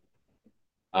Fanon.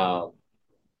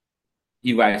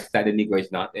 He writes that the Negro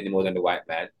is not any more than the white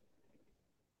man.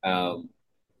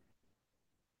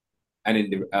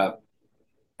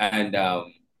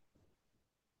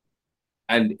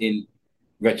 And in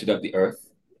Wretched of the Earth.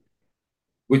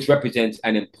 which represents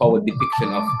an empowered depiction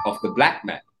of the Black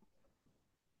man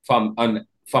from an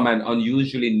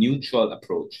unusually neutral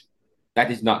approach that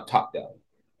is not top-down.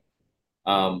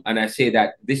 And I say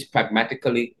that this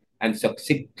pragmatically and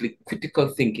succinctly critical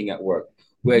thinking at work,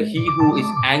 where he who is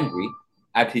angry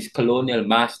at his colonial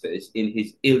masters in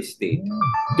his ill state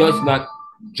does not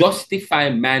justify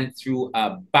man through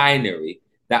a binary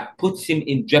that puts him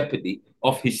in jeopardy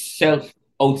of his self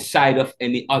outside of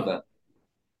any other.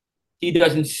 He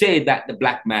doesn't say that the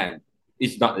Black man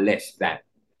is not less than.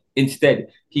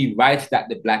 Instead, he writes that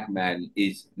the Black man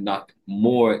is not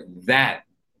more than,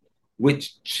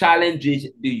 which challenges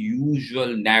the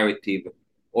usual narrative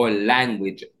or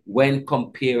language when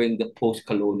comparing the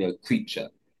post-colonial creature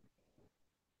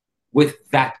with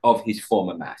that of his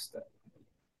former master.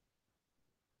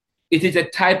 It is a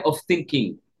type of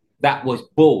thinking that was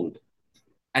bold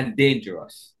and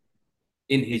dangerous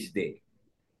in his day,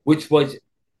 which posed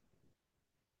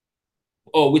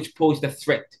a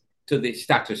threat to the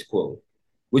status quo,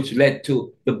 which led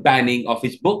to the banning of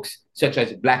his books, such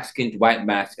as Black Skinned White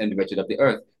Mask and The Wretched of the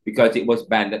Earth, because it was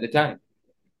banned at the time.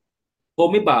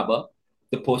 Homi Bhabha,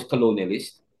 the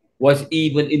post-colonialist, was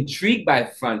even intrigued by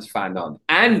Frantz Fanon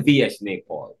and V.S.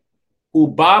 Naipaul,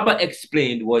 who Bhabha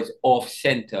explained was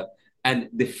off-center and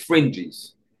the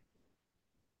fringes.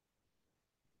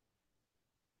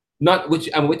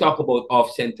 And we talk about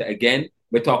off-center again,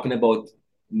 we're talking about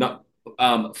not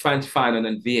Frantz Fanon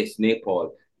and V.S.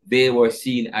 Naipaul. They were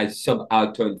seen as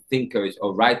subaltern thinkers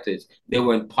or writers. They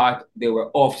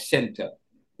were off-center.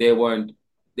 They weren't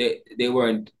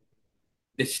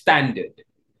the standard,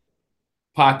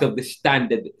 part of the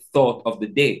standard thought of the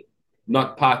day,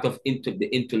 not part of the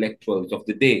intellectuals of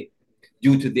the day,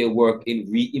 due to their work in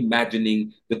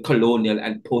reimagining the colonial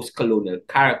and post-colonial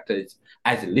characters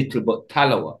as little but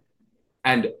tallow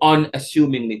and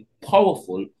unassumingly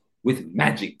powerful with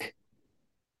magic.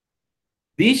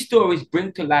 These stories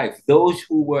bring to life those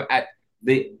who were at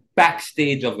the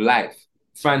backstage of life,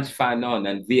 Frantz Fanon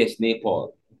and V.S.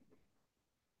 Naipaul.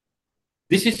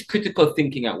 This is critical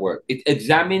thinking at work. It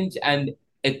examines and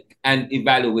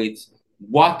evaluates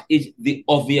what is the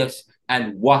obvious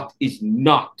and what is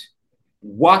not.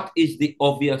 What is the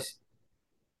obvious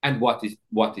and what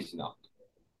is not.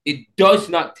 It does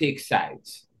not take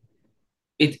sides.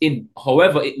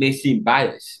 However, it may seem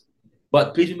biased,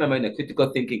 but please remember that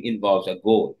critical thinking involves a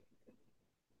goal.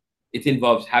 It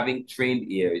involves having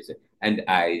trained ears and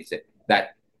eyes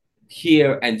that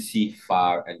hear and see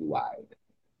far and wide.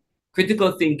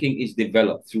 Critical thinking is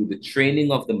developed through the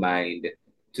training of the mind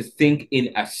to think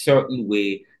in a certain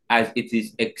way, as it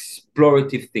is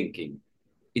explorative thinking.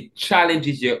 It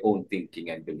challenges your own thinking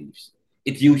and beliefs.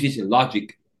 It uses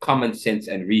logic, common sense,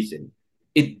 and reason.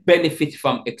 It benefits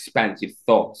from expansive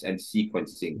thoughts and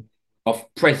sequencing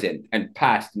of present and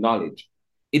past knowledge.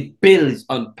 It builds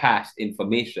on past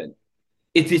information.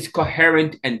 It is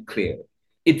coherent and clear.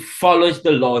 It follows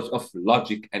the laws of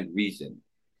logic and reason.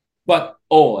 But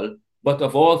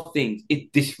of all things,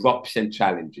 it disrupts and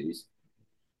challenges.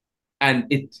 And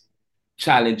it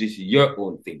challenges your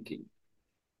own thinking.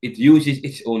 It uses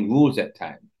its own rules at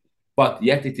times, but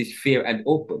yet it is fair and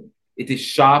open. It is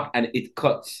sharp and it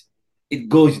cuts. It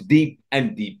goes deep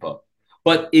and deeper,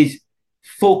 but is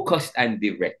focused and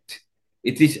direct.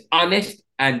 It is honest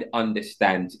and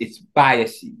understands its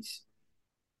biases.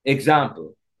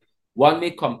 Example, one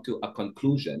may come to a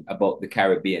conclusion about the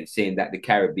Caribbean, saying that the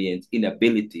Caribbean's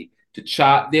inability to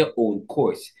chart their own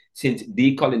course since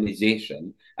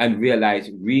decolonization and realize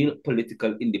real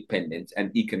political independence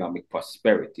and economic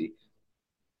prosperity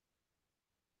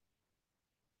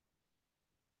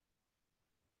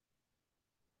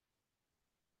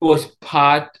was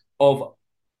part of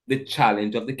the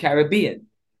challenge of the Caribbean.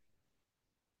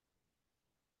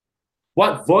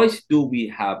 What voice do we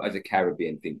have as a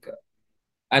Caribbean thinker?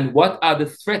 And what are the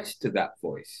threats to that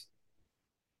voice?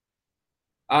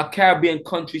 Are Caribbean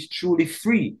countries truly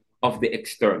free of the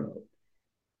external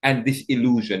and this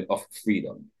illusion of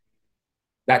freedom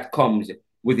that comes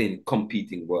within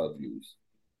competing worldviews?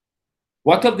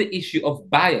 What of the issue of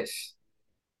bias?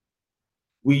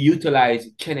 We utilize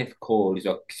Kenneth Clark's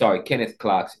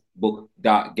book,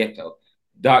 Dark Ghetto,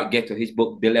 his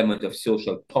book, Dilemmas of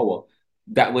Social Power,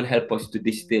 that will help us to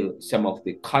distill some of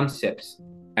the concepts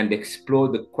and explore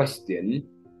the question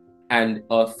and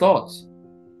our thoughts.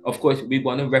 Of course, we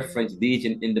want to reference these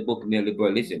in the book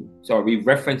Neoliberalism. So we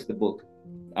reference the book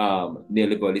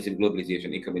Neoliberalism,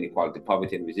 Globalization, Income Inequality,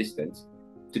 Poverty and Resistance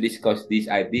to discuss these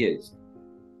ideas.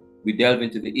 We delve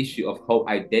into the issue of how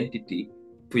identity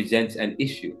presents an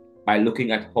issue by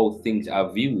looking at how things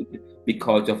are viewed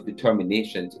because of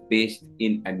determinations based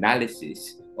in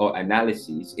analysis or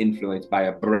analyses influenced by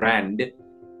a brand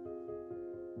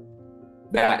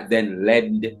that then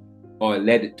led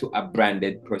to a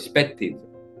branded perspective.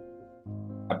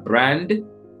 A brand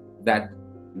that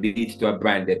leads to a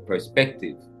branded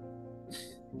perspective.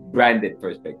 Branded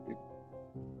perspective.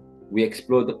 We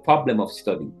explore the problem of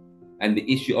study and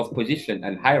the issue of position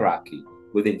and hierarchy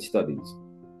within studies.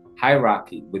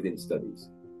 Hierarchy within studies,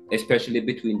 especially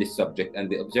between the subject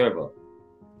and the observer.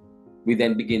 We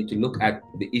then begin to look at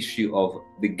the issue of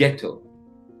the ghetto.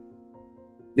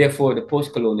 Therefore, the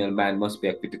post-colonial man must be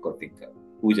a critical thinker,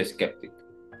 who is a skeptic,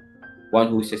 one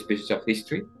who is suspicious of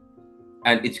history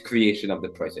and its creation of the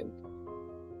present.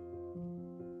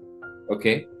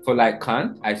 Okay, for like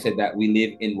Kant, I said that we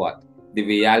live in what? The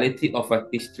reality of a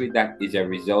history that is a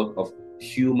result of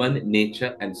human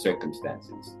nature and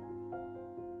circumstances.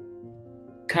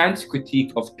 Kant's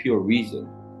critique of pure reason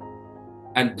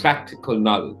and practical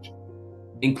knowledge,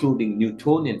 including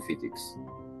Newtonian physics,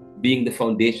 being the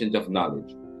foundations of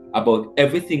knowledge about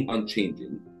everything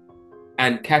unchanging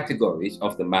and categories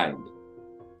of the mind.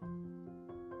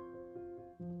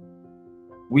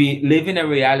 We live in a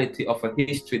reality of a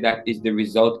history that is the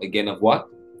result again of what?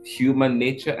 Human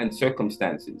nature and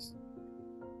circumstances.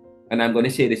 And I'm going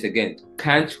to say this again.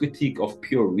 Kant's critique of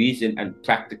pure reason and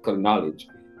practical knowledge,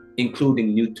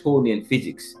 including Newtonian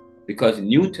physics, because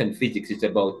Newton physics is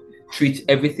about treats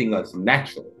everything as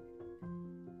natural.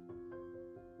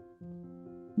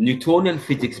 Newtonian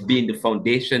physics being the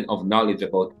foundation of knowledge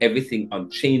about everything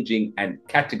unchanging and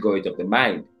categories of the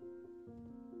mind.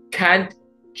 Kant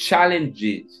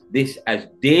challenges this as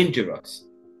dangerous.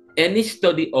 Any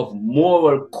study of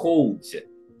moral codes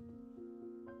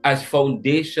as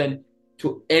foundation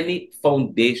to any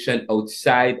foundation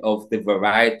outside of the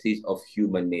varieties of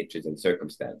human natures and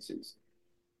circumstances.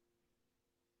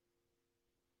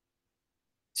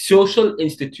 Social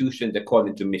institutions,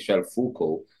 according to Michel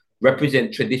Foucault,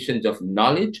 represent traditions of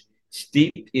knowledge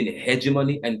steeped in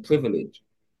hegemony and privilege.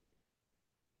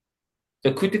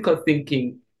 So critical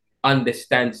thinking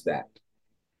understands that.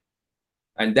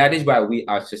 And that is why we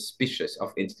are suspicious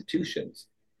of institutions.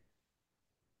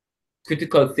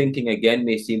 Critical thinking, again,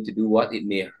 may seem to do what? It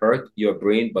may hurt your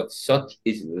brain, but such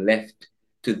is left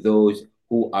to those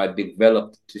who are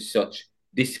developed to such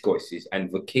discourses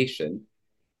and vocation.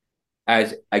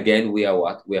 As, again, we are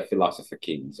what? We are philosopher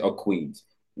kings or queens,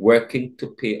 working to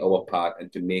play our part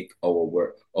and to make our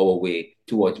way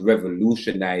towards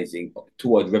revolutionary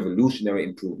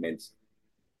improvements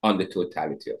on the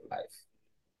totality of life.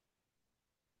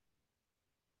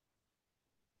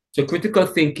 So critical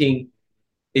thinking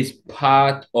is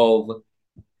part of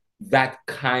that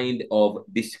kind of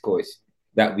discourse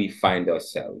that we find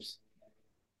ourselves.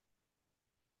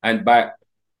 And by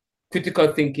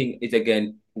critical thinking is,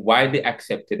 again, widely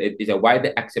accepted. It is a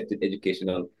widely accepted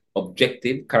educational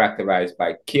objective characterized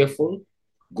by careful,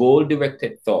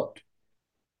 goal-directed thought.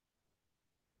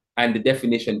 And the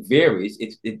definition varies.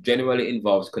 It generally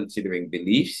involves considering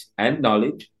beliefs and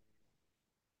knowledge,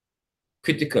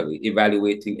 critically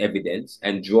evaluating evidence,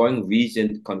 and drawing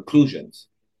reasoned conclusions.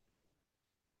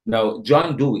 Now,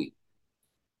 John Dewey,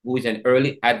 who is an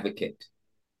early advocate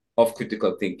of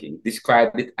critical thinking,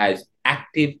 described it as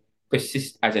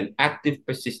an active,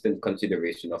 persistent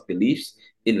consideration of beliefs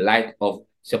in light of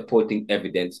supporting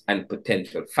evidence and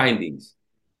potential findings.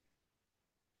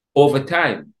 Over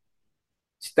time,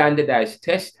 standardized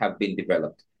tests have been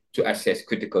developed to assess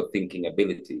critical thinking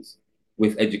abilities,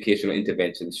 with educational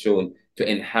interventions shown to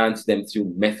enhance them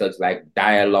through methods like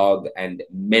dialogue and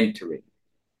mentoring.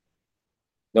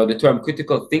 Now, the term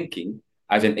critical thinking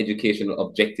as an educational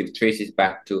objective traces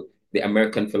back to the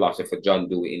American philosopher John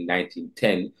Dewey in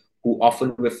 1910, who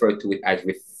often referred to it as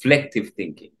reflective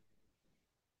thinking.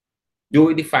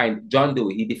 John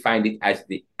Dewey defined it as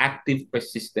the active,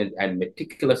 persistent, and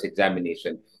meticulous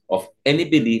examination of any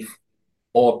belief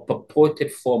or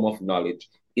purported form of knowledge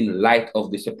in light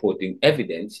of the supporting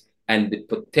evidence and the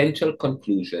potential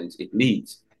conclusions it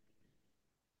leads.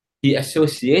 He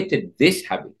associated this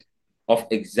habit of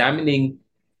examining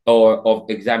or of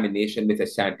examination with a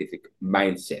scientific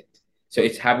mindset. So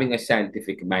it's having a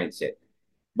scientific mindset.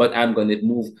 But I'm going to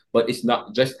move, but it's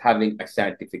not just having a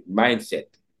scientific mindset,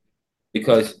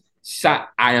 because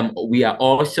we are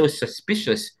also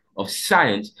suspicious of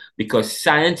science, because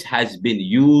science has been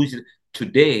used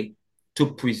today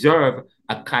to preserve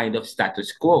a kind of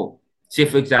status quo. Say,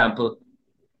 for example,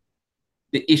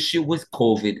 the issue with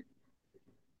COVID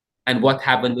and what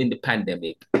happened in the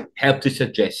pandemic helped to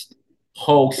suggest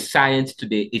how science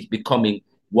today is becoming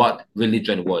what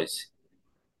religion was.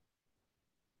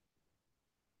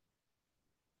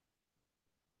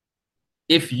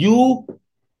 If you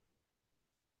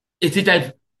It is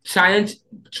as science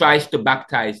tries to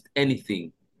baptize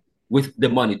anything with the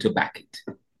money to back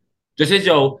it. Just as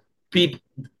though people,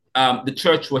 the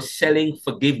church was selling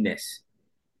forgiveness.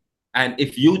 And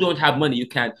if you don't have money, you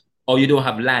can't, or you don't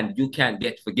have land, you can't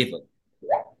get forgiven.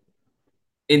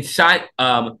 In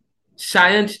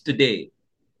science today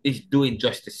is doing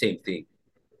just the same thing.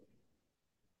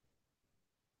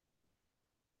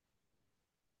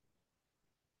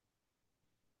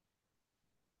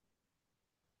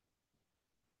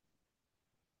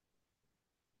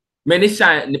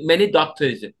 Many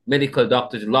doctors, medical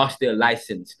doctors, lost their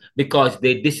license because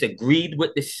they disagreed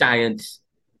with the science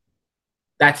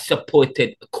that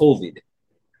supported COVID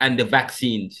and the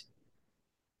vaccines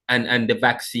and the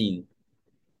vaccine.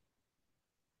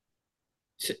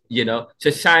 You know, so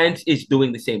science is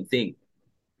doing the same thing,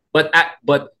 but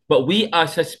we are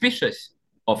suspicious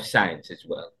of science as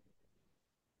well.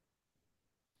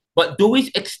 But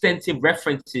Dewey's extensive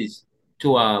references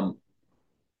to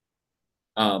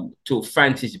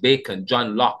Francis Bacon,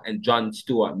 John Locke, and John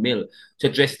Stuart Mill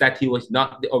suggest that he was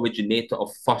not the originator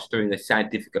of fostering a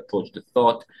scientific approach to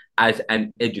thought as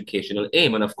an educational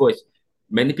aim. And of course,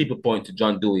 many people point to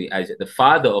John Dewey as the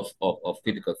father of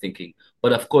critical thinking.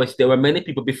 But of course, there were many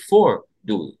people before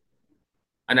Dewey.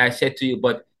 And I said to you,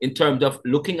 but in terms of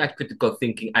looking at critical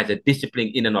thinking as a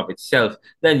discipline in and of itself,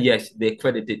 then yes, they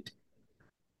credit it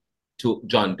to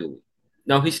John Dewey.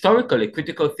 Now, historically,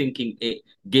 critical thinking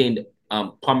gained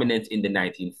prominence in the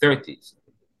 1930s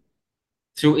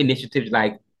through initiatives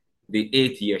like the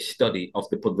 8-year study of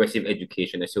the Progressive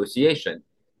Education Association.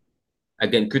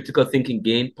 Again, critical thinking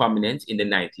gained prominence in the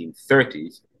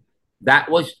 1930s.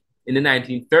 That was in the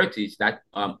 1930s that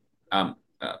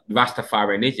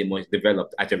Rastafarianism was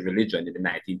developed as a religion in the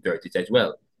 1930s as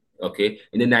well. Okay,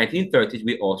 in the 1930s,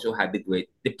 we also had the Great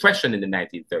Depression in the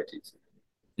 1930s.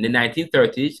 In the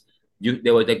 1930s,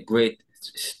 there was a great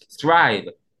strive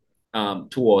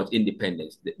towards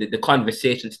independence. The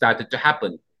conversation started to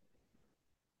happen.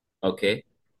 Okay.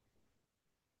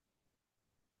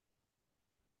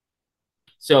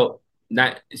 So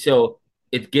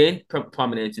it gained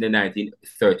prominence in the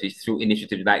 1930s through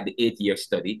initiatives like the 8-year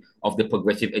study of the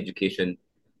Progressive Education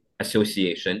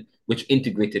Association, which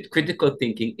integrated critical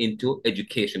thinking into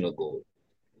educational goals.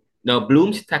 Now,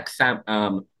 Bloom's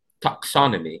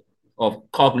taxonomy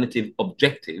of cognitive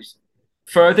objectives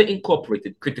further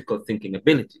incorporated critical thinking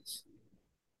abilities.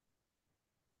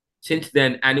 Since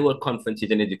then, annual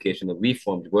conferences and educational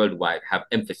reforms worldwide have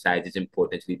emphasized its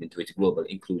importance, leading to its global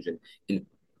inclusion in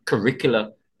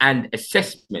curricula and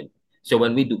assessment. So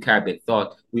when we do Caribbean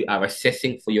thought, we are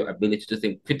assessing for your ability to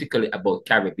think critically about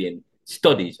Caribbean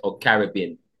studies or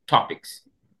Caribbean topics.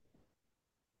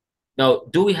 Now,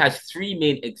 Dewey has 3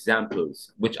 main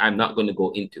examples, which I'm not going to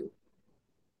go into.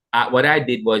 What I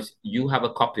did was, you have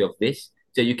a copy of this,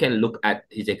 so you can look at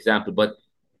his example, but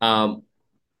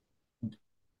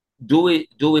Dewey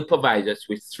provides us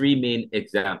with 3 main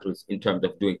examples in terms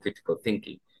of doing critical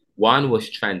thinking. 1 was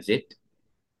transit.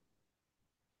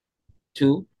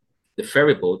 2, the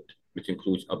ferry boat, which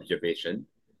includes observation.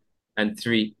 And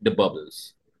 3, the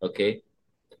bubbles. Okay.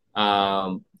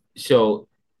 So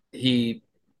he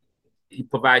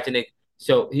provides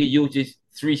so he uses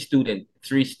 3 student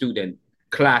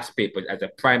class papers as a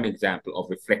prime example of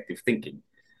reflective thinking.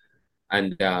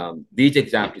 And these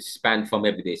examples span from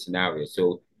everyday scenarios.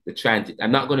 So the transit,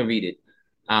 I'm not going to read it.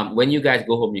 When you guys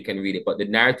go home, you can read it. But the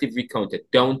narrative recounted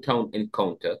downtown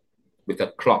encounter with a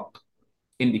clock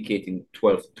indicating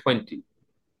 12:20,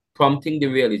 prompting the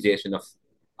realization of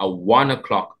a 1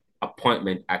 o'clock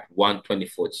appointment at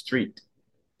 124th Street.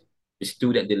 The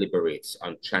student deliberates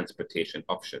on transportation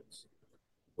options,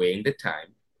 weighing the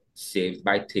time saved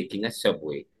by taking a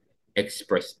subway,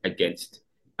 express against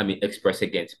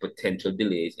potential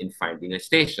delays in finding a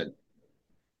station.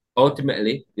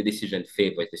 Ultimately, the decision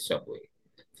favors the subway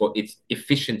for its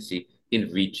efficiency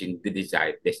in reaching the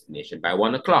desired destination by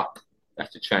 1 o'clock.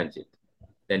 That's the transit.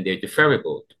 Then there's the ferry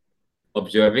boat.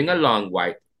 Observing a long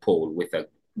white pole with a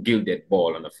gilded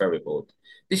ball on a ferry boat,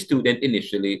 the student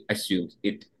initially assumes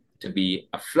it to be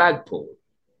a flagpole.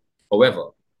 However,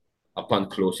 upon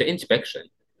closer inspection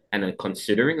and on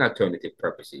considering alternative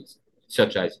purposes,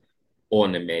 such as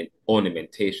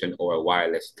ornamentation or a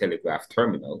wireless telegraph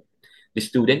terminal, the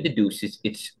student deduces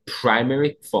its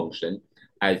primary function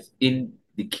as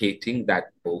indicating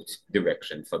that boat's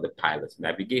direction for the pilot's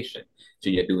navigation. So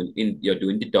you're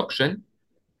doing deduction,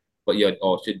 but you're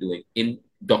also doing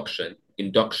induction,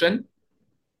 deduction.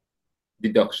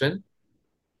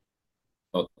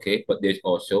 Okay, but there's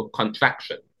also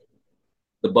contraction.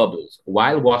 The bubbles.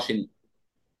 While washing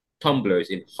tumblers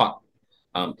in hot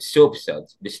soap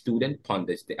suds, the student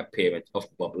ponders the appearance of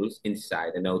bubbles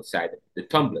inside and outside the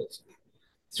tumblers.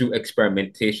 Through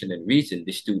experimentation and reason,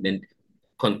 the student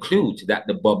concludes that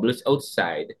the bubbles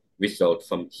outside result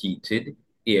from heated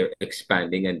air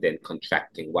expanding and then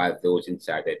contracting, while those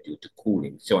inside are due to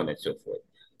cooling, so on and so forth.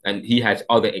 And he has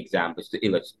other examples to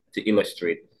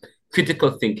illustrate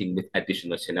critical thinking with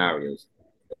additional scenarios.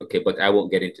 Okay, but I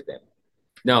won't get into them.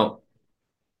 Now,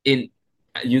 in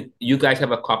you guys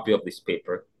have a copy of this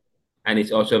paper, and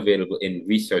it's also available in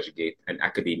ResearchGate and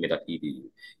academia.edu.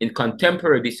 In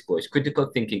contemporary discourse, critical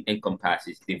thinking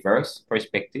encompasses diverse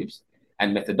perspectives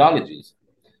and methodologies.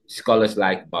 Scholars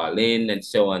like Berlin and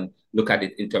so on look at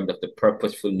it in terms of the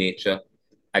purposeful nature,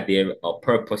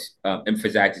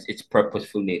 emphasizes its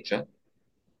purposeful nature.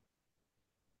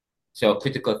 So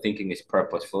critical thinking is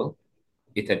purposeful.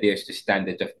 It adheres to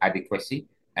standards of adequacy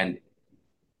and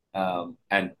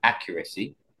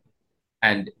accuracy,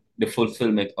 and the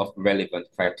fulfillment of relevant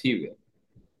criteria.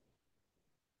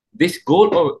 This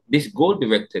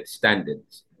goal-directed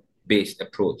standards-based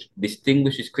approach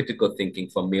distinguishes critical thinking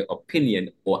from mere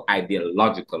opinion or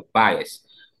ideological bias.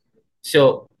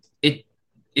 So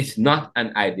it's not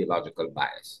an ideological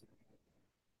bias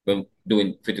when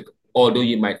doing critical, although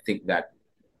you might think that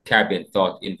Caribbean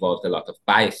thought involves a lot of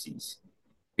biases,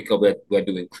 because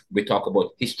we talk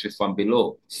about history from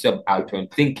below, subaltern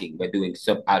thinking. We're doing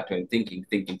subaltern thinking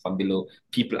from below,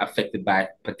 people affected by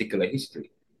particular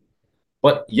history.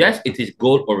 But yes, it is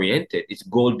goal-oriented, it's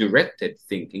goal-directed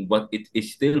thinking, but it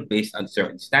is still based on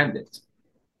certain standards.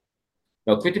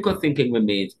 Now, critical thinking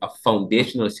remains a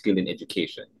foundational skill in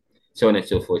education, so on and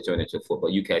so forth,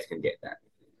 but you guys can get that.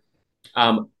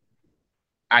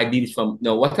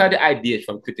 What are the ideas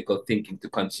from critical thinking to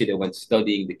consider when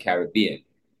studying the Caribbean?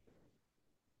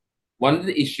 One of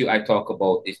the issues I talk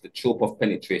about is the trope of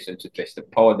penetration to address the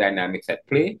power dynamics at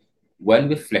play when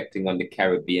reflecting on the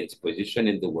Caribbean's position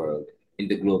in the world in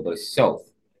the global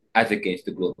south as against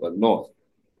the global north.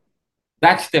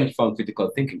 That stems from critical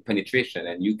thinking, penetration,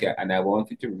 and I want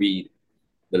you to read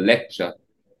the lecture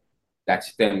that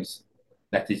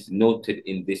is noted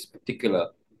in this particular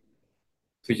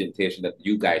presentation that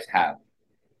you guys have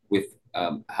with,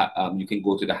 you can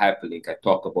go to the hyperlink. I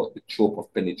talk about the trope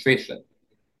of penetration.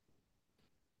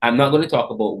 I'm not going to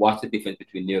talk about what's the difference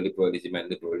between neoliberalism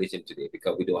and liberalism today,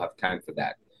 because we don't have time for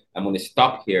that. I'm going to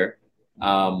stop here.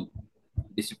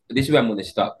 This is where I'm going to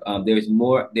stop. There is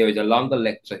a longer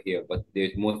lecture here, but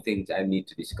there's more things I need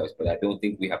to discuss, but I don't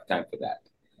think we have time for that.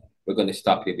 We're going to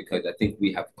stop here because I think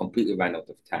we have completely run out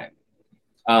of time.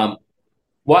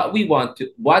 What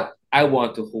I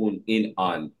want to hone in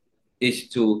on is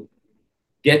to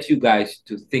get you guys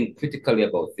to think critically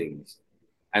about things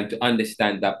and to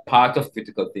understand that part of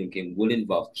critical thinking will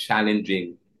involve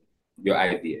challenging your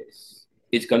ideas.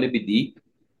 It's going to be deep.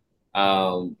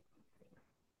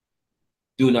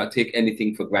 Do not take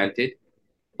anything for granted.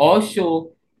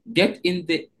 Also, get in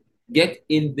the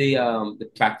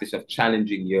practice of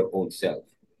challenging your own self.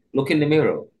 Look in the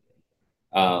mirror.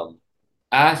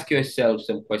 Ask yourself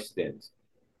some questions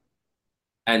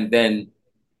and then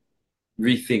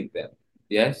rethink them.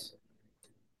 Yes?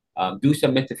 Do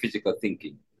some metaphysical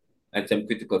thinking and some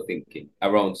critical thinking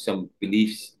around some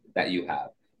beliefs that you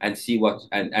have, and see what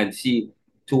and see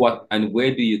to what and where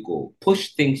do you go.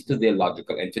 Push things to their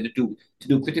logical end. To do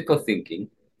critical thinking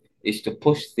is to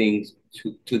push things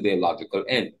to their logical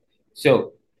end.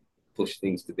 So push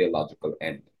things to their logical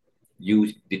end.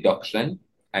 Use deduction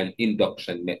and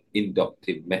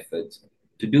inductive methods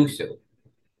to do so,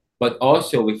 but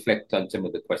also reflect on some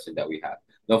of the questions that we have.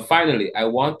 Now, finally, I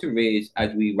want to raise,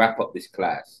 as we wrap up this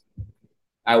class,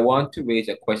 I want to raise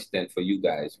a question for you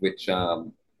guys, which I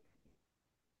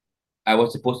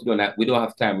was supposed to do that. We don't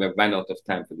have time. We've run out of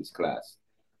time for this class.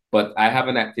 But I have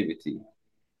an activity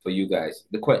for you guys.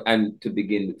 And to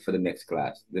begin for the next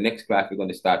class. The next class, we're going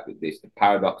to start with this, the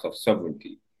paradox of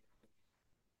sovereignty.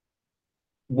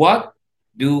 What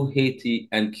do Haiti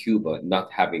and Cuba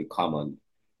not have in common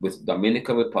with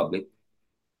Dominican Republic,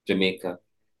 Jamaica,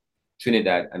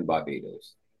 Trinidad, and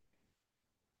Barbados?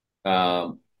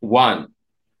 One,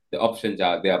 the options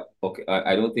are there. Okay,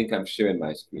 I don't think I'm sharing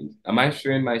my screen. Am I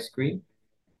sharing my screen?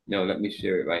 No, let me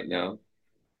share it right now.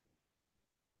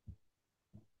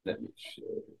 Let me share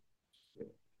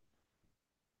it.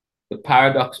 The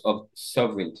paradox of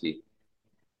sovereignty.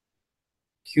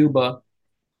 Cuba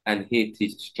and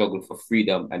Haiti's struggle for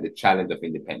freedom and the challenge of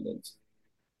independence.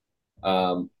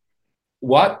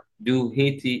 What do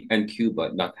Haiti and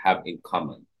Cuba not have in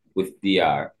common with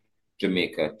DR,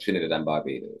 Jamaica, Trinidad, and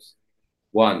Barbados?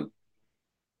 One,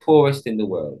 poorest in the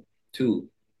world. Two,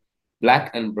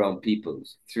 Black and brown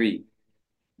peoples. Three,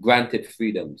 granted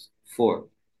freedoms. 4,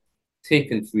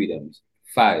 taken freedoms.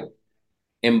 5,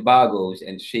 embargoes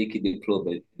and shaky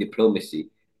diplomacy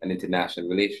and international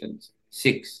relations.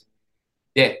 6,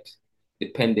 debt,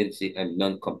 dependency, and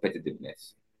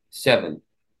non-competitiveness. 7,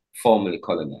 formerly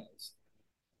colonized.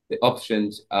 The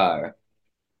options are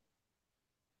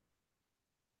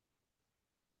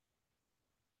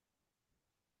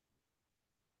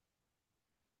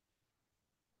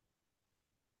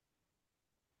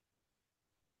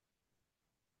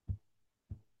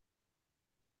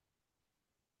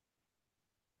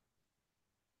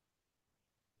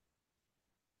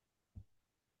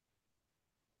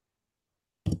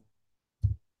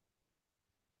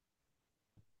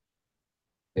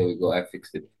there we go, I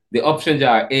fixed it. The options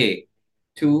are A,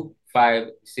 2, 5,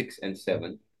 6, and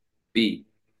 7. B,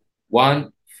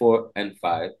 1, 4, and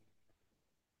 5.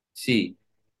 C,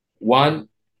 1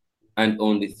 and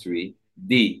only 3.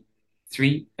 D,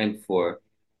 3 and 4.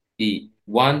 E,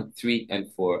 1, 3,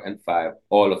 and 4, and 5,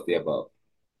 all of the above.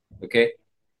 Okay?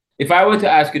 If I were to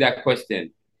ask you that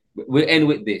question, we'll end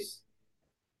with this.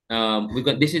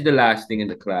 This is the last thing in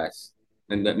the class.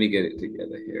 And let me get it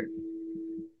together here.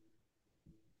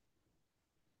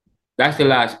 That's the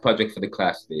last project for the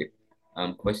class today.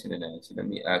 Question and answer. Let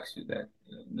me ask you that.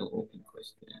 No open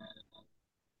question.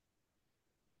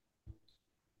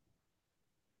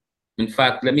 In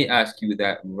fact, let me ask you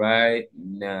that right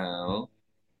now.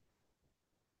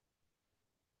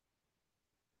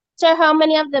 Sir, how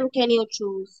many of them can you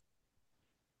choose?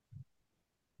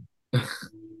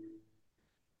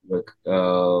 Look,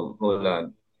 hold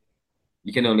on.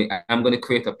 You can only. I'm going to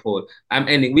create a poll. I'm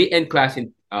ending. We end class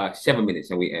in 7 minutes,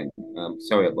 and we end.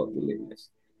 Sorry about the lateness.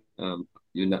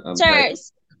 You know, Sir,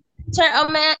 sir, how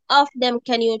many of them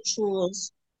can you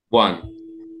choose? 1.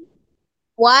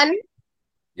 1?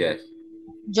 Yes.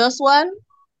 Just 1?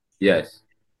 Yes.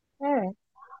 Alright.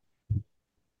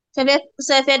 So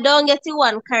if you don't get the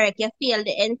 1 correct, you fail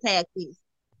the entire quiz.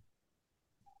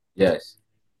 Yes.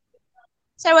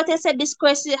 Sir, what I said, this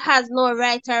question has no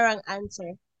right or wrong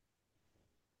answer.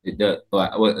 It does.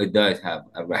 Well, it does have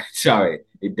a right. Sorry,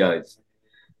 it does.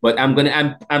 But I'm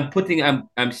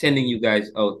sending you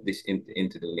guys out this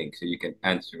into the link so you can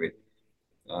answer it.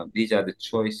 These are the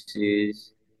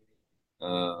choices.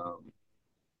 I'm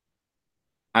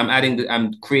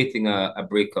creating a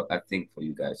breakup, I think, for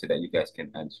you guys so that you guys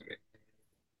can answer it.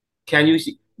 Can you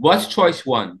see what's choice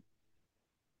 1?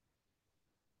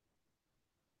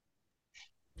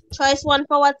 Choice 1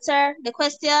 for what, sir? The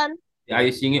question? Are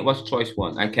you seeing it? What's choice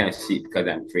 1? I can't see it because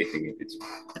I'm creating it.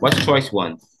 What's choice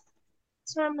 1?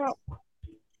 Sir, no.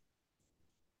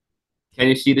 Can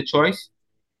you see the choice?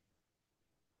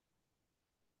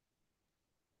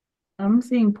 I'm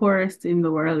seeing poorest in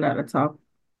the world at the top.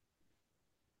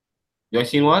 You're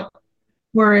seeing what?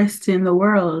 Poorest in the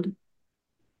world.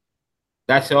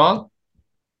 That's all?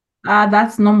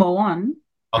 That's number 1.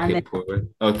 Okay, And poorest.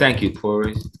 Oh, thank you,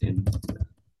 poorest in the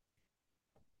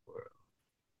world.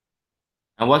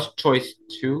 And what's choice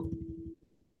 2?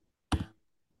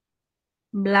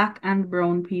 Black and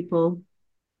brown people.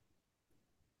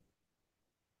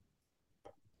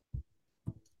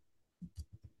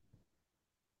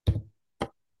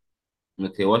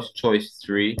 Okay, what's choice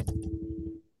 3?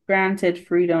 Granted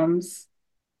freedoms.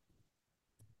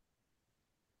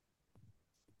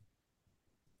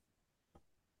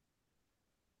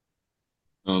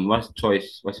 What's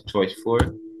choice 4?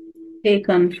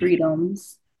 Taken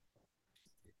freedoms.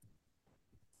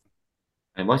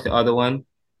 And what's the other one?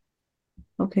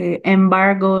 Okay,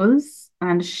 embargoes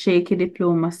and shaky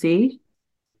diplomacy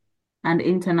and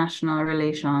international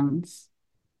relations.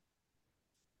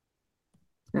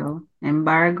 So,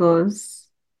 embargoes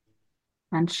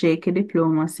and shaky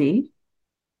diplomacy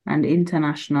and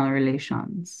international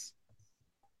relations.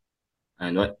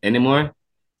 And what? Any more?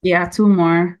 Yeah, 2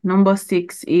 more. Number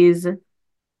 6 is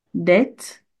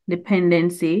debt,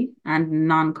 dependency, and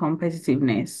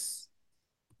non-competitiveness.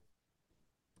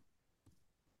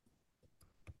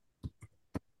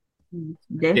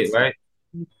 Debt. Okay, right?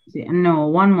 No,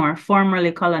 1 more.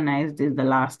 Formerly colonized is the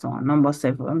last one, number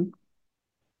 7.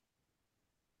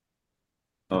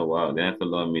 Oh wow, they have to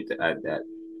allow me to add that.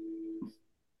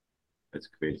 That's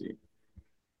crazy.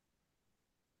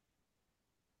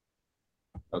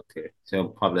 Okay, so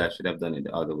probably I should have done it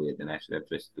the other way. Then I should have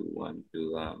just okay,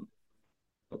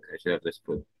 I should have just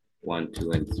put 1,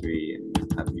 2, and 3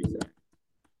 and have you that.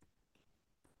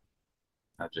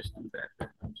 I'll just do that.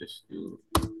 I'll just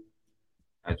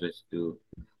do.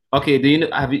 Okay, do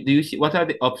you see what are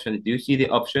the options? Do you see the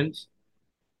options?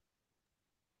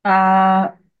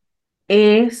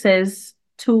 A says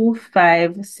 2,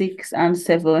 5, 6, and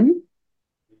 7.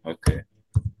 Okay.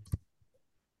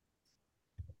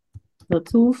 So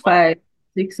 2, 5,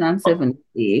 6, and 7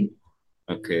 A.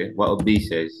 Okay. What B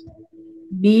says?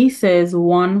 B says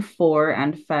 1, 4,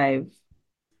 and 5.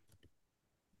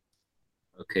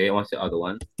 Okay. What's the other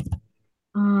one?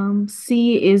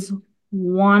 C is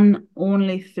 1,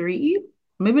 only 3.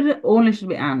 Maybe the only should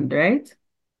be and, right?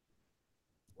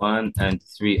 1 and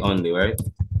 3 only, right?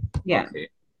 Yeah. Okay.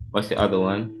 What's the other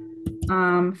one?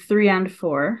 3 and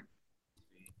 4.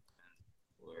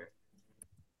 4.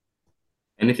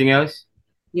 Anything else?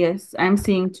 Yes, I'm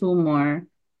seeing 2 more.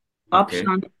 Okay.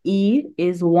 Option E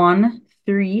is 1,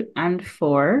 3, and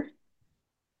 4.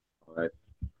 All right.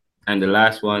 And the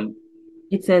last one?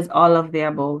 It says all of the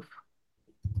above.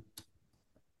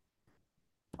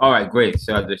 All right, great.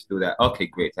 So I'll just do that. Okay,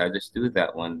 great. I'll just do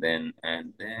that one then.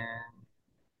 And then,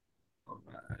 all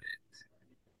right.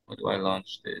 How do I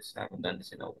launch this? I haven't done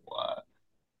this in a while.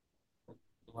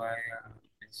 Do I,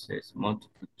 it says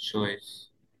multiple choice.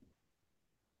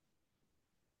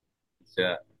 It's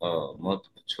a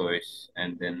multiple choice.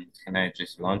 And then can I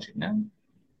just launch it now?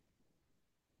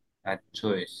 Add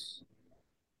choice.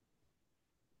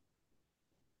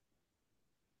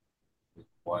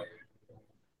 Required.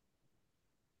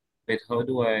 Wait, how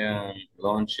do I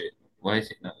launch it? Why is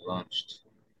it not launched?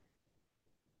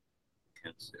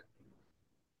 Cancel.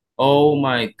 Oh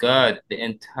my God, the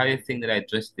entire thing that I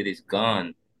just did is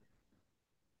gone.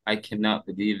 I cannot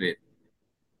believe it.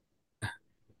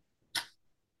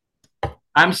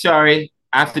 I'm sorry.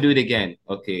 I have to do it again.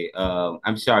 Okay.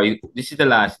 I'm sorry. This is the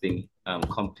last thing.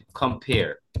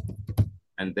 Compare.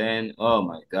 And then, oh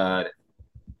my God.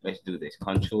 Let's do this.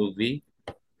 Control V.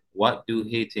 What do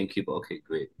Haiti and Cuba? Okay,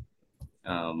 great.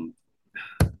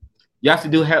 You have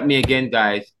to help me again,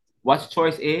 guys. What's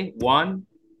choice A? 1,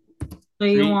 So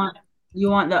 3. you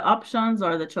want the options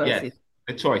or the choices? Yes,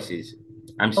 the choices.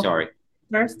 I'm Okay. sorry.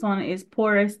 First one is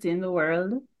poorest in the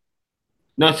world.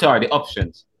 No, sorry, the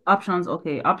options. Options,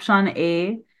 okay. Option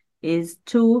A is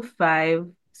 2,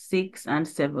 5, 6, and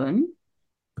 7.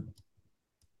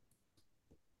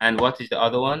 And what is the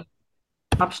other one?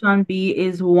 Option B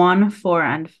is 1, 4,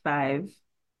 and 5.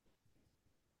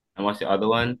 And what's the other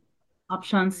one?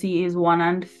 Option C is 1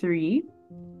 and 3.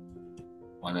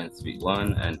 1 and 3.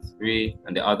 1 and 3.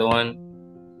 And the other one?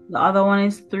 The other one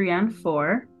is 3 and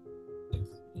 4.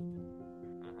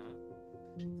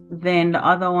 Then the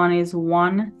other one is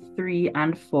 1, 3,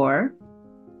 and 4.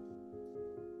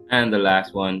 And the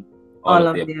last one? All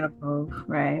of the above,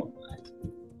 right?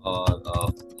 All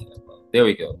of the above. There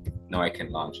we go. Now I can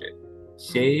launch it.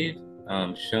 Save.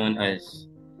 Shown as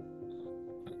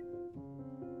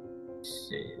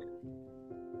save.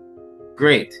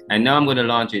 Great. And now I'm going to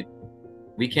launch it.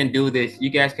 We can do this. You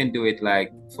guys can do it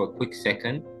like for a quick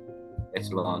second.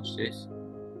 Let's launch this.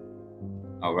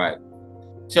 All right.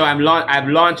 So I've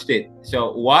launched it.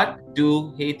 So what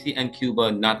do Haiti and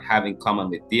Cuba not have in common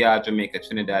with DR, Jamaica,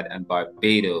 Trinidad, and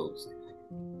Barbados?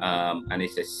 And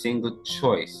it's a single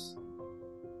choice.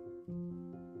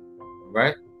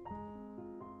 Right?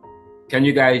 Can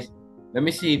you guys, let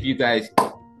me see if you guys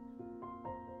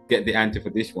get the answer for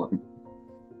this one.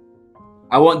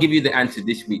 I won't give you the answer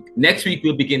this week. Next week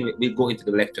we'll go into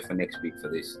the lecture for next week for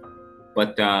this.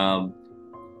 But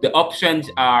the options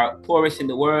are poorest in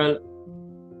the world,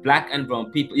 Black and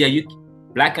brown people. Yeah,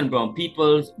 Black and brown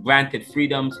peoples granted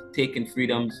freedoms, taken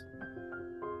freedoms,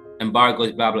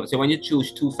 embargoes, blah blah. So when you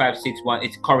choose 2, 5, 6, 1,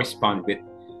 it corresponds with.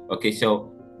 Okay,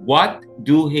 so what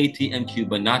do Haiti and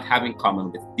Cuba not have in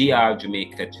common with DR,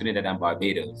 Jamaica, Trinidad, and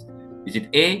Barbados? Is it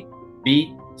A,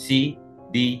 B, C,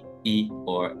 D, E,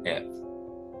 or F?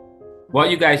 What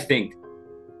do you guys think?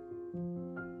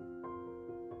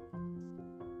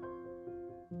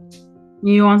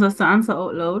 You want us to answer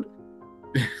out loud?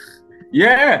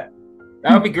 Yeah,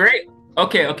 that would be great.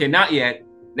 Okay, not yet.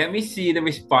 Let me see the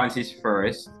responses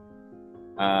first.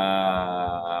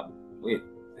 Wait,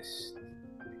 this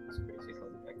is crazy.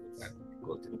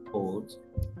 Go to the polls.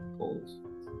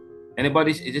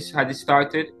 Anybody? Has it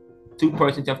started? 2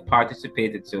 persons have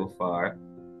participated so far.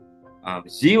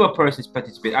 0 persons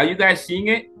participated. Are you guys seeing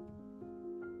it?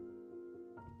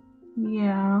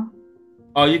 Yeah.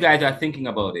 Oh, you guys are thinking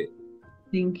about it.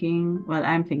 Well,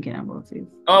 I'm thinking about it.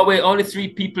 Oh wait, only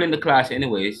 3 people in the class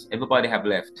anyways. Everybody have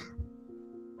left.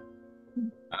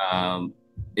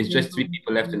 It's just 3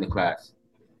 people left in the class.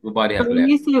 Everybody have left.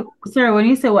 When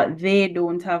you say what they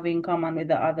don't have in common with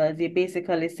the others, you're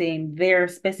basically saying their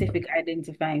specific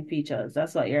identifying features.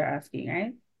 That's what you're asking,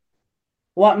 right?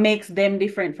 What makes them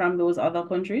different from those other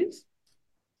countries?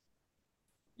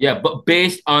 Yeah, but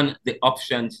based on the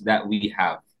options that we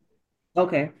have.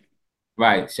 Okay.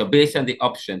 Right. So based on the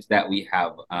options that we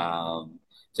have,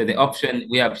 so the option,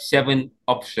 we have 7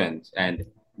 options, and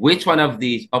which one of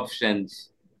these options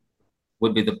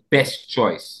would be the best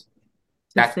choice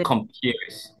that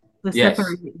compares? To Yes.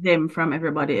 separate them from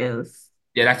everybody else.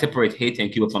 Yeah, that separates Haiti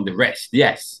and Cuba from the rest.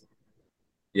 Yes.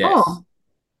 Yes. Oh.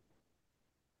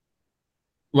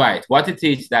 Right. What it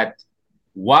is that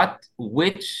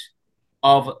which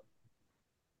of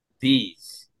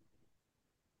these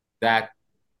that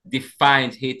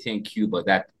defines Haiti and Cuba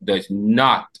that does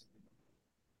not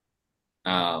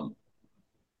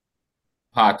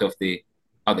part of the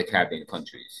other Caribbean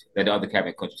countries, that the other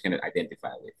Caribbean countries cannot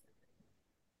identify with?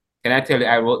 Can I tell you,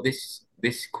 I wrote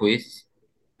this quiz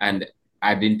and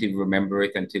I didn't even remember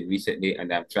it until recently,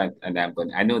 and I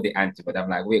know the answer, but I'm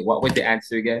like, wait, what was the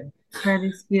answer again?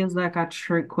 This feels like a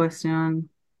trick question.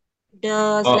 Like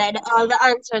all the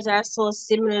answers are so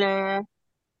similar.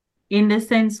 In the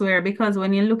sense where, because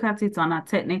when you look at it on a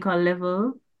technical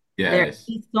level, there Yes.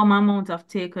 is some amount of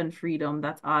taken freedom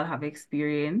that all have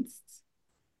experienced.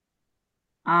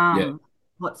 Yeah.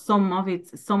 But some of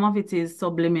it is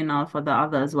subliminal for the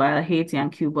others, while Haiti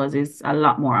and Cuba's is a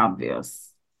lot more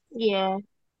obvious. Yeah.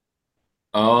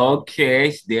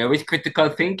 Okay, there is critical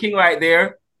thinking right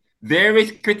there. There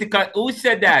is critical. Who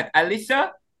said that?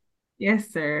 Alyssa? Yes,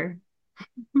 sir.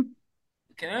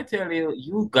 Can I tell you,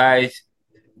 you guys,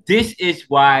 this is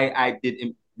why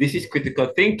this is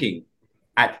critical thinking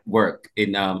at work.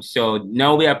 So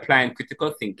now we're applying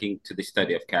critical thinking to the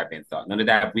study of Caribbean thought. None of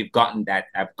that,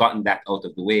 I've gotten that out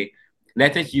of the way.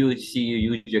 Let us see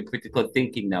you use your critical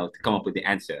thinking now to come up with the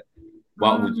answer.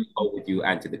 How would you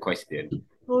answer the question?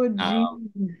 Oh,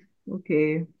 geez.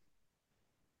 Okay.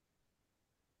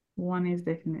 One is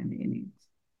definitely in it.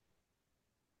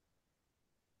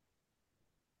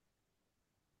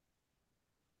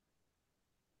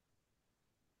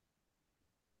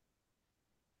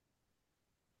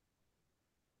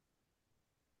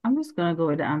 I'm just gonna go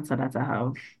with the answer that I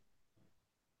have.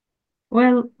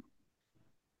 Well,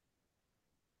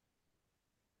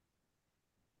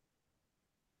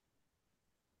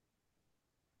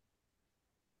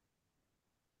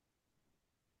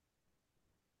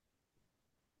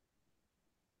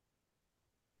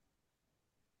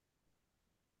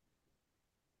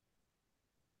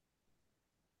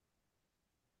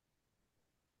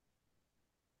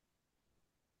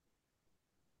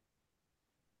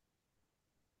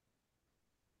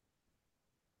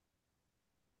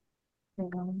 they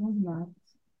have that.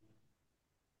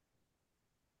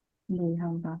 They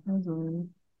have that as well.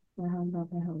 They have that,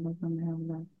 they have that, and they have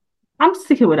that. I'm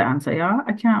sticking with the answer, yeah.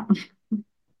 I can't.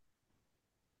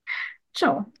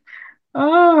 Sure.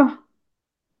 Oh.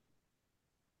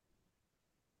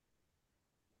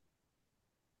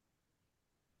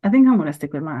 I think I'm gonna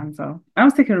stick with my answer.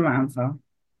 I'm sticking with my answer.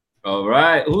 All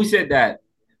right. Who said that?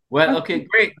 Well, okay,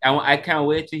 great. I can't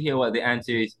wait to hear what the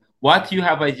answer is. What do you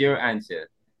have as your answer?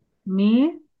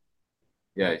 Me?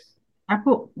 Yes. I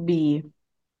put B.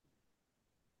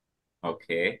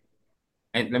 Okay.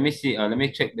 And let me see. Let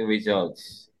me check the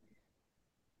results.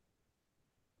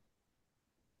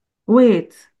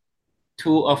 Wait.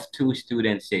 2 of 2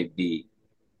 students say B.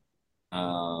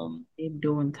 They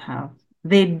don't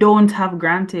have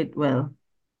granted. Well,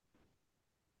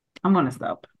 I'm gonna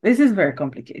stop. This is very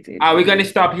complicated. Are we gonna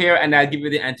stop here and I'll give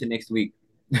you the answer next week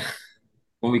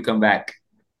when we come back?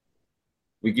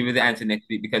 We give you the answer next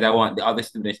week because I want the other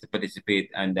students to participate,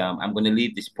 and I'm gonna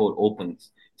leave this poll open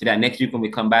so that next week when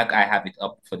we come back, I have it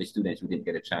up for the students who didn't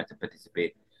get a chance to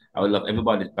participate. I would love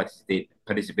everybody to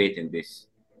participate in this,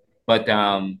 but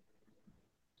I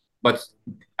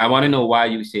want to know why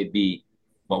you say B.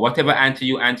 But whatever answer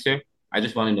you answer, I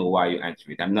just want to know why you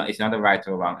answer it. It's not a right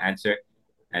or wrong answer,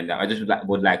 and I just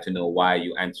would like to know why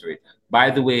you answer it. By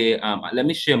the way, let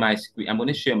me share my screen. I'm going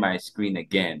to share my screen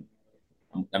again.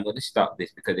 I'm going to stop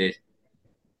this because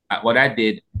what I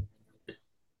did.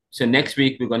 So next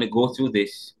week we're going to go through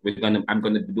this. I'm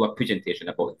going to do a presentation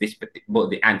about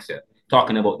the answer,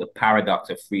 talking about the paradox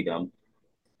of freedom.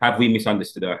 Have we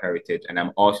misunderstood our heritage? And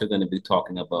I'm also going to be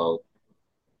talking about.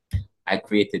 I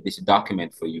created this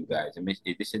document for you guys.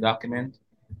 Is this a document?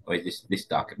 Or is this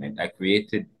document? I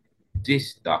created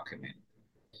this document.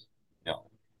 No,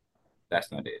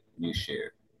 that's not it. New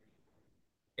share.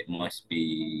 It must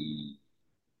be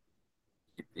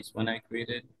this one I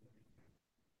created.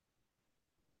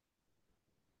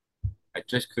 I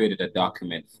just created a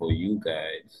document for you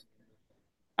guys.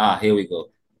 Here we go.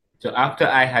 So after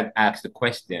I had asked the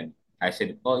question, I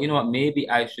said, oh, you know what? Maybe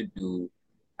I did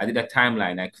a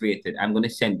timeline I created. I'm going to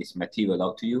send this material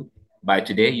out to you. By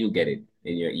today, you'll get it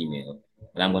in your email.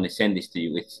 But I'm going to send this to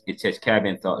you. It says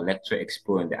Caribbean Thought Lecture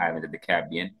Exploring the Island of the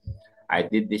Caribbean. I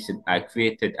did this.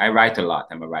 I write a lot.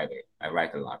 I'm a writer. I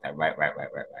write a lot. I write.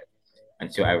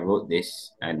 And so I wrote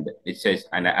this, and it says,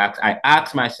 and I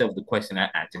asked myself the question, I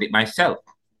answered it myself.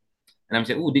 And I'm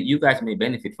saying, oh, you guys may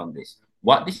benefit from this.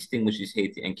 What distinguishes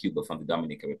Haiti and Cuba from the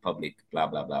Dominican Republic? Blah,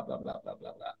 blah, blah, blah, blah, blah,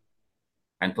 blah, blah.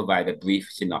 And provide a brief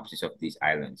synopsis of these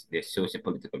islands, their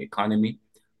socio-political economy,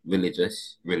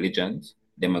 religions,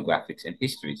 demographics, and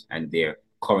histories, and their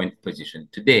current position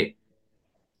today.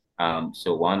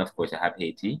 So one, of course, I have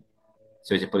Haiti,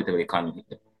 socio-political economy.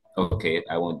 Okay,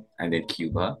 I won't, and then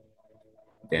Cuba,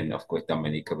 then of course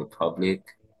Dominican Republic,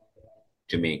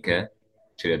 Jamaica,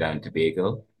 Trinidad and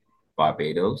Tobago,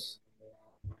 Barbados.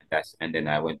 And then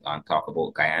I went on talk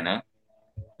about Guyana.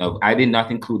 Now I did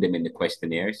not include them in the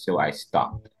questionnaire, so I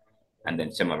stopped and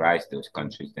then summarized those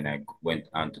countries. Then I went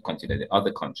on to consider the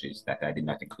other countries that I did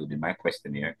not include in my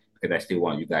questionnaire because I still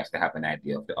want you guys to have an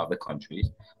idea of the other countries.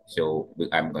 So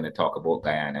I'm going to talk about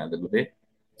Guyana a little bit,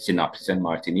 Synopsis and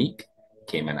Martinique,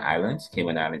 Cayman Islands.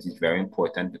 Cayman Islands is very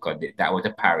important because that was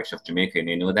a parish of Jamaica. And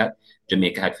you know that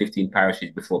Jamaica had 15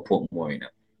 parishes before Port Morena.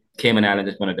 Cayman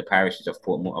Islands is one of the parishes of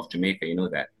of Jamaica. You know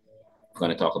that. We're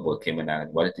going to talk about Cayman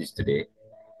Islands, what it is today.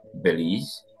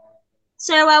 Belize.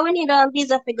 Sir, why we need a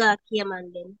visa for go to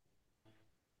Cayman then?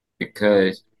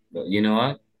 Because, you know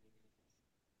what?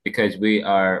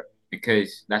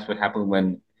 Because that's what happened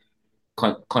when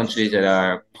countries that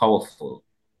are powerful,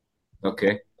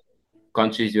 okay?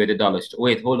 Countries where the dollar's,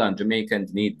 wait, hold on,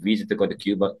 Jamaicans need visa to go to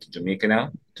Cuba, to Jamaica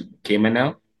now, to Cayman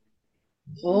now?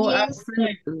 Oh, Yes.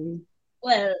 absolutely.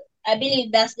 Well, I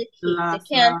believe that's the case. Last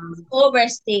They can't long.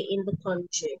 overstay in the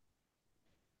country.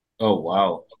 Oh,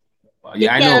 wow. They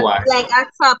Yeah, I know can't, why. like, ask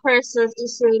for a person's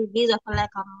issuing visa for like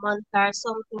a month or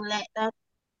something like that.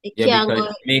 They Yeah, can't go.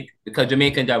 because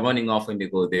Jamaicans are running off when they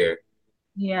go there.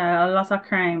 Yeah, a lot of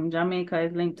crime. Jamaica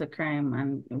is linked to crime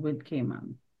and with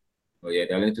Cayman. Oh yeah,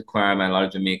 they're linked to crime, and a lot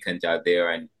of Jamaicans out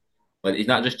there, but it's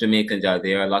not just Jamaicans out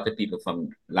there. A lot of people from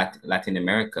Latin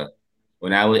America.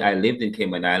 When I lived in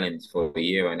Cayman Islands for a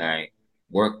year, and I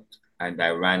worked and I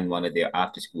ran one of their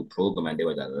after school program, and there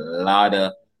was a lot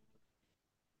of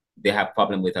they have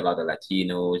problem with a lot of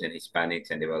Latinos and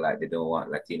Hispanics, and they were like they don't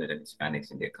want Latinos and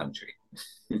Hispanics in their country.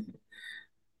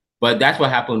 But that's what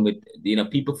happened with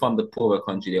people from the poorer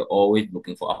country. They're always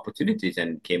looking for opportunities,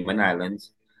 and Cayman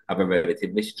Islands have a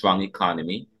relatively strong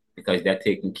economy because they're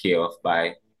taken care of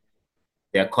by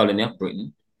their colony of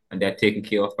Britain, and they're taken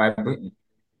care of by Britain.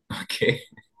 Okay,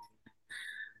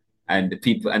 and the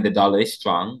people and the dollar is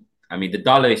strong. I mean, the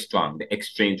dollar is strong. The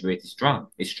exchange rate is strong.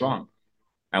 It's strong,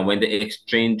 and when the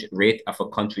exchange rate of a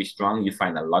country is strong, you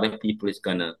find a lot of people is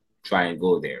gonna try and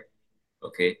go there.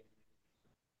 Okay,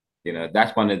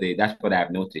 that's what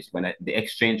I've noticed. When the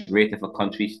exchange rate of a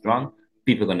country is strong,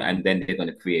 people are gonna and then they're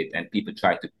gonna create and people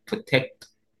try to protect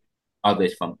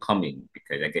others from coming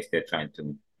because I guess they're trying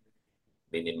to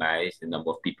minimize the number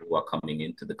of people who are coming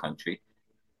into the country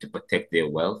to protect their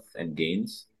wealth and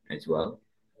gains as well.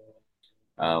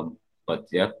 But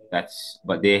yeah,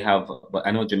 but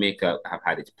I know Jamaica have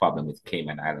had its problem with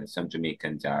Cayman Islands. Some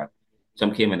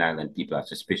Cayman Island people are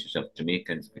suspicious of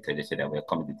Jamaicans because they say that we're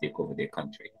coming to take over their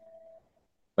country.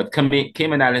 But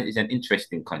Cayman Island is an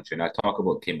interesting country, and I'll talk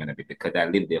about Cayman a bit because I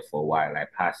lived there for a while.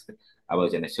 I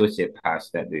was an associate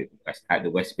pastor at the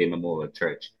West Bay Memorial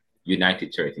Church,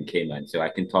 United Church in Cayman, so I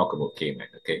can talk about Cayman,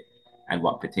 okay, and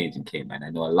what pertains in Cayman. I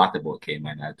know a lot about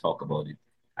Cayman. I'll talk about it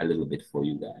a little bit for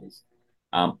you guys.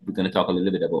 We're going to talk a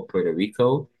little bit about Puerto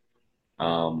Rico.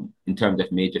 In terms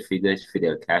of major figures,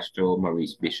 Fidel Castro,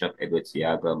 Maurice Bishop, Edward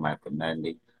Seaga, Michael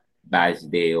Manley,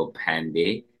 Basdeo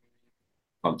Panday,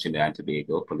 from Trinidad and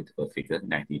Tobago, political figure,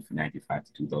 1995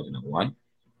 to 2001.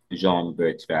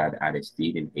 Jean-Bertrand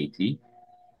Aristide in Haiti,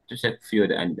 just a few,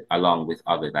 and along with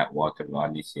others like Walter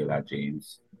Rodney, Sheila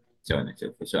James, so on and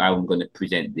so forth. So I'm going to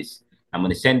present this. I'm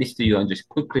going to send this to you and just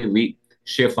quickly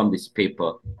share from this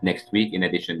paper next week, in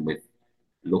addition with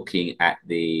looking at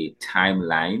the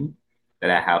timeline that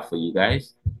I have for you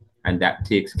guys. And that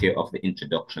takes care of the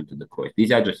introduction to the course.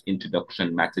 These are just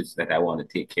introduction matters that I want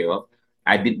to take care of.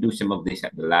 I did do some of this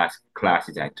at the last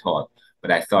classes I taught,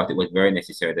 but I thought it was very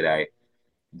necessary that I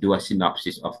do a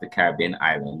synopsis of the Caribbean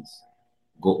islands,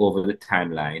 go over the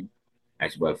timeline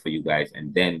as well for you guys,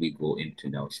 and then we go into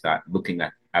now start looking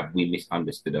at have we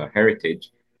misunderstood our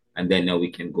heritage, and then now we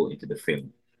can go into the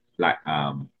film, like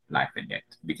Life and Death.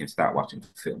 We can start watching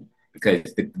film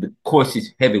because the course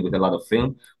is heavy with a lot of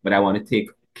film, but I want to take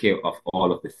care of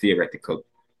all of the theoretical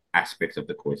aspects of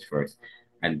the course first,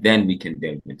 and then we can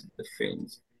delve into the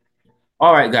films.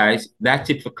 All right, guys, that's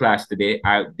it for class today.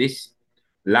 This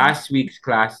last week's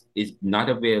class is not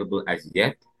available as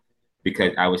yet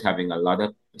because I was having a lot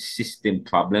of system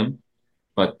problem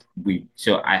But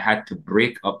so I had to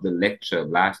break up the lecture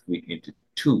last week into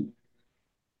two.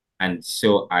 And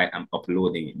so I am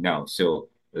uploading it now. So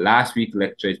last week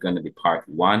lecture is going to be part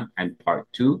 1 and part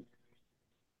 2.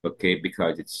 Okay,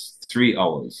 because it's 3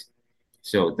 hours.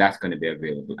 So that's going to be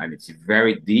available. And it's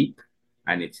very deep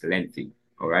and it's lengthy.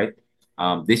 All right.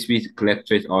 This week's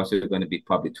lecture is also going to be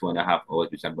probably 2.5 hours,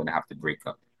 which I'm going to have to break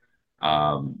up.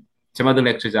 Some of the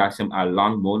lectures are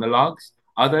long monologues.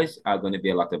 Others are going to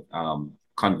be a lot of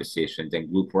conversations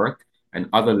and group work. And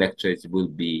other lectures will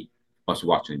be us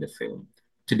watching the film.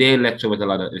 Today's lecture was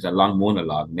a long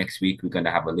monologue. Next week, we're going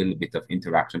to have a little bit of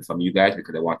interaction from you guys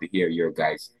because I want to hear your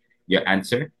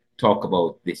answer. Talk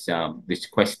about this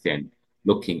question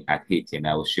looking at Haiti, and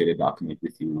I will share the document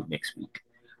with you next week.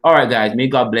 All right, guys. May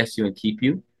God bless you and keep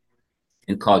you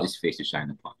and cause his face to shine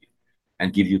upon you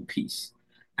and give you peace.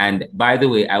 And by the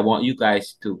way, I want you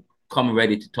guys to come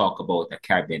ready to talk about a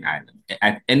Caribbean island.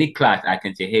 At any class, I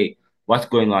can say, hey, what's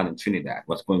going on in Trinidad?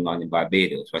 What's going on in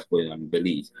Barbados? What's going on in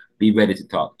Belize? Be ready to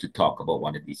talk about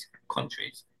one of these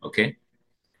countries. Okay?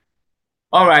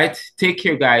 All right. Take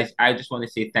care, guys. I just want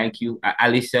to say thank you.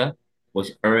 Alisa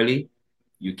was early.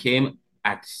 You came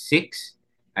at 6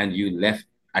 and you left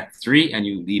at 3 and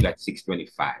you leave at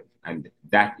 6:25. And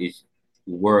that is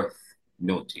worth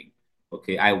noting.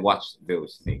 Okay. I watched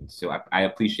those things. So I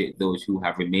appreciate those who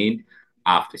have remained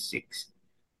after 6.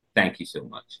 Thank you so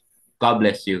much. God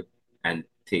bless you and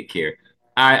take care.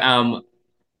 By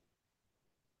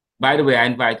the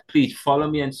way, please follow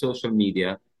me on social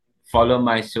media. Follow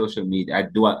my social media.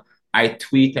 I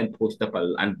tweet and post up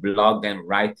and blog and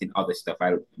write in other stuff.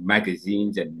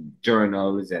 Magazines and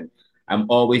journals, and I'm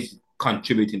always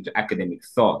contributing to academic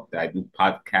thought. I do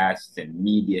podcasts and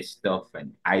media stuff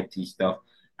and IT stuff.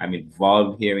 I'm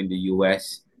involved here in the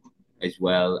US as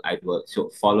well. So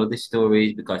follow the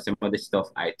stories because some of the stuff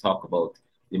I talk about,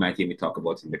 you might hear me talk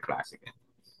about in the class again.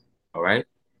 All right.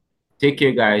 Take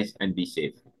care, guys, and be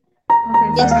safe.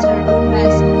 Yes, sir.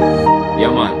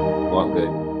 Yeah, man. Walk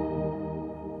good.